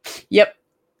 Yep.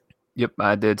 Yep,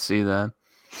 I did see that.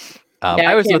 I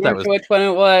always thought that was which one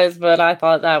it was, but I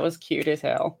thought that was cute as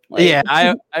hell. Like, yeah.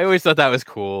 I always thought that was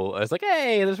cool. I was like,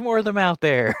 hey, there's more of them out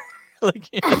there. Like,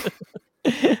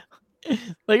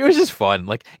 like it was just fun.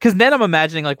 Like, because then I'm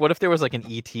imagining, like, what if there was like an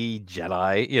ET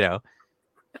Jedi?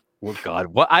 Oh God,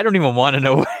 what? I don't even want to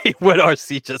know what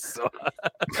RC just saw.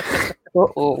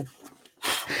 Uh-oh.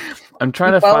 I'm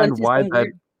trying You to fell find into why some that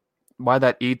weird- why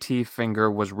that ET finger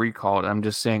was recalled. I'm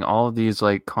just seeing all of these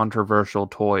like controversial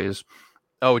toys,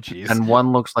 Oh jeez. and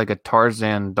one looks like a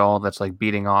Tarzan doll that's like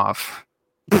beating off.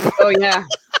 Oh yeah.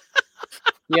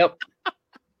 Yep.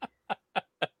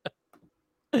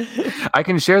 I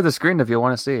can share the screen if you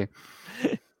want to see.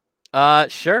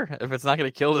 Sure. If it's not gonna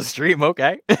kill the stream,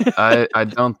 okay. I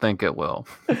don't think it will.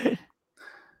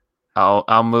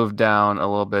 I'll move down a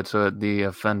little bit so that the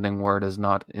offending word is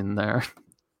not in there.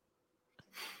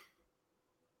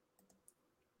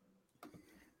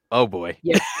 Oh boy.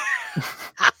 Yep.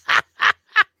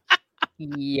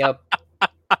 Yep.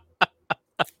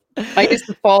 I used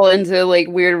to fall into like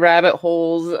weird rabbit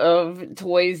holes of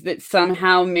toys that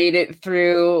somehow made it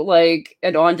through like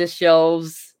and onto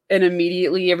shelves and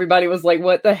immediately everybody was like,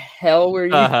 "What the hell were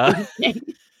you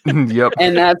thinking?" Yep.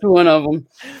 And that's one of them.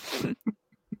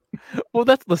 Well,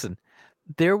 listen.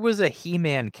 There was a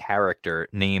He-Man character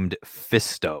named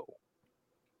Fisto.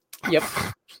 Yep.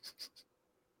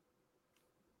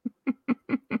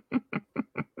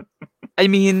 I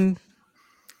mean,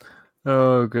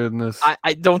 Oh goodness.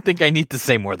 I don't think I need to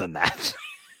say more than that.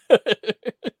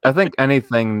 I think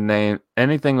anything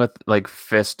with like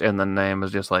fist in the name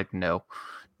is just like no.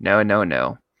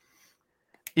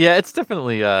 Yeah, it's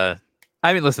definitely I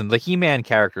mean, listen, the He-Man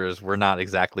characters were not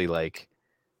exactly like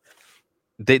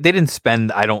they didn't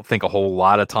spend, I don't think, a whole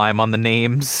lot of time on the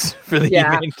names for the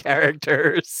He-Man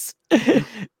characters.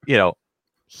 You know,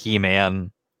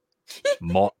 He-Man,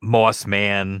 Moss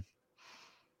Man,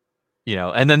 you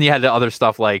know, and then you had the other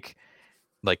stuff like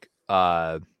we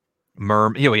had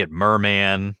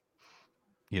Merman,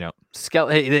 you know,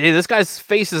 hey, this guy's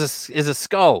face is a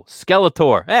skull,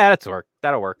 Skeletor.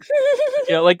 That'll work.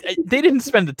 You know, like they didn't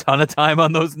spend a ton of time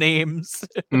on those names.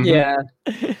 Yeah.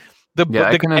 The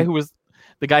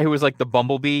guy who was like the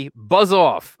Bumblebee, Buzz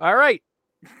Off. All right.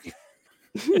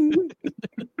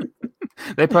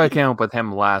 They probably came up with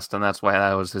him last, and that's why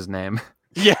that was his name.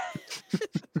 Yeah.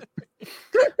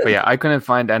 But yeah, I couldn't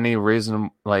find any reason,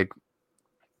 like,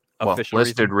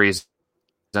 listed reason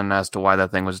as to why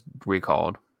that thing was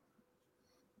recalled.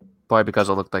 Probably because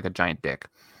it looked like a giant dick.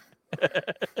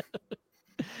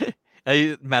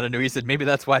 Matanui said maybe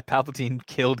that's why Palpatine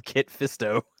killed Kit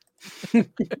Fisto.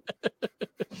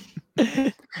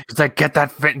 It's like, get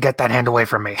that hand away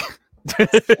from me.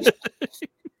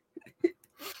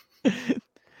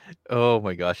 Oh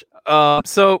my gosh.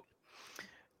 So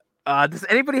does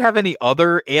anybody have any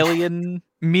other alien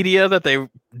media that they're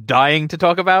dying to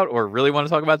talk about or really want to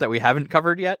talk about that we haven't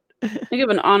covered yet? I give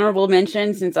an honorable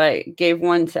mention since I gave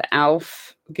one to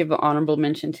Alf. Give an honorable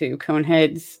mention to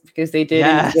Coneheads because they did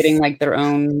end up getting like their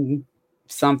own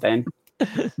something.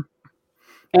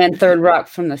 And Third Rock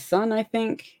from the Sun, I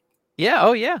think. Yeah.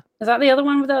 Oh, yeah. Is that the other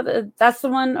one? That's the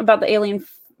one about the alien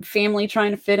family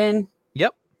trying to fit in.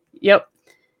 Yep.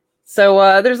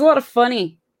 So there's a lot of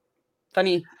funny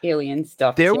alien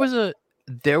stuff. There was a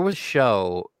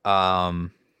show. I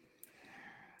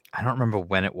don't remember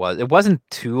when it was. It wasn't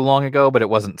too long ago, but it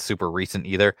wasn't super recent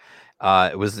either.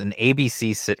 It was an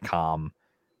ABC sitcom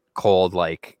called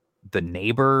like The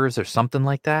Neighbors or something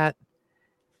like that.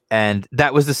 And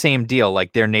that was the same deal.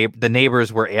 Like the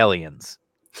neighbors were aliens.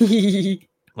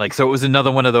 Like, so it was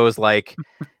another one of those, like,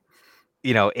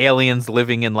 you know, aliens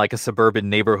living in like a suburban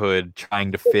neighborhood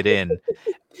trying to fit in.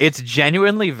 It's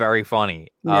genuinely very funny.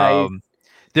 Nice.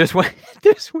 There's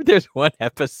one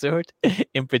episode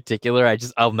in particular.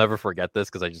 I'll never forget this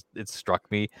because it struck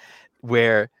me,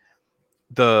 where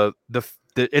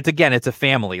it's a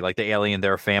family, like the alien,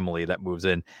 they're a family that moves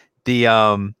in. The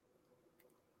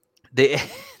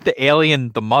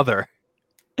alien, the mother,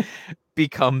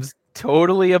 becomes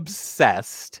totally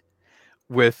obsessed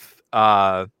with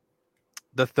the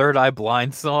Third Eye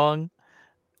Blind song.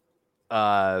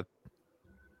 Oh,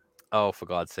 for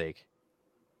God's sake.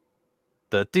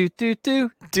 The do do do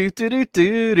do do do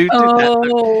do do.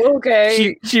 Oh,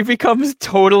 okay. She becomes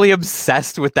totally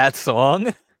obsessed with that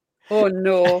song. Oh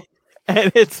no.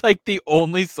 And it's like the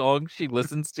only song she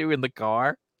listens to in the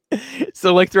car.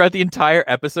 So like throughout the entire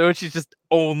episode, she's just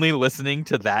only listening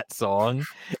to that song.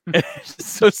 It's just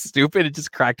so stupid. It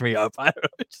just cracked me up. I don't know.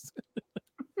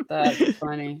 That's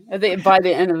funny. I think by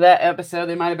the end of that episode,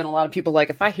 there might have been a lot of people like,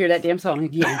 if I hear that damn song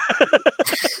again,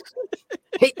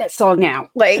 hate that song now.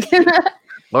 Like,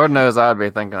 Lord knows I'd be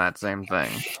thinking that same thing.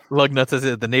 Lugnut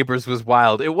says The Neighbors was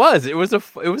wild. It was a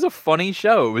funny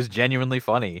show. It was genuinely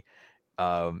funny.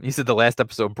 He said the last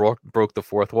episode broke the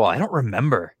fourth wall. I don't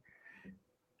remember.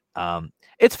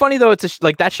 It's funny though. It's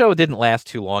like that show didn't last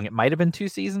too long. It might have been 2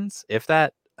 seasons, if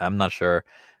that. I'm not sure.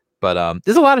 But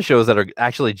there's a lot of shows that are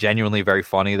actually genuinely very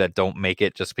funny that don't make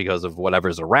it just because of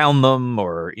whatever's around them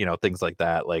or, you know, things like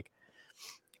that. Like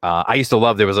I used to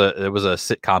love, there was a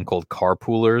sitcom called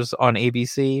Carpoolers on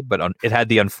ABC, but it had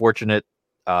the unfortunate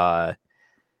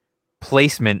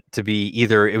placement to be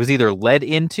it was either led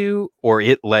into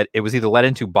that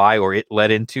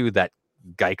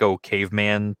Geico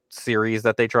Caveman series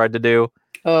that they tried to do.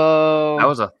 oh, That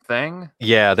was a thing?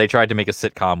 Yeah, they tried to make a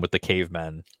sitcom with the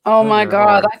cavemen. oh my dear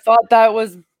God. Lord. I thought that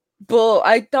was bull.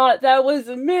 I thought that was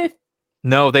a myth.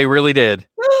 No, they really did.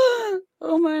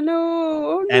 Oh my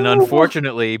no. Oh, And no.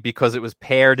 unfortunately, because it was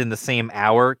paired in the same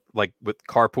hour, like with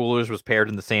Carpoolers was paired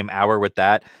in the same hour with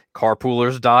that,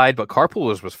 Carpoolers died, but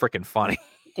Carpoolers was freaking funny.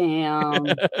 Damn.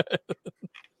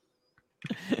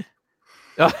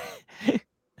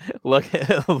 Look,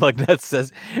 look. That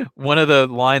says one of the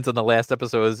lines on the last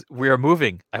episode is, "We are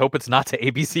moving. I hope it's not to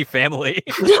ABC Family."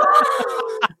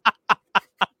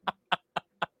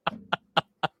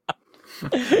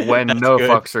 When That's no good.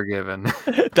 fucks are given.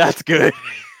 That's good.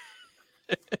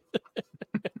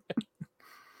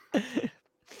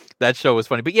 That show was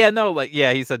funny, but yeah, no, like,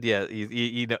 yeah, he said, yeah,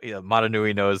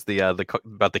 Motonui knows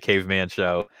about the caveman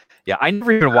show. Yeah, I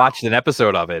never even watched an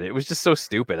episode of it. It was just so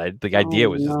stupid. The idea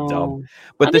was just dumb.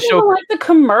 But I the didn't show, even like the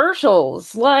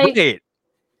commercials. Like, right?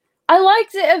 I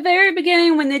liked it at the very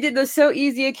beginning when they did the "so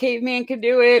easy a caveman could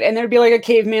do it," and there'd be like a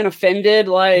caveman offended,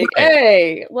 like, Right.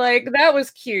 hey, like that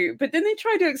was cute. But then they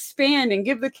tried to expand and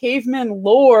give the caveman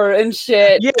lore and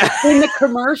shit Yeah, in the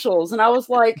commercials, and I was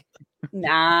like,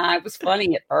 nah, it was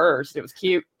funny at first. It was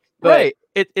cute. But, right.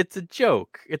 It's a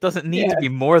joke. It doesn't need to be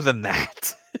more than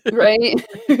that. right?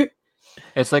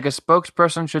 It's like a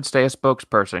spokesperson should stay a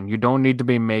spokesperson. You don't need to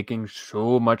be making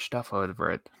so much stuff over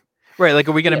it. Right, like,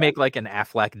 are we gonna Yeah. make like an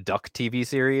Affleck Duck TV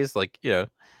series? Like,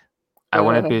 I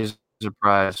wouldn't be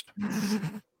surprised.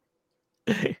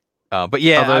 But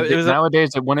yeah, Although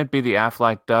nowadays it wouldn't be the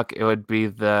Affleck Duck. It would be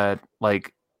that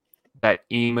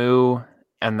emu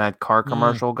and that car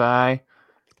commercial guy.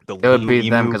 It would be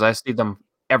them because I see them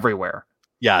everywhere.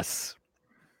 Yes.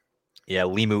 Yeah,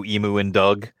 Limu, Emu, and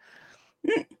Doug.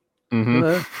 Mm-hmm.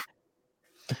 And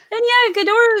yeah,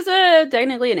 Ghidorah is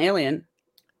technically an alien.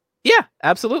 Yeah,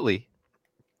 absolutely.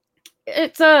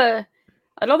 It's I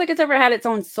don't think it's ever had its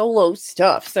own solo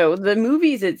stuff. So the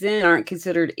movies it's in aren't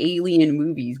considered alien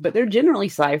movies, but they're generally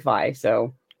sci-fi.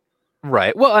 So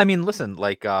Right. Well, I mean, listen,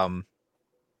 like, King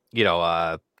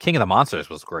of the Monsters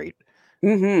was great.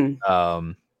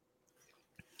 mm-hmm.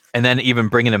 And then even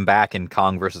bringing him back in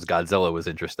Kong versus Godzilla was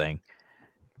interesting.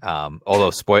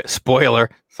 Although spoiler,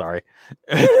 sorry.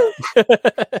 It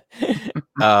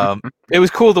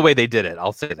was cool the way they did it.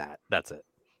 I'll say that. That's it.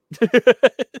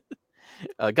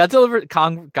 Godzilla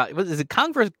Kong. Is it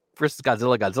Kong versus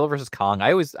Godzilla? Godzilla versus Kong.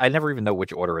 I never even know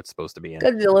which order it's supposed to be in.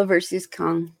 Godzilla versus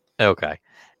Kong. Okay.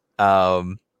 Yeah,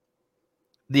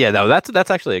 no,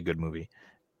 that's actually a good movie.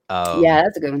 Yeah,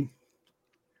 that's a good one.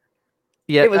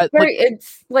 Yeah, it was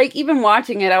it's like, even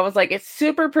watching it, I was like, it's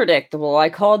super predictable. I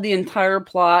called the entire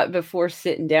plot before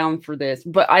sitting down for this,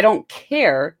 but I don't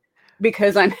care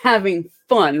because I'm having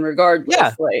fun regardless.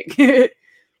 Yeah. Like,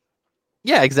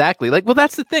 yeah, exactly. Like, well,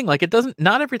 that's the thing. Like,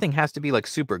 not everything has to be like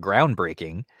super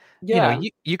groundbreaking. yeah.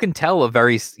 You can tell a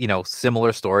very,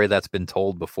 similar story that's been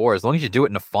told before. As long as you do it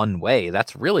in a fun way,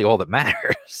 that's really all that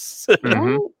matters.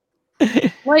 Mm-hmm.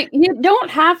 Like, you don't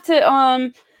have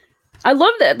to I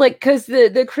love that, like, because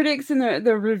the critics and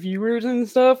the reviewers and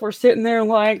stuff were sitting there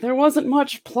like, there wasn't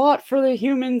much plot for the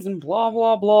humans and blah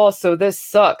blah blah, so this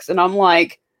sucks. And I'm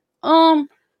like,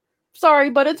 sorry,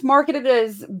 but it's marketed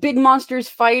as big monsters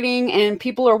fighting, and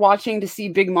people are watching to see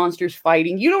big monsters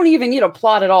fighting. You don't even need a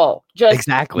plot at all. Just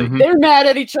Exactly. they're mad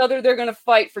at each other. They're gonna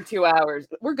fight for 2 hours.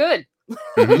 We're good.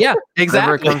 Yeah, exactly.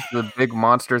 Whenever it comes to the big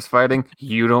monsters fighting,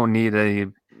 you don't need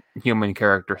any human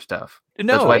character stuff.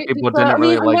 No, that's why people didn't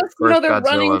really like unless, first they're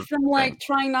running Godzilla from like thing.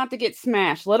 trying not to get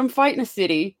smashed. Let them fight in a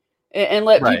city, and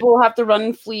let Right. people have to run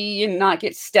and flee and not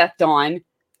get stepped on.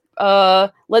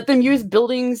 Let them use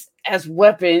buildings as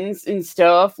weapons and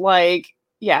stuff. Like,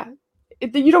 yeah,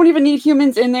 you don't even need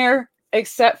humans in there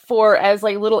except for as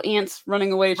like little ants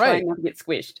running away trying not to get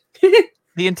squished.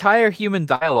 The entire human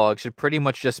dialogue should pretty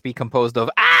much just be composed of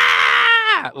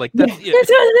like that's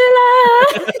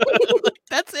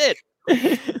that's it.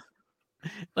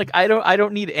 Like, I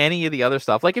don't need any of the other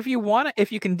stuff. Like, if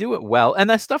you can do it well, and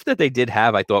the stuff that they did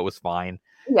have, I thought was fine.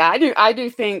 Yeah, I do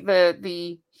think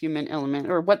the human element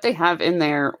or what they have in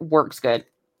there works good.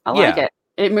 I like it.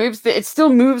 It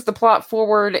still moves the plot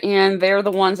forward, and they're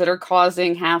the ones that are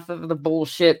causing half of the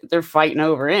bullshit that they're fighting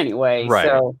over anyway. Right.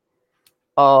 So,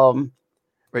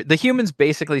 right. The humans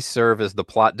basically serve as the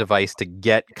plot device to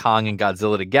get Kong and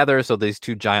Godzilla together, so these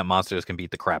two giant monsters can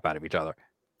beat the crap out of each other.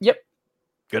 Yep.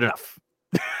 Good enough.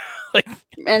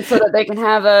 And so that they can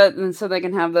have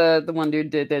the one dude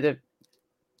did.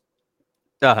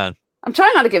 Uh-huh. I'm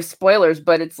trying not to give spoilers,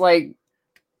 but it's like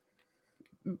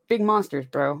big monsters,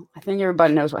 bro. I think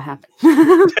everybody knows what happened.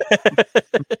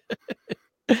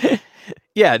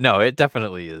 Yeah, no, it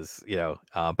definitely is,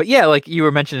 but yeah, like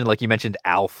you mentioned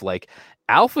Alf. Like,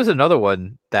 Alf was another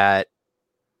one that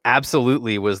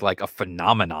absolutely was like a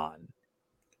phenomenon.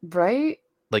 Right?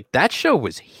 Like, that show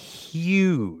was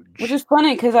huge. Which is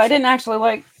funny because I didn't actually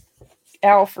like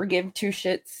Alf or give 2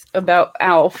 shits about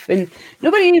Alf, and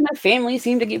nobody in my family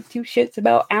seemed to give 2 shits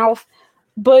about Alf.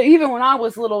 But even when I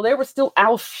was little, there was still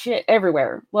Alf shit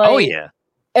everywhere. Like, oh yeah,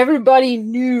 everybody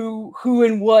knew who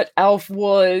and what Alf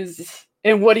was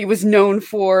and what he was known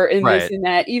for and this Right. and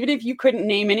that, even if you couldn't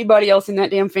name anybody else in that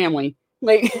damn family.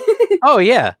 Like, Oh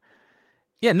yeah.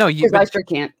 Yeah, no, you. because I But, sure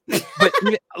can't. but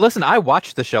listen, I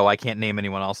watched the show. I can't name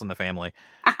anyone else in the family.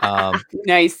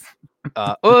 Nice.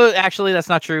 Oh, actually, that's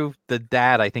not true. The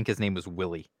dad, I think his name was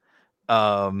Willie.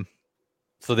 So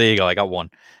there you go. I got one.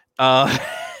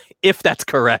 If that's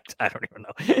correct, I don't even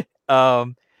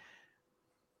know.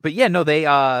 But yeah, no, they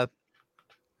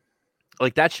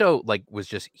like that show like was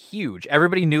just huge.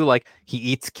 Everybody knew like he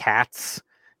eats cats.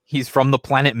 He's from the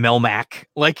planet Melmac.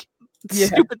 Like Yeah.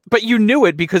 stupid, but you knew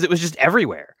it because it was just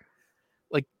everywhere.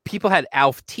 Like people had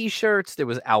Alf t-shirts, there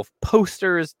was Alf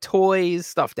posters, toys,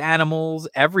 stuffed animals,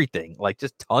 everything, like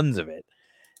just tons of it.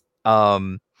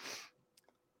 And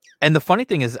the funny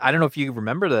thing is, I don't know if you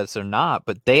remember this or not,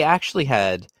 but they actually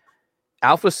had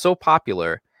Alf was so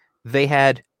popular, they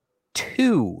had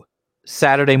 2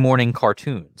 Saturday morning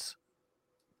cartoons.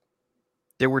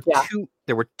 There were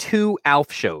two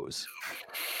Alf shows.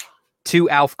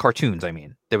 2 Alf cartoons, I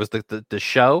mean. There was the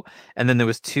show, and then there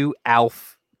was 2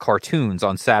 Alf cartoons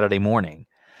on Saturday morning.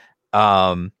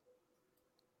 The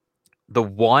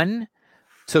one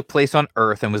took place on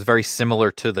Earth and was very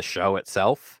similar to the show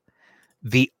itself.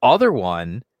 The other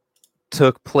one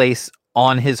took place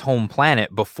on his home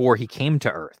planet before he came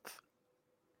to Earth.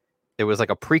 It was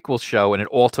like a prequel show, and it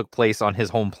all took place on his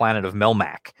home planet of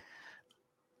Melmac.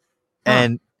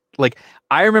 And like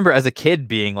I remember as a kid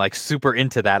being like super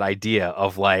into that idea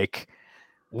of like,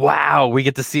 wow, we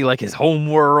get to see like his home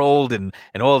world and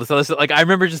all this other stuff. Like I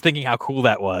remember just thinking how cool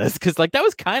that was, because like that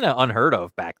was kind of unheard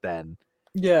of back then.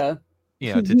 Yeah.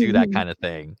 You know, to do that kind of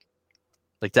thing,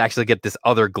 like to actually get this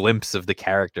other glimpse of the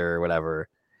character or whatever.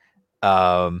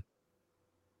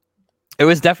 It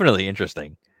was definitely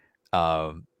interesting.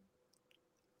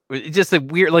 It's just a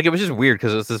weird, like it was just weird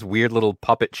because it was this weird little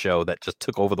puppet show that just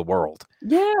took over the world.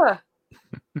 Yeah.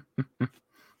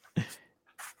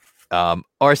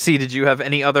 RC, did you have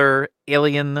any other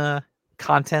alien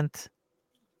content?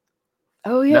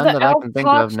 Oh yeah, None the that I Alf can think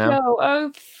Talk of, no. Show.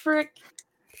 Oh frick.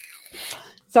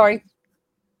 Sorry.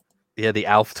 Yeah, the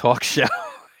Alf Talk Show.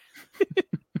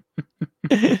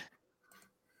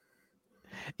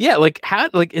 Yeah, like how,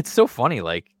 like it's so funny,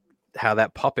 like how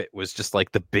that puppet was just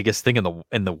like the biggest thing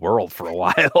in the world for a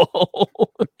while.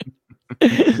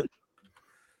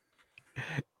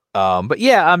 But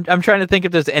yeah, I'm trying to think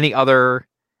if there's any other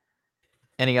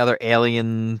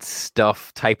alien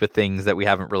stuff type of things that we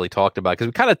haven't really talked about, because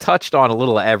we kind of touched on a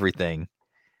little of everything.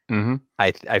 Mm-hmm.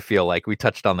 I feel like we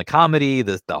touched on the comedy,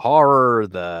 the horror,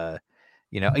 the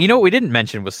you know what we didn't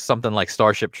mention was something like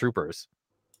Starship Troopers.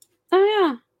 Oh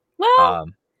yeah. Well,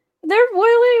 there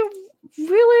really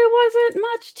wasn't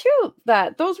much to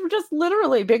that. Those were just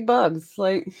literally big bugs.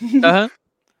 Like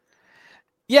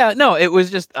yeah, no, it was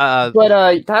just but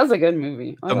that was a good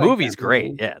movie. The movie's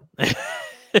great, yeah.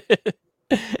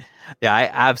 Yeah, I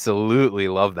absolutely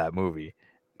love that movie.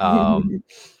 Yeah,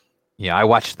 I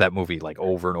watched that movie like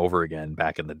over and over again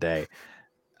back in the day.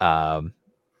 Yeah,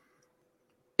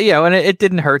 and it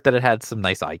didn't hurt that it had some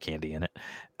nice eye candy in it.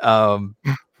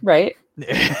 Right.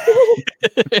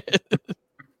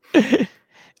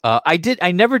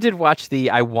 I never did watch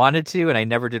I wanted to, and I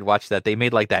never did watch that. They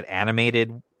made like that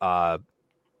animated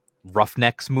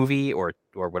Roughnecks movie or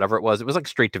whatever it was. It was like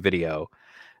straight to video.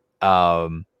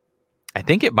 I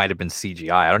think it might have been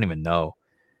CGI. I don't even know.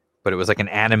 But it was like an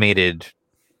animated,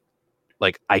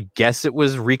 like, I guess it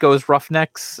was Rico's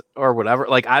Roughnecks or whatever.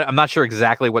 Like, I'm not sure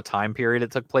exactly what time period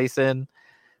it took place in,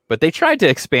 but they tried to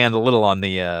expand a little on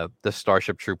the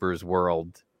Starship Troopers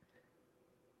world.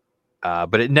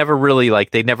 But it never really,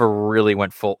 like, they never really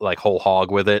went full, like, whole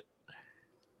hog with it.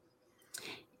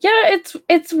 Yeah,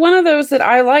 it's one of those that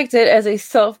I liked it as a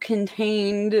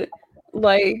self-contained,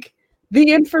 like,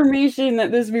 the information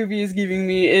that this movie is giving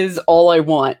me is all I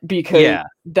want, because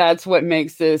that's what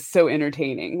makes this so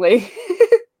entertaining. Like,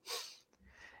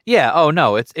 yeah. Oh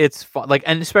no, it's fun. Like,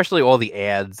 and especially all the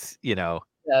ads, you know.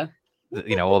 Yeah.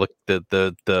 You know, all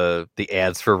the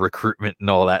ads for recruitment and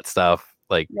all that stuff.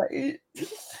 Like, right.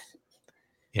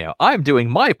 You know, I'm doing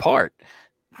my part.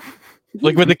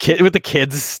 Like with the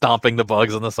kids stomping the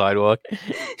bugs on the sidewalk.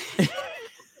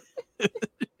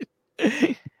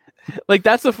 Like,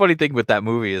 that's the funny thing with that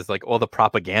movie is like all the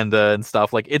propaganda and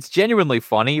stuff. Like, it's genuinely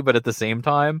funny, but at the same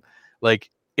time, like,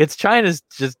 it's trying to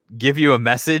just give you a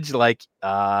message like,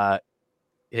 hey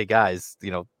guys,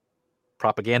 you know,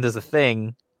 propaganda's a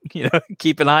thing. You know,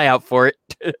 keep an eye out for it.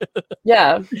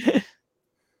 Yeah.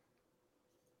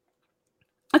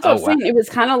 That's what I was saying. It was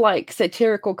kind of like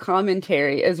satirical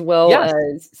commentary as well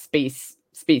as space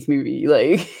movie.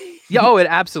 Like, Yeah, oh, it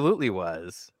absolutely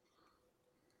was.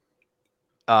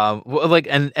 Like,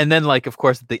 and then, like, of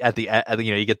course, at the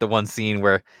you get the one scene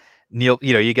where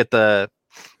you get the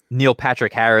Neil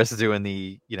Patrick Harris doing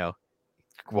the,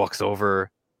 walks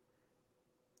over.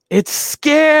 It's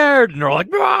scared, and they're like,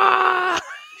 ah!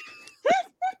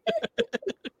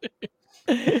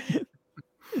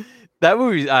 That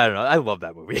movie, I don't know. I love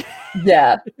that movie.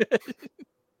 Yeah.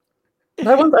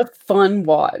 That one's a fun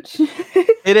watch.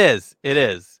 It is.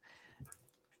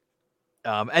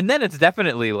 And then it's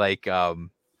definitely like the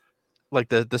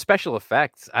special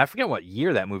effects. I forget what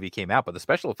year that movie came out, but the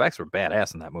special effects were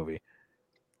badass in that movie.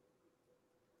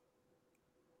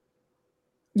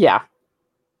 Yeah.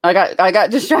 I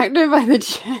got distracted by the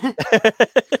chat.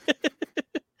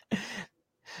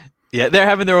 Yeah, they're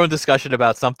having their own discussion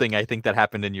about something I think that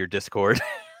happened in your Discord.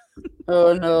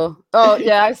 Oh no. Oh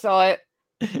yeah, I saw it.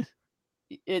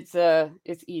 It's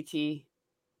E.T.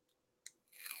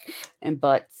 and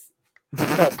butts.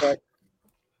 Butt.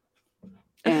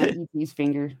 And E.T.'s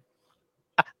finger.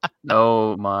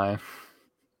 Oh my.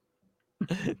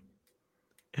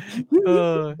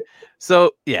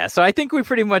 So I think we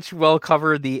pretty much well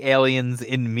covered the aliens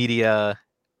in media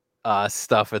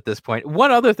stuff at this point.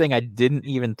 One other thing I didn't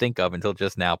even think of until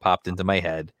just now popped into my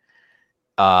head.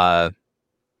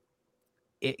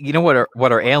 You know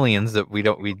what are aliens that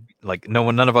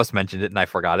none of us mentioned it and I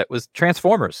forgot it, was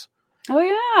Transformers. Oh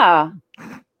yeah.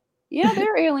 Yeah,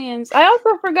 they're aliens. I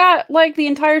also forgot like the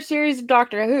entire series of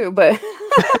Doctor Who, but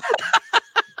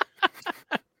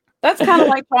that's kind of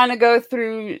like trying to go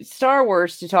through Star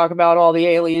Wars to talk about all the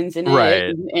aliens in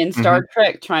it, and Star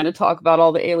Trek trying to talk about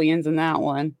all the aliens in that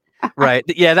one. Right.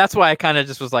 Yeah, that's why I kind of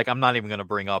just was like, I'm not even going to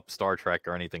bring up Star Trek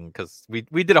or anything because we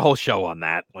did a whole show on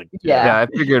that. Like, yeah, I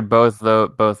figured both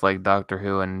like Doctor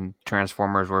Who and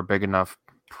Transformers were big enough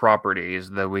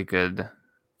properties that we could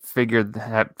figure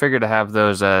to have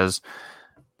those as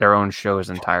their own shows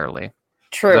entirely.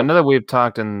 True. I know that we've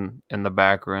talked in the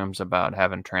back rooms about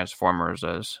having Transformers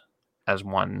as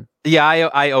one. Yeah,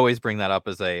 I always bring that up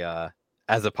as a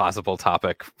possible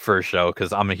topic for a show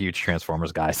because I'm a huge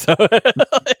Transformers guy. So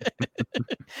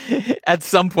at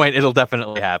some point it'll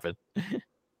definitely happen.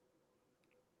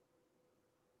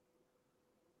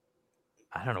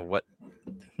 I don't know what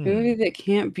movie that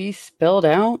can't be spelled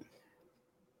out.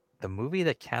 The movie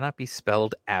that cannot be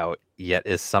spelled out yet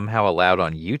is somehow allowed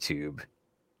on YouTube.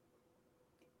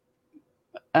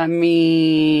 I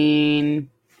mean,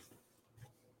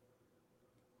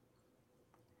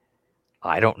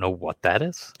 I don't know what that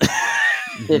is.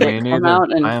 Did it come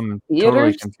out in I am theaters?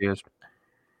 Totally confused.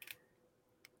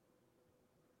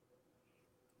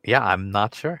 Yeah, I'm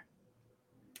not sure.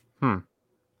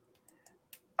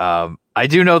 I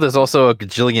do know there's also a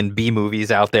gajillion B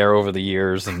movies out there over the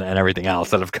years and everything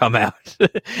else that have come out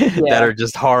that are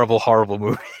just horrible, horrible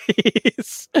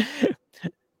movies.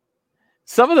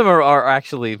 Some of them are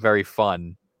actually very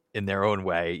fun in their own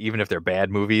way, even if they're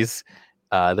bad movies.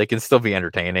 They can still be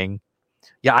entertaining.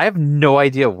 Yeah, I have no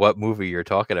idea what movie you're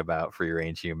talking about for Your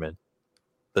Ain't Human.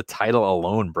 The title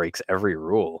alone breaks every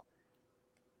rule.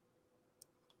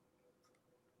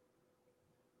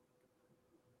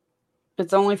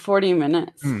 It's only 40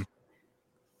 minutes.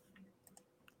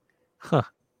 Huh.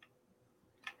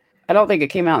 I don't think it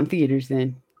came out in theaters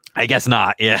then. I guess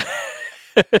not, yeah.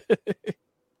 I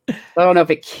don't know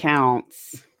if it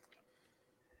counts.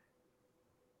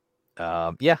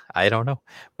 Yeah, I don't know.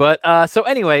 But so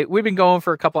anyway, we've been going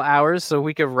for a couple hours, so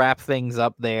we could wrap things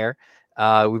up there.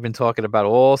 We've been talking about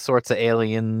all sorts of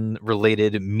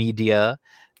alien-related media.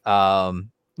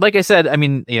 Like I said, I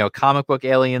mean, comic book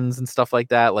aliens and stuff like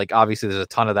that. Like, obviously, there's a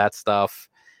ton of that stuff.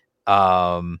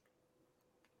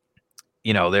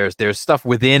 There's stuff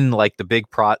within like the big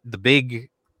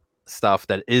stuff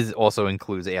that is also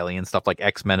includes alien stuff. Like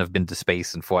X-Men have been to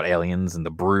space and fought aliens, and the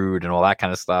Brood and all that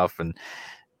kind of stuff, and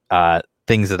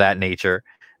things of that nature.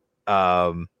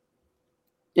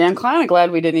 Yeah, I'm kind of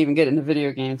glad we didn't even get into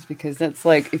video games because that's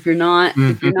like if you're not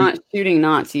shooting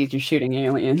Nazis, you're shooting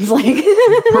aliens. Like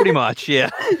pretty much, yeah.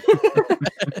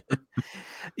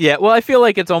 Yeah, well, I feel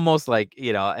like it's almost like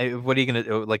what are you gonna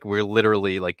do? Like we're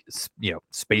literally like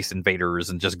space invaders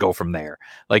and just go from there.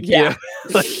 Like I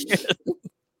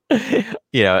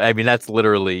mean that's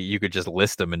literally you could just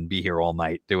list them and be here all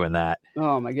night doing that.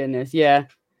 Oh my goodness, yeah.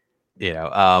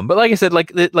 But like I said,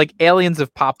 like aliens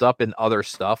have popped up in other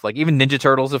stuff. Like even Ninja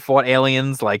Turtles have fought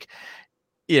aliens. Like,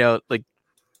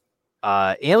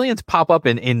 aliens pop up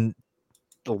in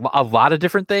a lot of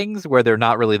different things where they're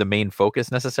not really the main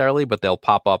focus necessarily, but they'll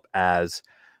pop up as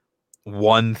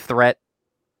one threat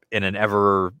in an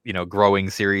ever, growing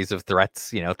series of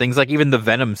threats. Things like even the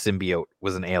Venom symbiote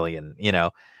was an alien.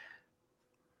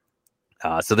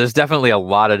 So there's definitely a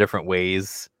lot of different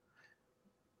ways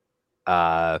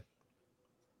that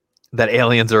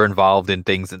aliens are involved in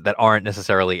things that aren't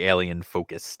necessarily alien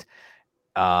focused.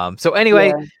 So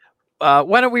anyway,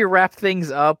 why don't we wrap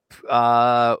things up?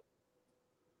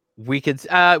 We could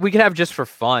have, just for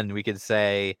fun, we could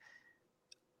say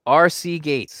R.C.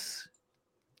 Gates,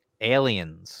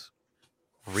 aliens,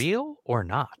 real or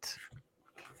not?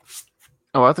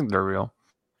 Oh, I think they're real.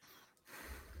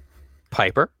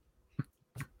 Piper?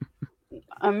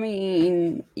 I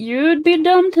mean, you'd be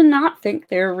dumb to not think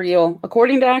they're real,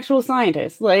 according to actual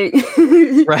scientists. Like,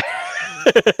 Right.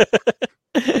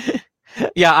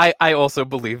 Yeah, I also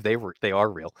believe they are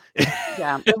real.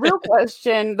 yeah, the real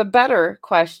question, the better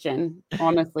question,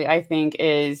 honestly, I think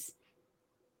is,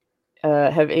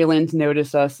 have aliens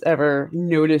noticed us?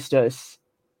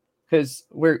 Because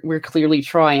we're clearly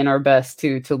trying our best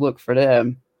to look for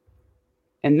them,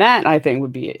 and that I think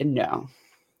would be a no.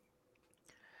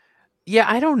 Yeah,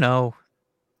 I don't know.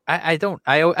 I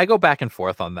go back and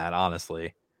forth on that,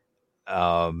 honestly.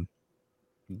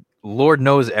 Lord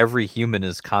knows every human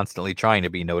is constantly trying to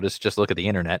be noticed. Just look at the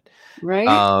internet. Right?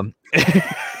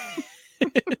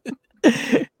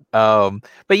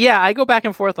 But yeah, I go back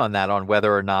and forth on that, on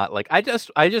whether or not, like, I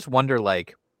just wonder,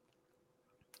 like,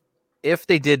 if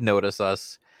they did notice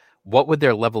us, what would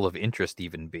their level of interest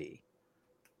even be?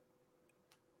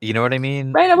 You know what I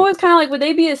mean? Right, I'm always kind of like, would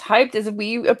they be as hyped as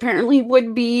we apparently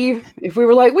would be if we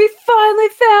were like, we finally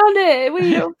found it,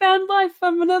 we found life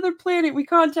from another planet, we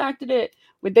contacted it?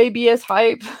 Would they be as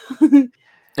hype?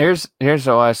 Here's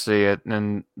how I see it,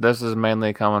 and this is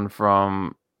mainly coming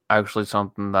from actually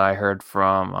something that I heard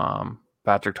from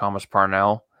Patrick Thomas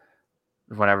Parnell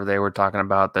whenever they were talking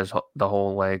about the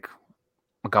whole like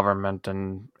government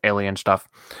and alien stuff.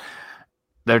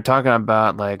 They're talking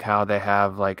about like how they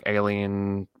have like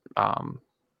alien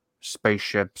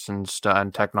spaceships and stuff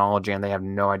and technology, and they have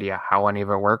no idea how any of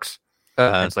it works.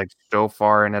 It's like so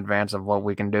far in advance of what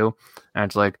we can do, and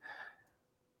it's like,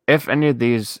 if any of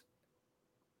these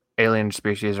alien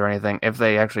species or anything, if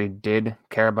they actually did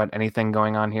care about anything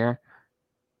going on here,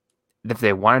 if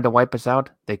they wanted to wipe us out,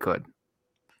 they could.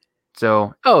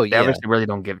 So they obviously really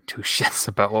don't give two shits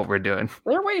about what we're doing.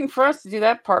 They're waiting for us to do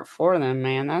that part for them,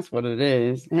 man. That's what it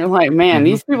is. They're like, man,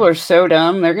 these people are so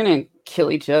dumb. They're gonna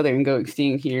kill each other and go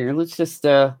extinct here. Let's just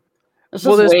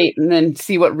wait and then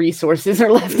see what resources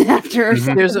are left after.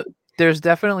 There's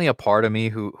definitely a part of me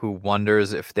who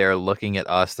wonders if they're looking at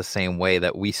us the same way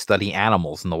that we study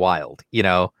animals in the wild. You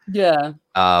know? Yeah.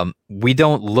 We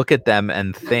don't look at them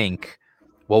and think,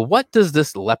 well, what does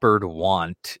this leopard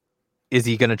want? Is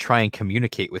he going to try and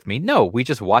communicate with me? No, we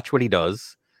just watch what he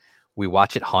does. We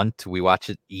watch it hunt. We watch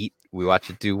it eat. We watch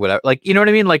it do whatever. Like, you know what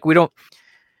I mean? Like,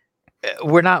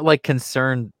 we're not like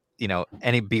concerned,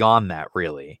 any beyond that,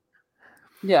 really.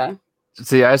 Yeah.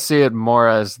 See, I see it more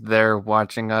as they're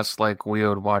watching us like we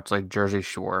would watch like Jersey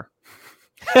Shore.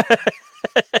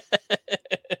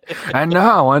 And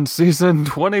now on season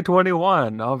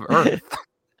 2021 of Earth.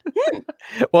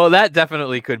 Well, that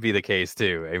definitely could be the case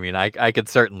too. I mean, I could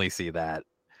certainly see that.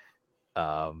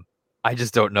 I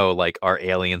just don't know, like, are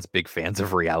aliens big fans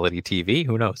of reality TV?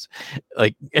 Who knows?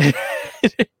 Like, do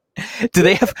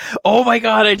they have, oh my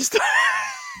God,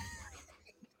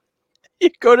 you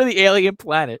go to the alien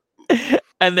planet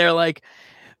and they're like,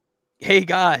 hey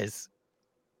guys,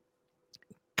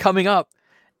 coming up,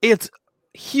 it's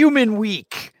Human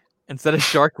Week. Instead of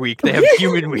Shark Week, they have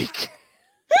Human Week.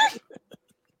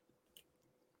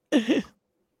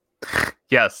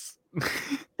 Yes.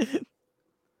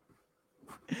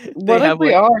 What if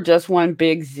we are just one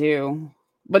big zoo?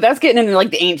 But that's getting into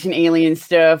like the ancient alien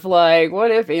stuff. Like, what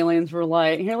if aliens were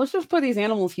like, here, let's just put these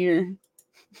animals here.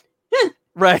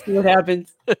 Right. See what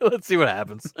happens. Let's see what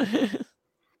happens.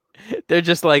 They're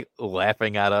just like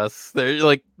laughing at us.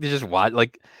 They're just watch,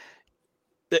 like,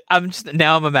 I'm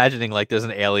imagining like there's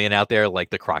an alien out there, like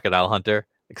the crocodile hunter,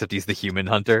 except he's the human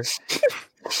hunter.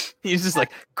 He's just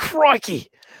like, crikey,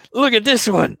 look at this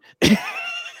one.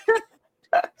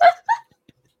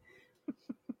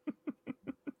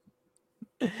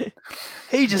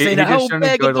 He just ate a whole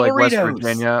bag of Doritos. West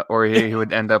Virginia, or he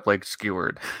would end up like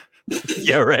skewered.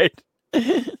 Yeah, right.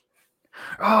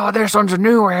 Oh, this one's a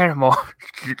new animal.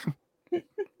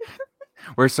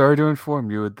 We're sorry to inform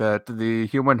you that the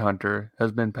human hunter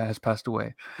has passed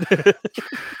away.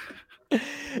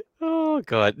 Oh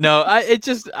God, no!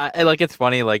 It's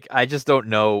funny. Like, I just don't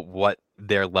know what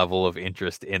their level of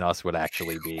interest in us would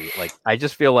actually be. Like, I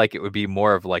just feel like it would be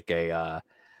more of like the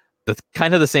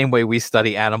kind of the same way we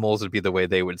study animals would be the way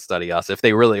they would study us, if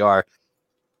they really are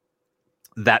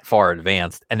that far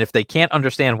advanced. And if they can't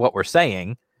understand what we're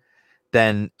saying,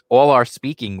 then all our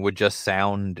speaking would just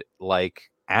sound like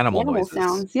animal noises.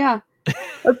 sounds. Yeah,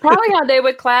 or probably how they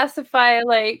would classify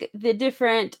like the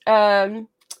different the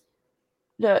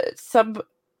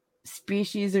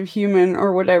subspecies of human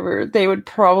or whatever. They would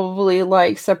probably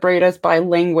like separate us by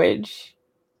language.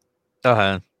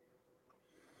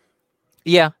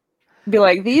 Yeah. Be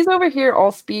like, these over here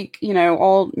all speak,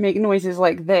 all make noises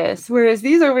like this, whereas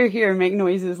these over here make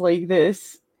noises like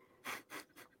this.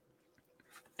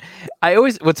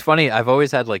 What's funny, I've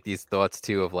always had like these thoughts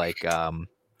too of like, I'm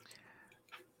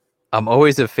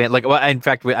always a fan, like, well, in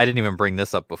fact, I didn't even bring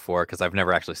this up before because I've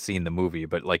never actually seen the movie,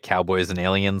 but like Cowboys and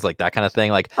Aliens, like that kind of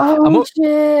thing. Like,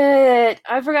 shit,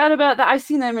 I forgot about that. I've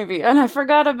seen that movie and I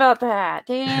forgot about that.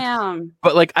 Damn.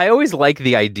 But like, I always like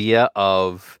the idea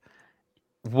of,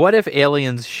 what if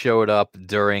aliens showed up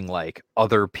during like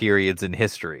other periods in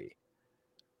history?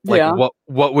 Like,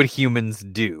 what would humans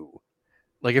do?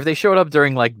 Like, if they showed up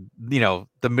during like, the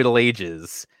Middle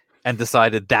Ages and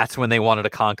decided that's when they wanted to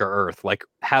conquer Earth, like,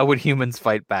 how would humans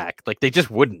fight back? Like, they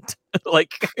just wouldn't.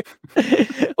 like,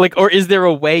 or is there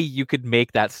a way you could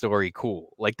make that story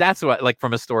cool? Like, that's what, like,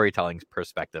 from a storytelling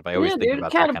perspective, I always think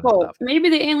about catapult. that kind of stuff. Maybe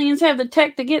the aliens have the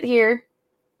tech to get here.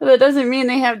 But that doesn't mean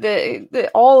they have the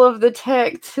all of the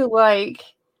tech to, like,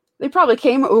 they probably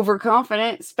came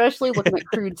overconfident, especially looking at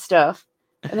crude stuff.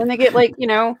 And then they get, like,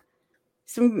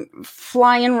 some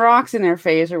flying rocks in their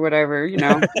face or whatever,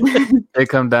 They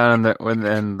come down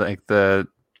and like the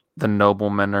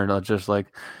noblemen are just like,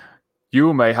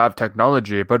 you may have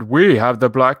technology, but we have the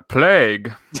Black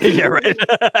Plague. Yeah, right.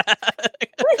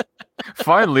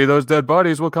 Finally, those dead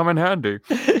bodies will come in handy.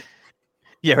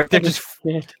 Yeah, right.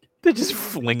 They're just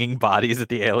flinging bodies at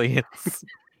the aliens.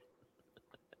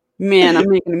 Man, I'm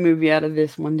making a movie out of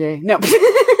this one day. No.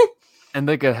 And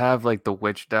they could have like the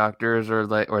witch doctors or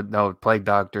plague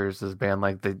doctors as being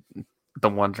like the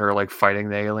ones who are like fighting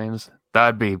the aliens.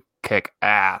 That'd be kick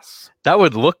ass. That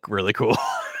would look really cool.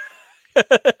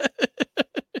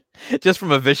 Just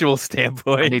from a visual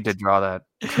standpoint. I need to draw that.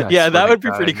 Yeah, that would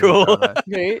be pretty cool.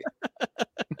 Right?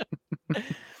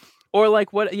 Or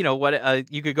like what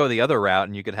you could go the other route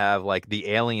and you could have like the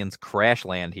aliens crash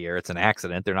land here. It's an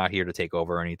accident. They're not here to take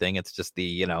over or anything. It's just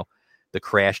the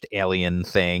crashed alien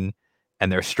thing,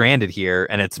 and they're stranded here,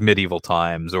 and it's medieval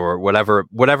times or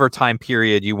whatever time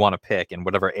period you want to pick and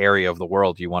whatever area of the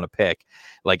world you want to pick.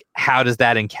 Like, how does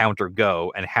that encounter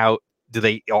go, and how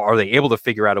are they able to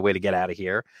figure out a way to get out of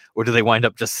here, or do they wind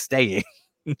up just staying?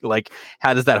 Like,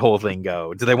 how does that whole thing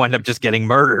go? Do they wind up just getting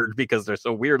murdered because they're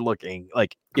so weird looking?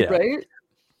 Like, right?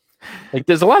 Like,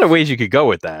 there's a lot of ways you could go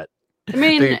with that. I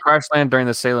mean, they crash land during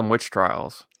the Salem witch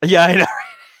trials. Yeah, I know.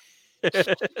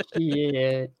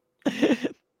 Yeah.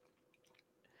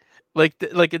 Like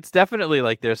it's definitely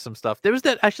like there's some stuff. There was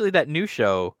that new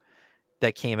show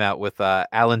that came out with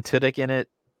Alan Tudyk in it.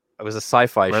 It was a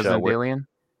sci-fi Resident show. Alien?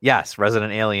 Yes,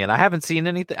 Resident Alien. I haven't seen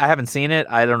anything. I haven't seen it.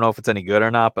 I don't know if it's any good or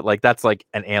not, but like that's like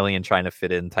an alien trying to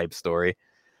fit in type story.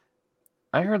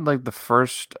 I heard like the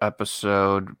first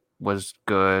episode was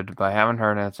good, but I haven't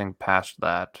heard anything past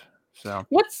that. So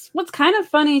what's kind of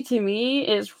funny to me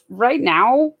is right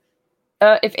now,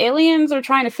 if aliens are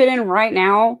trying to fit in right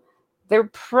now, they're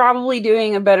probably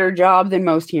doing a better job than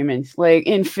most humans, like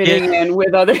in fitting in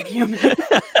with other humans.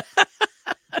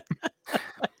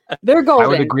 They're golden. I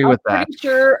would agree with that.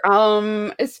 Sure,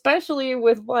 especially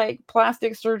with like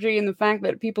plastic surgery and the fact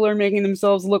that people are making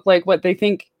themselves look like what they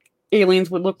think aliens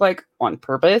would look like on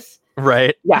purpose.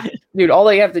 Right. Yeah, dude. All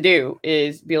they have to do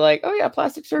is be like, "Oh yeah,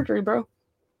 plastic surgery, bro."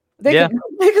 They can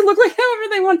look like however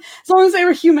they want, as long as they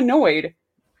were humanoid.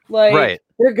 Like, right.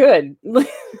 They're good.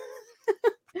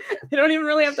 They don't even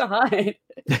really have to hide.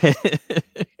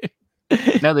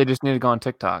 No, they just need to go on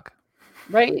TikTok.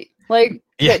 Right? Like,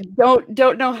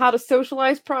 don't know how to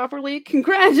socialize properly.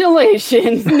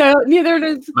 Congratulations. No, neither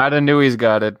does. Matt and Newey's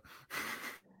got it.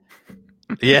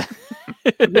 Yeah.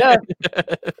 Yeah.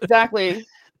 Exactly.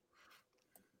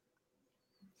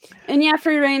 And yeah,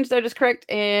 free range, that is correct.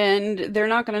 And they're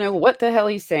not going to know what the hell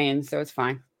he's saying, so it's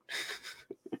fine.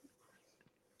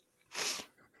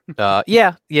 Yeah.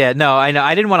 No, I know.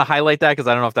 I didn't want to highlight that because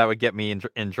I don't know if that would get me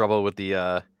in trouble with the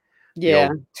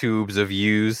old tubes of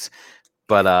views.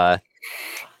 But I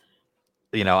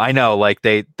know like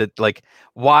like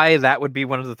why that would be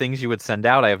one of the things you would send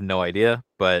out. I have no idea,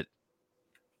 but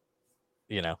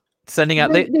sending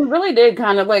out they really did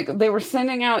kind of like they were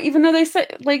sending out, even though they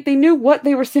said like they knew what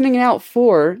they were sending it out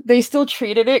for, they still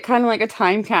treated it kind of like a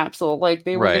time capsule, like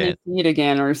they were going to see it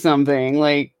again or something.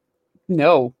 Like,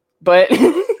 no, but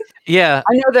yeah,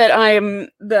 I know that I am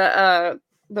the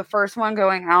first one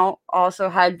going out also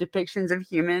had depictions of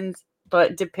humans,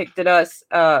 but depicted us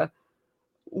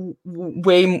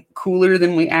way cooler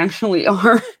than we actually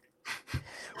are.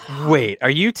 Wait, are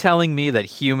you telling me that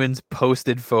humans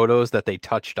posted photos that they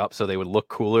touched up so they would look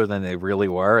cooler than they really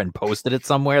were and posted it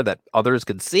somewhere that others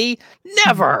could see?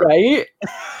 Never. Right?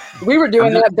 We were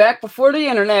doing that back before the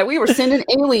internet. We were sending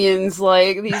aliens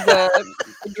like these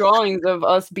drawings of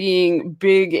us being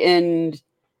big and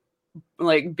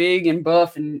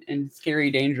buff and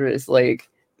scary, dangerous. Like,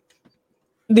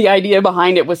 the idea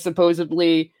behind it was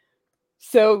supposedly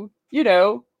so,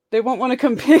 they won't want to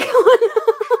come pick on us.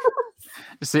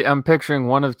 See, I'm picturing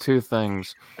one of two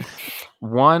things.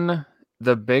 One,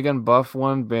 the big and buff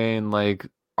one being like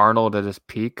Arnold at his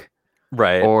peak.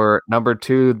 Right. Or number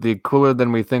two, the cooler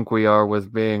than we think we are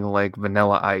with being like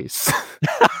Vanilla Ice.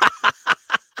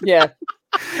 Yeah.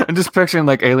 I'm just picturing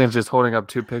like aliens just holding up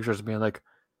two pictures and being like,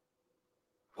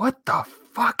 what the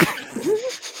fuck?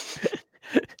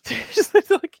 They're just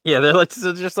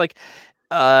like,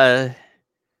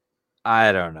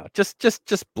 I don't know.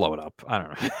 Just blow it up. I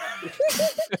don't know.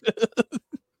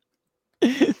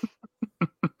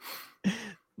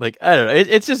 Like, I don't know.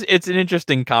 It's an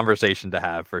interesting conversation to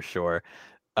have for sure.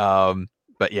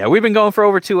 But yeah, we've been going for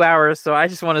over 2 hours. So I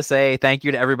just want to say thank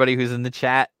you to everybody who's in the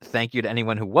chat. Thank you to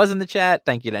anyone who was in the chat.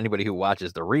 Thank you to anybody who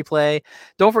watches the replay.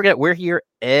 Don't forget, we're here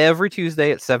every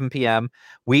Tuesday at 7 p.m.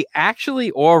 We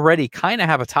actually already kind of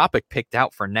have a topic picked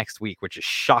out for next week, which is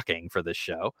shocking for this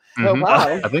show. Oh,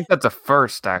 wow. I think that's a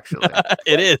first, actually.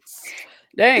 It is.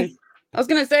 Dang. I was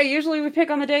going to say, usually we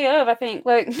pick on the day of, I think.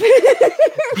 Like,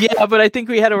 yeah, but I think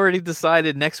we had already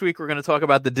decided next week we're going to talk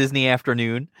about the Disney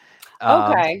afternoon.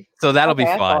 Okay. So that'll be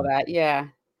I saw fun. that. Yeah.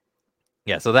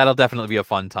 Yeah, so that'll definitely be a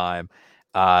fun time.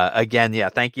 Again, yeah,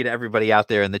 thank you to everybody out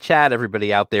there in the chat,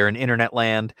 everybody out there in internet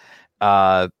land.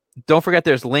 Don't forget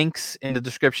there's links in the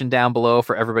description down below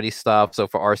for everybody's stuff. So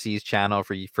for RC's channel,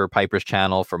 for Piper's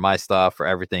channel, for my stuff, for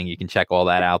everything, you can check all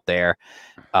that out there.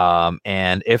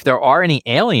 And if there are any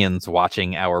aliens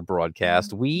watching our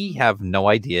broadcast, we have no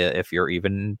idea if you're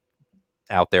even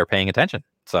out there paying attention.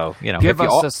 So, give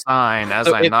us a sign as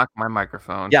I knock my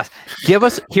microphone. Yes.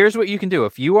 Here's what you can do.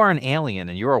 If you are an alien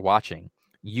and you are watching,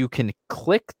 you can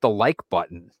click the like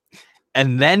button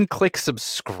and then click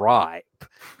subscribe.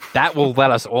 That will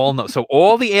let us all know. So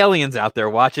all the aliens out there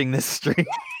watching this stream.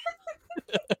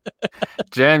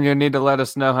 Jam, you need to let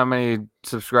us know how many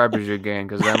subscribers you gain,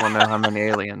 because then we'll know how many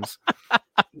aliens.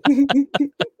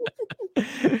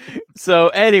 So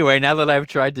anyway, now that I've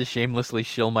tried to shamelessly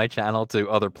shill my channel to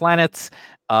other planets,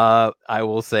 I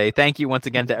will say thank you once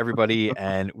again to everybody,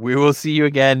 and we will see you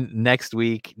again next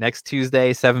week, next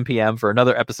Tuesday, 7 p.m. for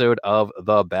another episode of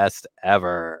The Best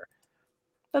Ever.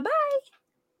 Bye-bye.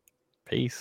 Peace.